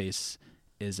Leatherface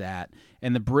is at,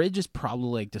 and the bridge is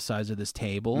probably like the size of this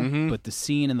table, but the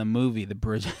scene in the movie, the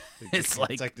bridge, it's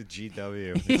like the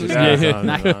GW. it's, It just Yeah. goes on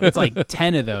and on. it's like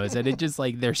 10 of those, and it just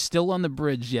like they're still on the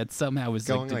bridge yet somehow it's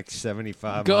going like like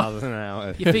 75 Go- miles an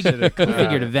hour. you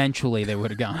figured eventually they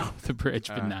would have gone off the bridge,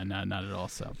 but no, not at all.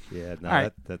 So Yeah, no, All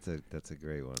right. that's a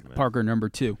great one, man. Parker, number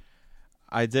 2.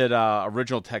 I did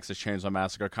original Texas Chainsaw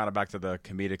Massacre, kind of back to the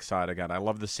comedic side again. I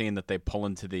love the scene that they pull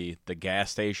into the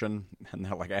gas station and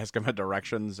they're like ask him for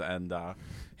directions. And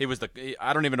he was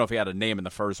I don't even know if he had a name in the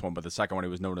first one, but the second one he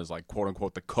was known as like quote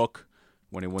unquote the cook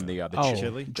when he won the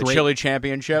chili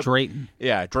championship. Drayton.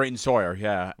 Yeah, Drayton Sawyer.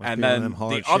 Yeah, Must and be one of then them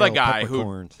hard the other shell guy who,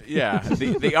 peppercorns. yeah,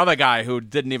 the other guy who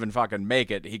didn't even fucking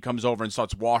make it. He comes over and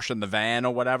starts washing the van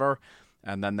or whatever.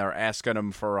 And then they're asking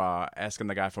him for asking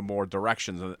the guy for more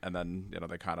directions, and then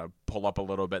they kind of pull up a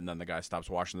little bit, and then the guy stops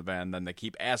washing the van. And then they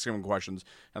keep asking him questions,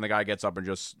 and the guy gets up and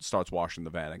just starts washing the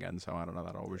van again. So I don't know,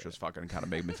 that always just fucking kind of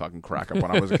made me fucking crack up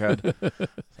when I was a kid.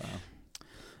 So.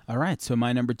 All right, so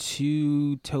my number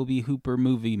 2 Tobe Hooper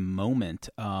movie moment,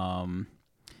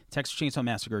 Texas Chainsaw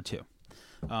Massacre 2.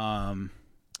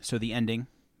 So the ending,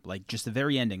 like just the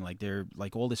very ending, like they're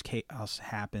like all this chaos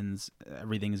happens,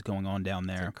 everything is going on down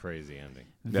It's there. a crazy ending.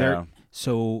 Yeah.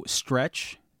 So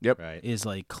Stretch Yep. Right. is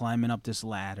like climbing up this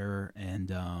ladder,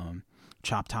 and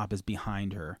Chop Top is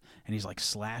behind her, and he's like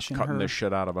slashing Cutting her. the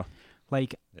shit out of her.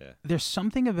 Like, Yeah. there's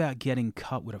something about getting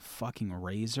cut with a fucking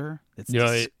razor that's Yeah,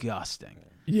 disgusting.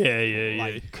 Yeah.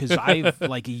 Like, because I've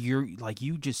like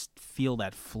you just feel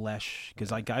that flesh.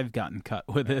 Because like I've gotten cut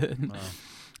with it.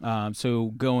 So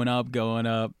going up,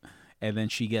 and then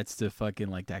she gets to fucking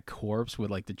like that corpse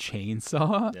with like the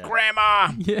chainsaw. Yeah.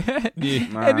 Grandma. Yeah.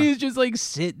 And he's just like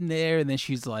sitting there, and then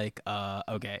she's like,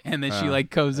 okay. And then she like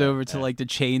comes over to like the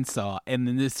chainsaw, and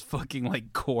then this fucking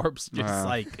like corpse just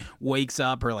like wakes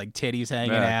up, her like titties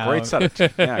hanging out. Great set.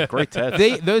 Yeah, great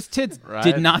tits. Those tits Right?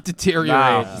 did not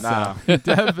deteriorate. No. So,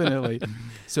 definitely.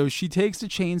 So she takes the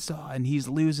chainsaw, and he's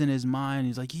losing his mind.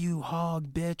 He's like, "You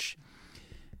hog, bitch."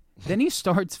 Then he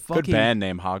starts fucking. Good band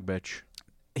name, Hog Bitch.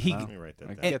 He, Let me write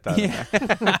that down. Get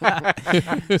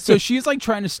that. yeah. So she's like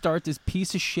trying to start this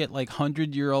piece of shit like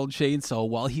 100-year-old chainsaw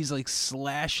while he's like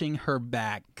slashing her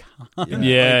back.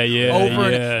 Yeah.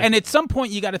 Over and at some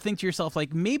point you got to think to yourself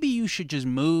like maybe you should just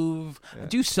move,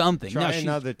 do something. Try No, she-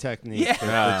 another technique. Yeah.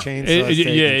 The chainsaw's taking too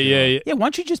long. yeah, why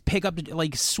don't you just pick up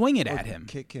like swing it at him?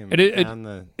 Kick him It- down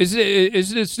the. Is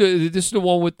this the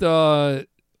one with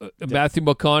Matthew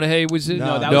McConaughey? Was it?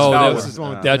 No, that was this is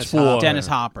one with That's Dennis for- Hopper. Dennis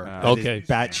Hopper. At Okay. his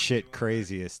batshit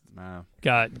craziest. No.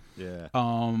 Got Yeah,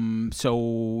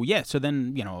 So yeah, so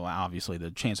then obviously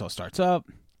the chainsaw starts up.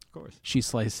 of course. She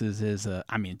slices his.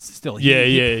 I mean, still. Yeah,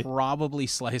 he yeah. probably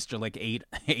sliced her like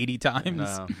 80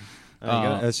 times. No.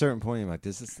 At a certain point, you're like,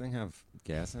 does this thing have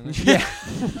gas in it? Yeah,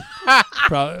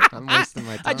 probably. I'm wasting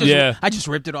my time. I just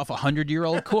ripped it off a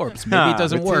 100-year-old corpse. Maybe it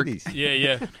doesn't With work. titties.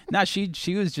 Yeah. No, she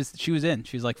was in.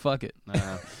 She was like, fuck it.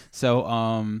 So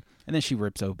and then she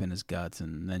rips open his guts,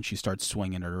 and then she starts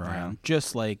swinging it around,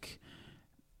 just like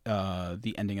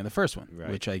the ending of the first one,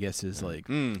 Right. which I guess is like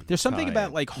Mm. there's something Tie about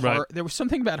in. like horror. Right. There was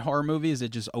something about horror movies that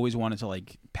just always wanted to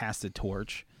like pass the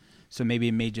torch. So maybe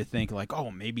it made you think like,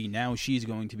 oh, maybe now she's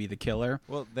going to be the killer.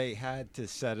 Well, they had to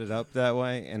set it up that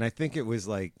way, and I think it was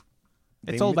like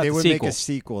It's all about they the would sequel. make a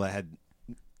sequel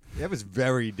that was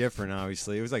very different.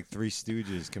 Obviously, it was like Three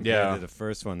Stooges compared Yeah. to the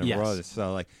first one, the Yes. brothers.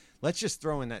 So like, let's just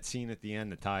throw in that scene at the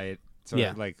end to tie it. So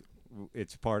Yeah. like,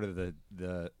 it's part of the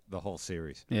whole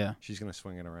series. Yeah, She's gonna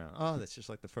swing it around. Oh, that's just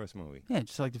like the first movie. yeah,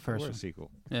 just like the first Or a one.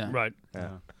 sequel. Yeah, Right.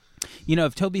 Yeah,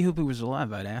 If Tobe Hooper was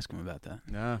alive, I'd ask him about that.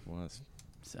 Yeah. was.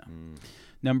 So Mm.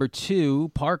 number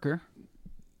 2, Parker.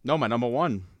 No, my number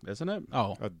 1, isn't it?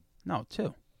 Oh, Uh, no,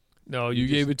 2. No, you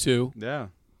gave it 2, Yeah.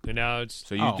 and now it's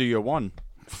So you Oh. do your 1.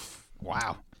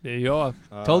 Wow. there you are.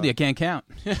 Told you I can't count.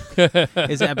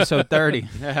 It's episode 30.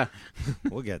 Yeah.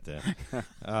 We'll get there.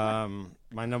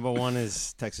 My number 1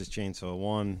 is Texas Chainsaw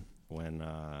 1 when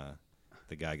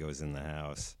the guy goes in the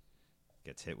house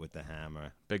gets hit with the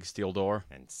hammer, Big steel door.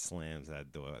 and slams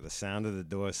that door. The sound of the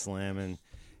door slamming,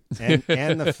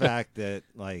 and the fact that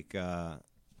like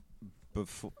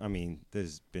before, I mean,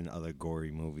 there's been other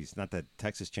gory movies. Not that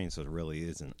Texas Chainsaw really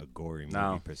isn't a gory movie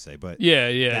No. per se, but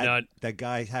Yeah. that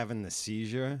guy having the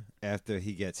seizure after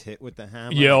he gets hit with the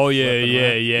hammer. Yeah, oh, and yeah, flipping yeah,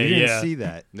 around. yeah, You didn't yeah. see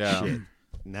that Yeah. shit,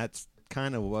 and that's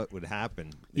kind of what would happen.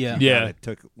 if Yeah. you Yeah. kinda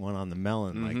took one on the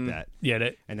melon like that,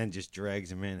 Yeah. and then just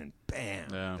drags him in, and bam,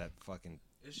 Yeah. that fucking.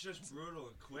 It's just brutal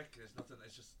and quick. There's nothing.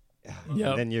 It's just.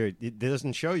 Yep. Then it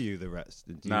doesn't show you the rest.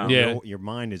 No. Yeah. Your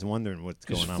mind is wondering what's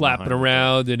Just going on. flapping behind the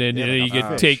around, and then, Yeah, and then like you a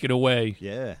get fish. taken away.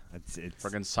 Yeah, it's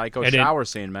Friggin' psycho And then- shower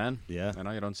scene, man. yeah, I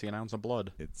know you don't see an ounce of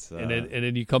blood. it's And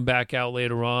then you come back out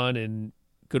later on, and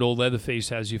good old Leatherface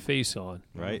has your face on.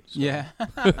 right. Yeah,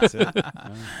 That's it.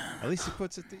 At least he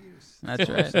puts it to use. that's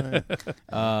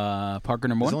right. Parker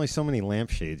number There's one. only so many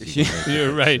lampshades. You can make You're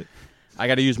with that right. shit. I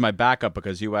got to use my backup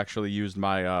because you actually used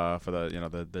my for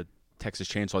the Texas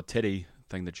Chainsaw titty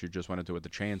thing that you just went into with the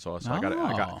chainsaw. So I got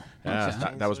Oh, yeah,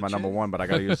 okay. that was my number one, but I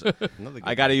got to use Another good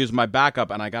I got to use my backup,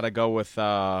 and I got to go with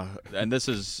and this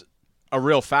is a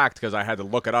real fact because I had to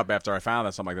look it up after I found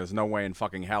this. I'm like, there's no way in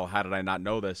fucking hell. How did I not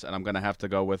know this? And I'm gonna have to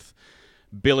go with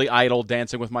Billy Idol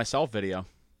Dancing with Myself video.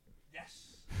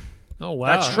 Oh, wow.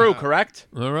 That's true, correct?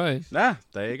 All right. Yeah,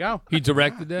 there you go. He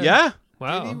directed that? Yeah,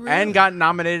 Wow. and got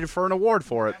nominated for an award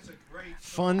for it. That's a great.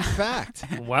 fun fact.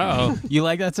 Wow. You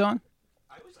like that song?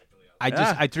 I was like Billy Idol.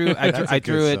 I just Yeah. I That's a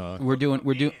threw good it.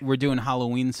 song. We're doing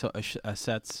Halloween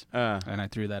sets, Uh, and I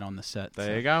threw that on the set. there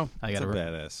so you go. I It's got a to.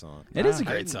 badass song. It is a I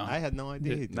great didn't- song. I had no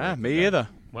idea. he Nah, directed me that. either.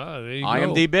 Wow. There you go.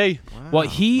 IMDb. Wow. Well,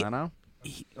 he I know.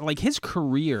 like his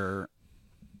career,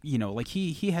 you know, like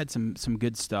he had some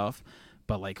good stuff,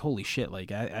 but like holy shit, like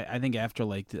I think after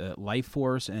like the Life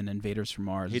Force and Invaders from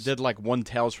Mars, He did like one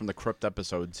Tales from the Crypt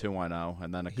episode too. I know,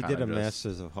 and then it He kinda did a just,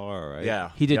 Masters of Horror, right?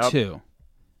 Yeah, he did Yep. two.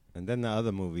 And then the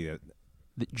other movie that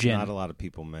The Gin, not a lot of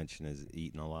people mention is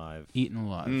Eaten Alive. Eaten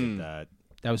Alive. Mm. That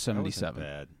That was that wasn't 77.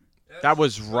 bad. That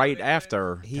was right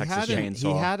after He Texas had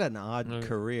Chainsaw. he had an odd Mm.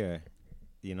 career.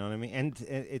 You know what I mean? And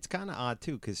it's kind of odd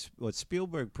too because what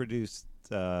Spielberg produced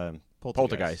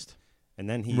Poltergeist. and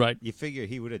then he Right. you figure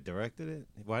he would have directed it.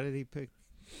 Why did he pick?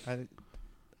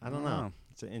 I don't know.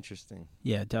 It's an interesting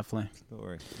Yeah, definitely.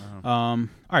 story. All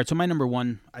right, so my number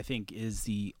one, I think, is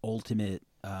the ultimate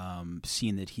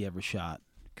scene that he ever shot.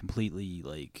 Completely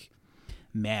like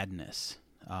madness,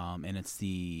 and it's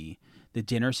the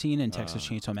dinner scene in Texas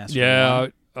Chainsaw Massacre. Yeah,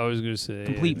 1. I was going to say.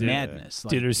 Complete dinner- madness.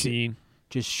 Like, Dinner scene.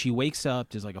 Just she wakes up,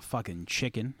 there's like a fucking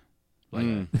chicken, like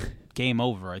Mm. game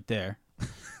over right there. All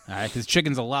right, because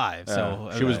chicken's alive. So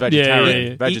she was uh,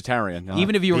 vegetarian. yeah. Vegetarian.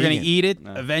 even if you were going to Vegan. eat it,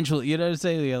 Yeah. eventually, you know what I'm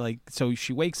saying? Yeah, like, so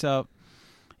she wakes up,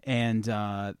 and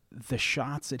the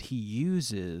shots that he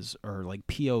uses are like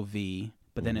POV,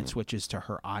 but then it switches to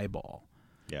her eyeball,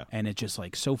 Yeah. and it's just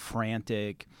like so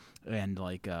frantic, and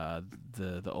like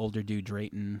the older dude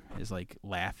Drayton is like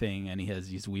laughing, and he has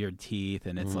these weird teeth,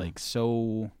 and it's like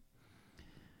so.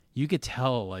 You could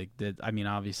tell, like that. I mean,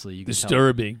 obviously, you could tell.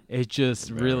 Disturbing. It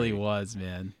just really Very. was,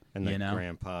 man. And the you know.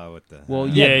 grandpa with the Well,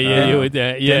 Yeah, Yeah. yeah, with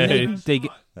that. Yeah. Then they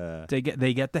get uh,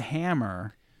 they get the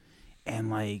hammer, and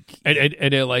like And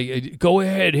they're like, go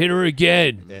ahead, hit her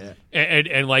again. yeah.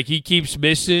 And like he keeps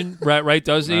missing, right,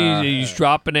 doesn't he? He's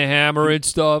dropping a hammer and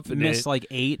stuff. And miss like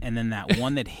 8, and then that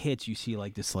one that hits, you see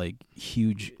like this like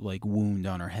huge like wound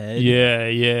on her head.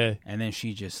 yeah. And then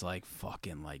she just like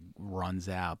fucking like runs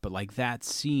out. But like that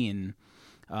scene,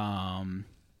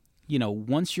 you know,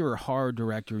 once you're a horror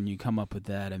director and you come up with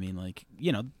that, I mean, like,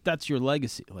 you know, that's your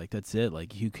legacy. Like that's it.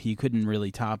 Like you couldn't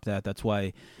really top that. That's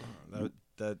why.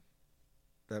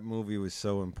 That movie was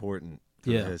so important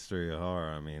for Yeah. the history of horror.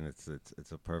 I mean, it's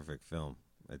a perfect film.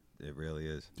 It really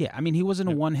is. Yeah, I mean, he wasn't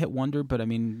a one-hit wonder, but I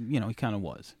mean, you know, he kind of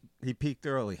was. He peaked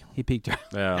early, He peaked.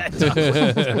 Yeah.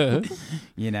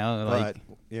 You know, like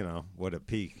but you know what a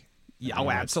peak. yeah, I oh, mean,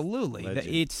 that's absolutely. legend.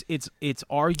 It's Every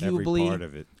arguably part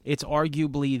of it, it's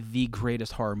arguably the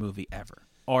greatest horror movie ever.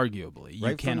 Arguably, you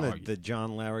right can't from argue. the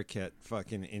John Larroquette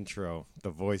fucking intro,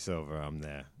 the voiceover. I'm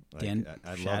there. Like, Dan-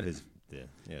 I shout love it. his.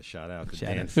 Yeah, shout out to Shout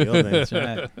Dan out. Fielding. That's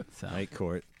right. So, Night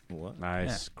Court. What?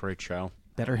 Nice. Great show.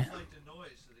 better. Like the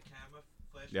noise of the camera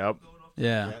flashing Yep. going off.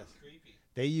 Yeah. Yes. It's creepy.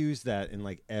 They use that in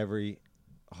like every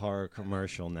horror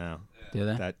commercial now. Do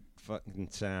they? That fucking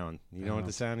sound. You know what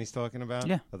the sound he's talking about?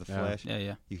 Yeah. Of the Yeah. flash. Yeah,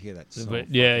 yeah. You hear that so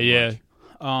But yeah, fucking yeah.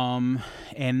 much.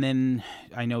 And then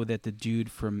I know that the dude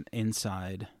from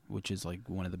Inside, which is like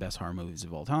one of the best horror movies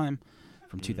of all time,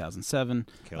 from 2007,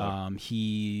 Killer.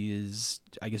 he is,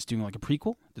 I guess, doing like a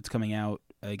prequel that's coming out.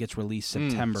 It gets released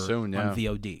September soon, yeah. on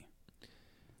VOD.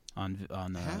 On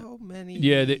How many?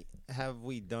 Yeah, have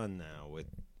we done now with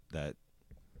that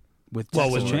with Well,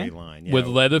 Texas with- Chain? storyline? with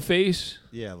Leatherface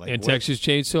yeah, like and what- Texas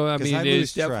Chainsaw. I 'cause mean, I there's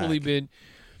lose definitely track. been.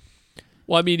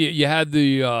 Well, I mean, you had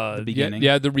the beginning. you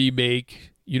had the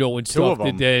remake, and Two stuff. of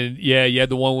 'em. That then, you had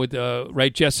the one with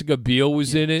right. Jessica Biel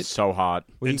was in it. So hot.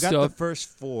 Well, you and got stuff. the first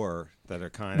 4 that are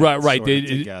kind of Right. They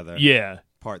together. Yeah.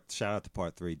 Shout out to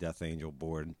part 3, Death Angel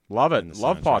Board, Love in it. the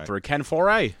Love part soundtrack. 3. Ken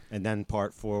Foray. and then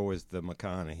part 4 was the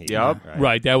McConaughey. Yep.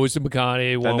 Right. That was the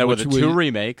McConaughey one. Then there were which the 2 was-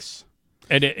 remakes.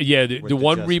 And the With the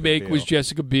one Jessica remake was Biel.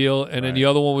 Jessica Biel, and then Right. the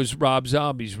other one was Rob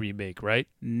Zombie's remake, right?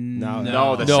 No,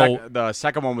 No, the, No. the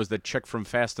second one was the chick from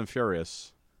Fast and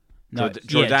Furious. No,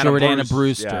 Jordana Jordana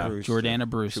Brewster. Brewster. Yeah. Jordana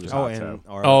Brewster. was Oh, hot, and too.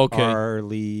 R- Okay.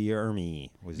 Arlie Ermy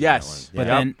was in Yes. that But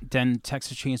one. Yeah. then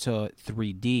Texas Chainsaw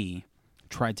 3D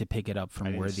tried to pick it up I from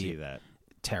didn't where see the that.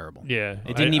 terrible. Yeah.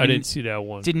 It didn't I even- didn't see that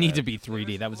one. Didn't need to be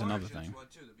 3D. That was another Origins thing. one,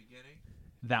 too, the beginning.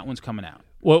 That one's coming out.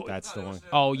 Well, That's the one.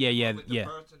 Oh, yeah. With the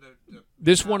birth and the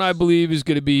this one I believe is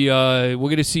going to be. We're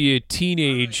going to see a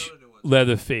teenage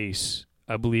Leatherface,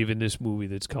 I believe, in this movie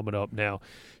that's coming up now.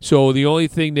 So the only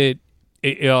thing that,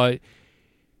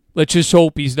 let's just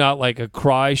hope he's not like a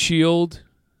Cry Shield.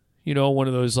 One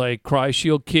of those like Cry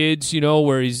Shield kids,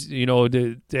 where he's,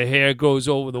 the hair goes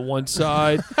over the one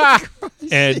side,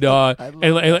 and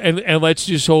let's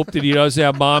just hope that he doesn't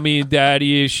have mommy and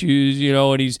daddy issues,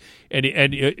 and he's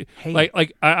Hey.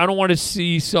 like I don't want to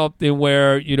see something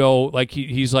where like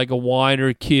he's like a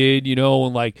whiner kid,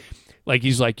 and like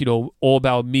he's like all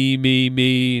about me,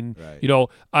 and Right.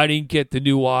 I didn't get the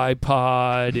new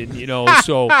iPod,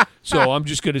 and so I'm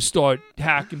just gonna start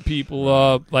hacking people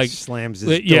up, like slams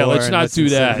his yeah, door let's and not listens do to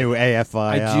the that. new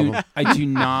AFI album. I do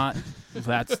not.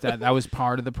 That was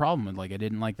part of the problem. Like I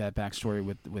didn't like that backstory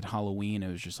with Halloween.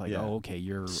 It was just like, Yeah. oh, okay,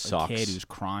 you're Sucks. a kid who's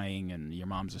crying and your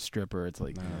mom's a stripper. It's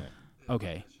like,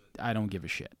 okay, I don't give a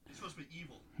shit. He's supposed to be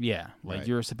evil. Yeah, like Right.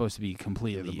 you're supposed to be Yeah,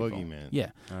 completely the evil. boogeyman.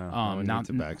 Yeah, No one not needs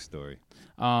a backstory.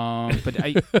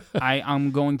 but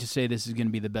I'm going to say this is going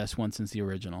to be the best one since the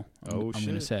original. I'm going to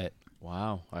shit. say it.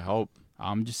 Wow. I hope.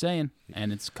 I'm just saying,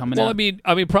 and it's coming Well, out.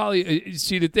 I mean, probably.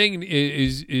 See, the thing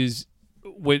is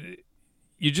when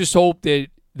you just hope that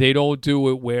they don't do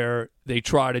it where they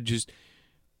try to just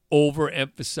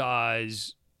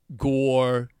overemphasize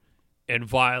gore and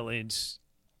violence,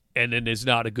 and then there's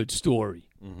not a good story.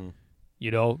 Mm-hmm.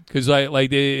 Because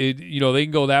they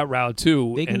can go that route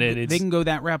too, they can and then it's they can go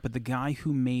that route, but the guy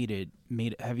who made it.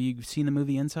 Have you seen the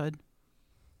movie Inside?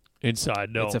 inside.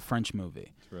 No, It's a French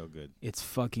movie. It's real good. It's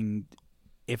fucking.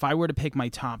 If I were to pick my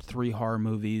top 3 horror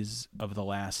movies of the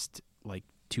last like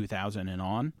 2000 and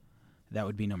on, that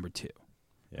would be number 2.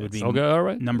 Yeah, It would be okay. All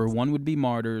right. number 1 would be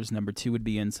Martyrs, number 2 would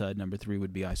be Inside, number 3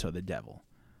 would be I Saw the Devil.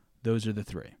 Those are the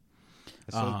 3.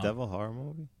 I saw a devil horror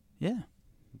movie. Yeah,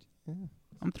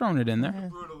 I'm throwing it in there.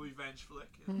 Brutal revenge flick.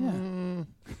 Yeah.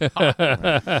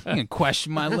 You can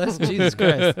question my list, Jesus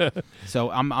Christ. So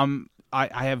I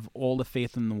have all the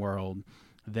faith in the world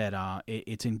that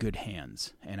it's in good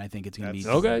hands, and I think it's going to be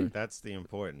Okay. That's the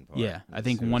important part. Yeah, I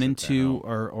think As soon as 1 and it's at 2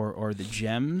 home. are the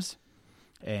gems,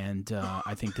 and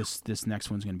I think this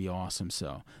next one's going to be awesome.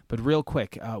 So, but real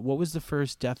quick, what was the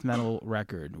first death metal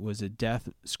record? Was it Death,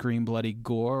 Scream, Bloody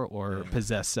Gore, or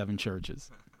Possess 7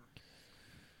 Churches?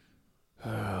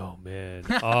 Oh man.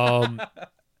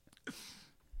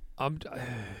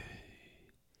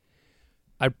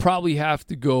 I'd probably have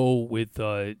to go with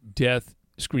Death,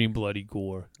 Scream, Bloody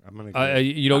Gore. I'm gonna.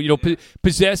 Go,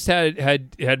 Possessed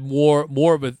had more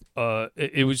of a.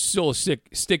 It was still a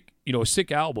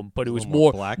sick album, but it A was little more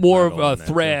more black more of metal a in that,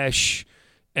 too. thrash,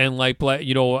 and like black.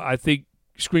 I think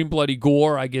Scream, Bloody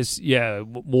Gore. I guess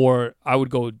more. I would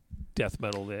go death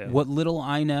metal there. What little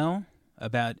I know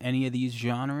about any of these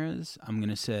genres, I'm going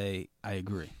to say I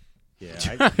agree. yeah,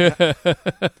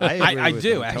 I agree I with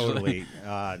do, them actually.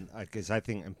 totally. Because I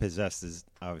think Possessed is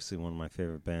obviously one of my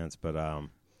favorite bands, but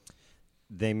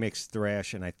they mix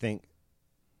thrash and I think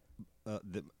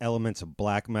the elements of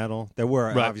black metal. There were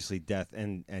Right. obviously death,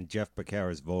 and Jeff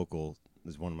Becerra's vocal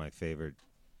is one of my favorite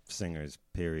singers.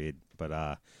 Period. But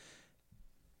I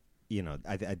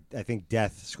think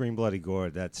Death, Scream, Bloody Gore,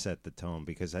 that set the tone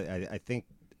because I think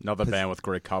Another band with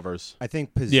great covers. I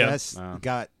think Possessed Yeah.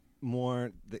 got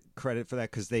more the credit for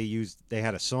that because they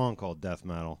had a song called Death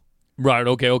Metal. Right.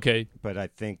 Okay. But I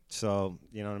think so.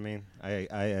 You know what I mean?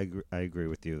 I agree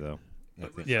with you though. I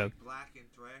It was think- Yeah. like black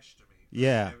and thrash to me.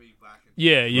 Yeah. Very black and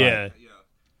Yeah. yeah.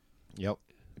 Yep.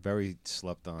 Very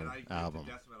slept And on I agree with album.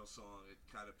 the death metal song. It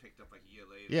kind of picked up like a year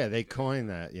later. Yeah, they coined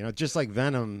that. You know, just like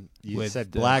Venom, you With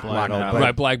said the black black metal, metal. but,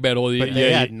 Right, black metal. but yeah, they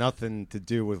yeah. had nothing to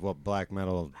do with what black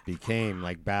metal became.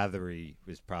 Like Bathory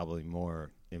was probably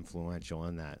more influential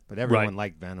in that, but everyone Right.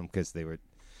 liked Venom because they were,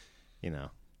 you know,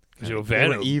 You know, they were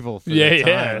Venom. evil for Yeah, the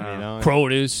yeah. time. You know,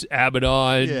 Cronus,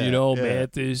 Abaddon, Yeah, you know, yeah.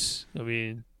 Mantis. I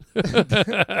mean, All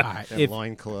right. and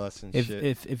loincloths and If, shit.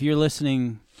 if you're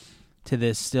listening to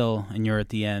this still and you're at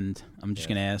the end, I'm just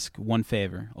Yeah. going to ask one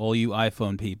favor. All you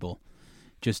iPhone people,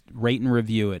 just rate and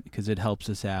review it because it helps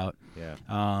us out. Yeah,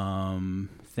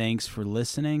 Thanks for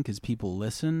listening because people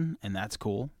listen, and that's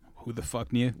cool. Who the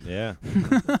fuck knew? yeah.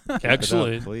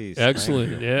 excellent. please. Excellent.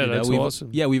 Thank you. Yeah, You know, that's we've- awesome.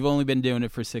 Yeah, we've only been doing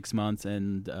it for 6 months,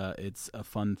 and it's a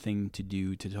fun thing to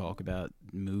do to talk about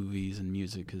movies and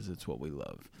music because it's what we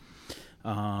love.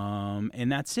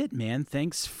 And that's it, man.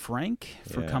 Thanks, Frank,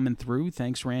 for Yeah. coming through.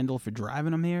 Thanks, Randall, for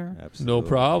driving him here. Absolutely. No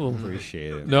problem.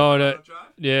 Appreciate it. No, Wanna that, drive?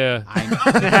 yeah.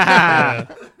 Yeah.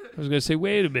 I was gonna say,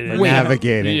 wait a minute. Wait.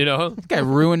 Navigating. You know, This guy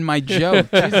ruined my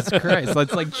joke. Jesus Christ.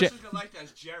 It's like Person gonna like that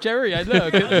is Jerry. Jerry, I know.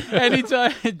 'Cause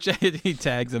anytime he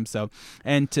tags himself.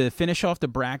 And to finish off the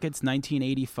brackets,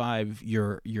 1985,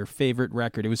 your favorite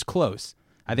record. It was close.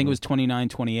 I think it was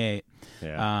 29-28.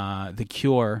 Yeah. The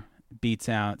Cure beats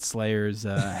out Slayer's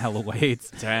Hell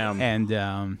Awaits. Damn. And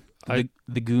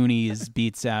the Goonies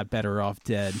beats out Better Off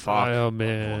Dead. Fuck. oh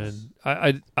man,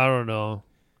 I don't know.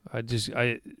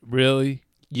 I really.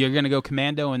 You're going to go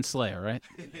Commando and Slayer, right?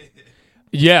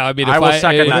 Yeah, I mean, if I will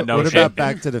second that what notion. about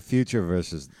Back to the Future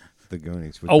versus the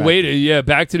Goonies? Would Oh Back wait, to- yeah,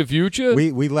 Back to the Future.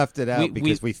 we left it out We-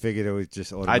 because we figured it was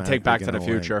just I'd automatically take Back to the gonna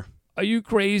win. Future. Are you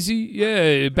crazy?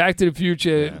 Yeah, Back to the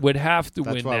Future Yeah. would have to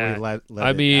That's win why that. we let I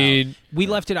it mean, We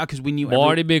left it out because we knew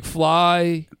Marty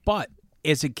McFly. But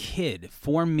as a kid,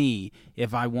 for me,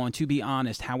 if I want to be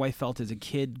honest, how I felt as a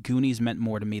kid, Goonies meant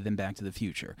more to me than Back to the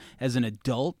Future. As an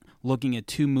adult, looking at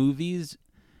two movies,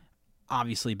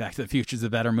 obviously Back to the Future is a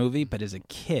better movie, but as a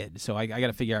kid, so I got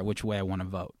to figure out which way I want to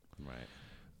vote. Right.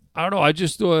 I don't know. I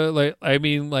just thought, I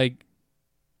didn't like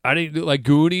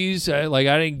Goonies. I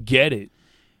didn't get it.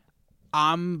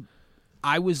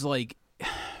 I was like,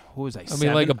 what was I? I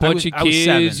mean, like a bunch of I was kids,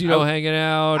 seven. you know, hanging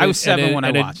out. I was and 7 then- when I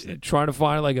and then watched it. trying to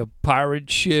find like a pirate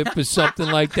ship or something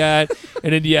like that.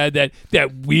 And then you had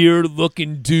that weird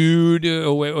looking dude.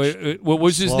 What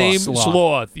was his Sloth. name?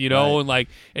 Sloth. You know, Right.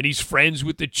 and he's friends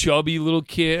with the chubby little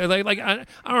kid. I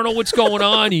don't know what's going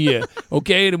on here.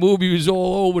 Okay, the movie was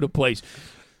all over the place.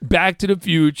 Back to the What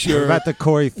Future. about the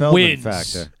Corey Feldman wins.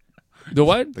 factor? The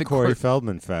what? The Corey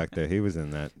Feldman factor. He was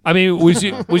in that. I mean, was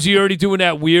he already doing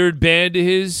that weird band of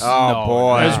his Oh, No,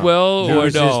 boy. as well, He or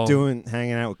was no? just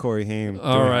hanging out with Corey Haim,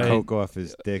 All doing right. coke off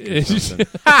his dick or It's just- something.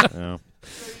 You know?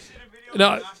 So you see the video?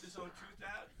 No. He knocked his own tooth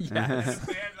out? Yes. And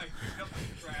the band, like, picked up the crowd.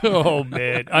 Oh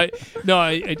man,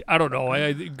 I don't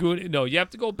know. Good. No, you have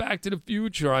to go Back to the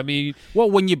Future. I mean, Well,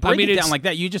 when you break mean, it it's- down like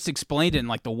that, you just explained it in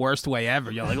like the worst way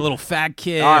ever. You're like a little fat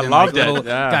kid. Oh, I and, loved like, it. little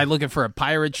Yeah. guy looking for a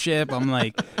pirate ship. I'm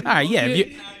like, all right, yeah.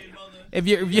 If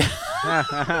you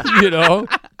you know,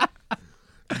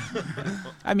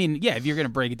 I mean, yeah, if you're gonna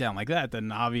break it down like that,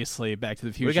 then obviously Back to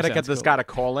the Future. We got to get sounds this cool. guy to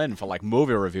call in for like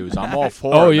movie reviews. I'm all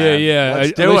for oh it, yeah, man. yeah.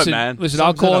 Let's do listen, it, man. Listen, I'll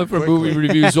Sums it call in up for movie quickly.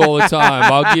 reviews all the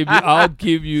time. I'll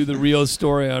give you the real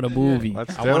story on a movie.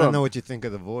 Let's I do want it. to know what you think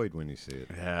of The Void when you see it.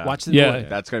 Yeah. Watch the Yeah. Void.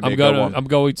 That's going to be I'm a good gonna. one. I'm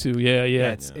going to. Yeah,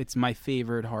 yeah. It's my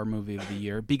favorite horror movie of the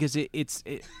year because the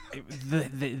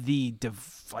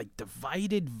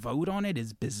divided vote on it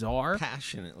is bizarre.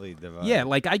 Passionately divided. Yeah,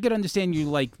 like I could understand you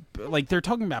like they're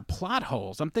talking about plot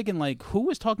holes. I'm thinking like who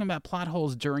was talking about plot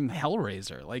holes during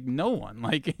Hellraiser? Like no one.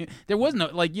 Like there was no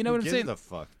like you know Who what I'm gives saying? the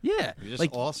fuck? Yeah, You're just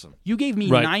like awesome. you gave me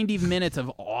Right. 90 minutes of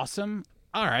awesome.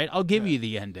 All right, I'll give you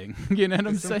the ending. You know what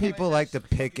I'm Some saying? people like to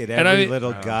pick at And I every mean-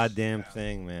 little goddamn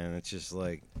thing, man. It's just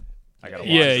like I gotta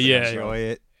watch Yeah, this yeah. again. enjoy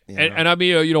it. You And, know? and I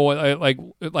mean, you know what? Like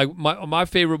my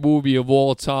favorite movie of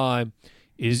all time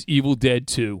is Evil Dead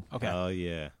 2. Okay. Oh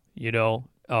yeah. You know,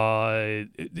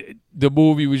 the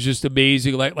movie was just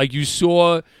amazing. Like you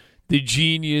saw the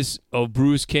genius of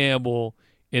Bruce Campbell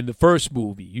in the first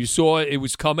movie. You saw it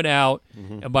was coming out,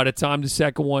 and by the time the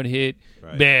second one hit,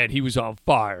 Right. man, he was on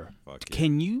fire. Fuck yeah.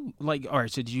 Can you like? All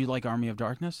right. So, did you like Army of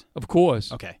Darkness? Of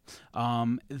course, Okay.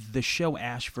 The show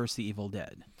Ash vs. the Evil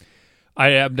Dead. I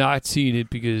have not seen it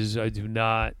because I do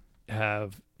not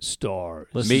have stars.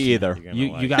 Listen Me to- either. You're gonna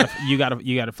You like it.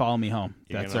 you gotta follow me home.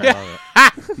 You're That's gonna all.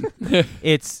 love it.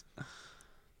 It's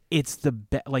It's the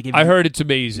best. Like if I heard it's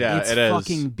amazing. Yeah, it's it is.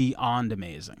 fucking beyond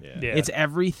amazing. Yeah. Yeah. It's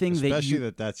everything Especially that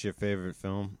you. that's your favorite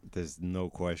film. There's no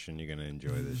question you're gonna enjoy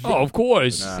this. Oh, of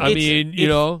course. Nah. I mean, you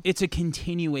know. it's a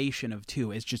continuation of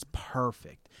 2. It's just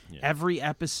perfect. Yeah. Every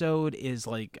episode is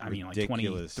like, like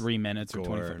Ridiculous 23 minutes or gore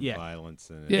 24. and Yeah, violence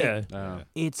in it. Yeah.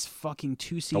 it's fucking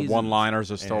 2 The seasons.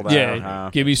 one-liners are still Yeah. there. Yeah, huh?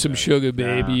 give me some sugar,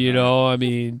 baby. You know, I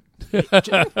mean,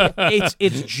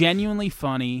 It's genuinely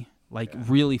funny, like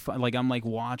really fun. Like I'm like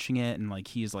watching it, and like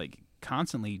he's like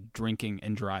constantly drinking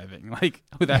and driving, like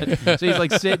without. So he's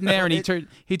like sitting there, and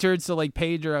he turns to like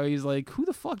Pedro. He's like, "Who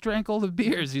the fuck drank all the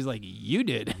beers?" He's like, "You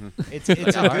did." It's a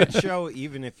good show,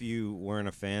 even if you weren't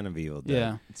a fan of Evil Dead.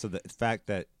 Yeah. So the fact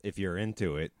that if you're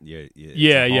into it, it's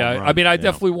yeah, a home yeah. run, I mean, I you know?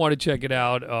 definitely want to check it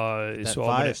out. That So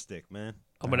Fire Stick, man.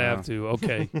 I'm gonna have to.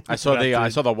 Okay. I saw But I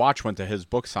saw the Watch went to his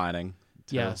book signing.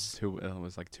 Yes. It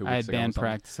was like 2 weeks I had ago. or band something.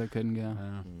 practice. I couldn't go.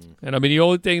 And I mean, the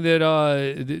only thing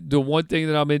that the one thing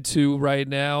that I'm into right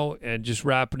now, and just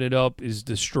wrapping it up, is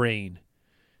The Strain.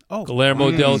 Oh,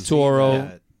 Guillermo del See Toro,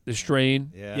 that. The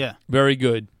Strain, Yeah. yeah. very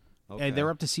good. Okay. Hey, they're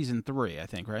up to season 3, I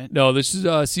think, right? No, this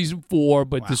is season 4,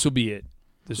 but Wow. this will be it.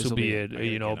 This will This'll be be it. I gotta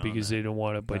You know, get on because that. they don't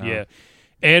want it. But Uh-huh. yeah,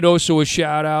 and also a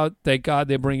shout out. Thank God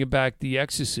they're bringing back The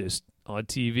Exorcist on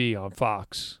TV on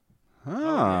Fox.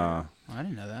 Ah. I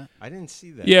didn't know that. I didn't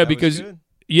see that. Yeah, That was because- good?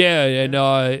 Yeah, and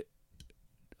I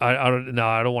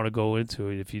don't want to go into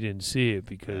it if you didn't see it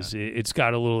because it's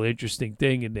got a little interesting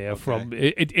thing in there. Okay. From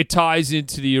it ties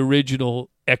into the original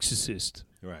Exorcist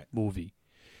Right. movie,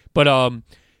 but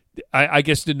I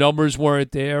guess the numbers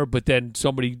weren't there. But then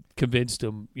somebody convinced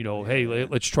them, you know, hey,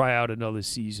 let's try out another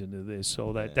season of this.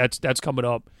 So that's coming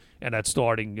up, and that's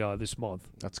starting this month.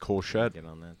 That's cool shit. Get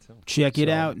on that too. Check it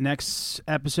So- out. Next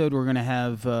episode, we're gonna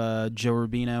have Joe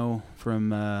Rubino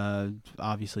from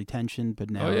obviously Tension,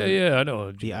 but now Oh yeah, I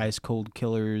know. the Ice Cold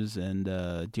Killers and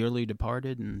Dearly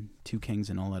Departed and Two Kings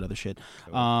and all that other shit.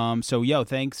 So yo,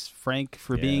 thanks Frank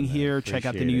for Yeah, being man, here. Check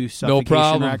out the appreciate new it. Suffocation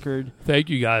problem. record. Thank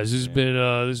you guys. This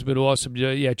has been awesome.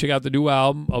 Yeah, check out the new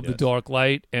album of The Yes. Dark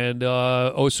Light, and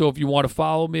also if you want to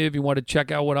follow me, if you want to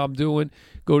check out what I'm doing,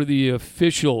 go to the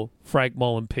official Frank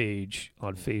Mullen page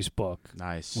on Facebook.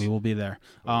 Nice. We will be there.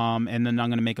 And then I'm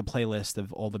gonna make a playlist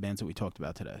of all the bands that we talked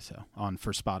about today. So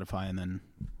for Spotify, and then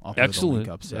I'll throw the Excellent, link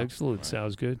up. So. excellent.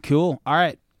 Sounds good. Cool. All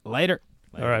right. Later.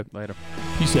 All right, Later.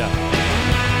 peace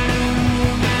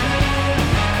out.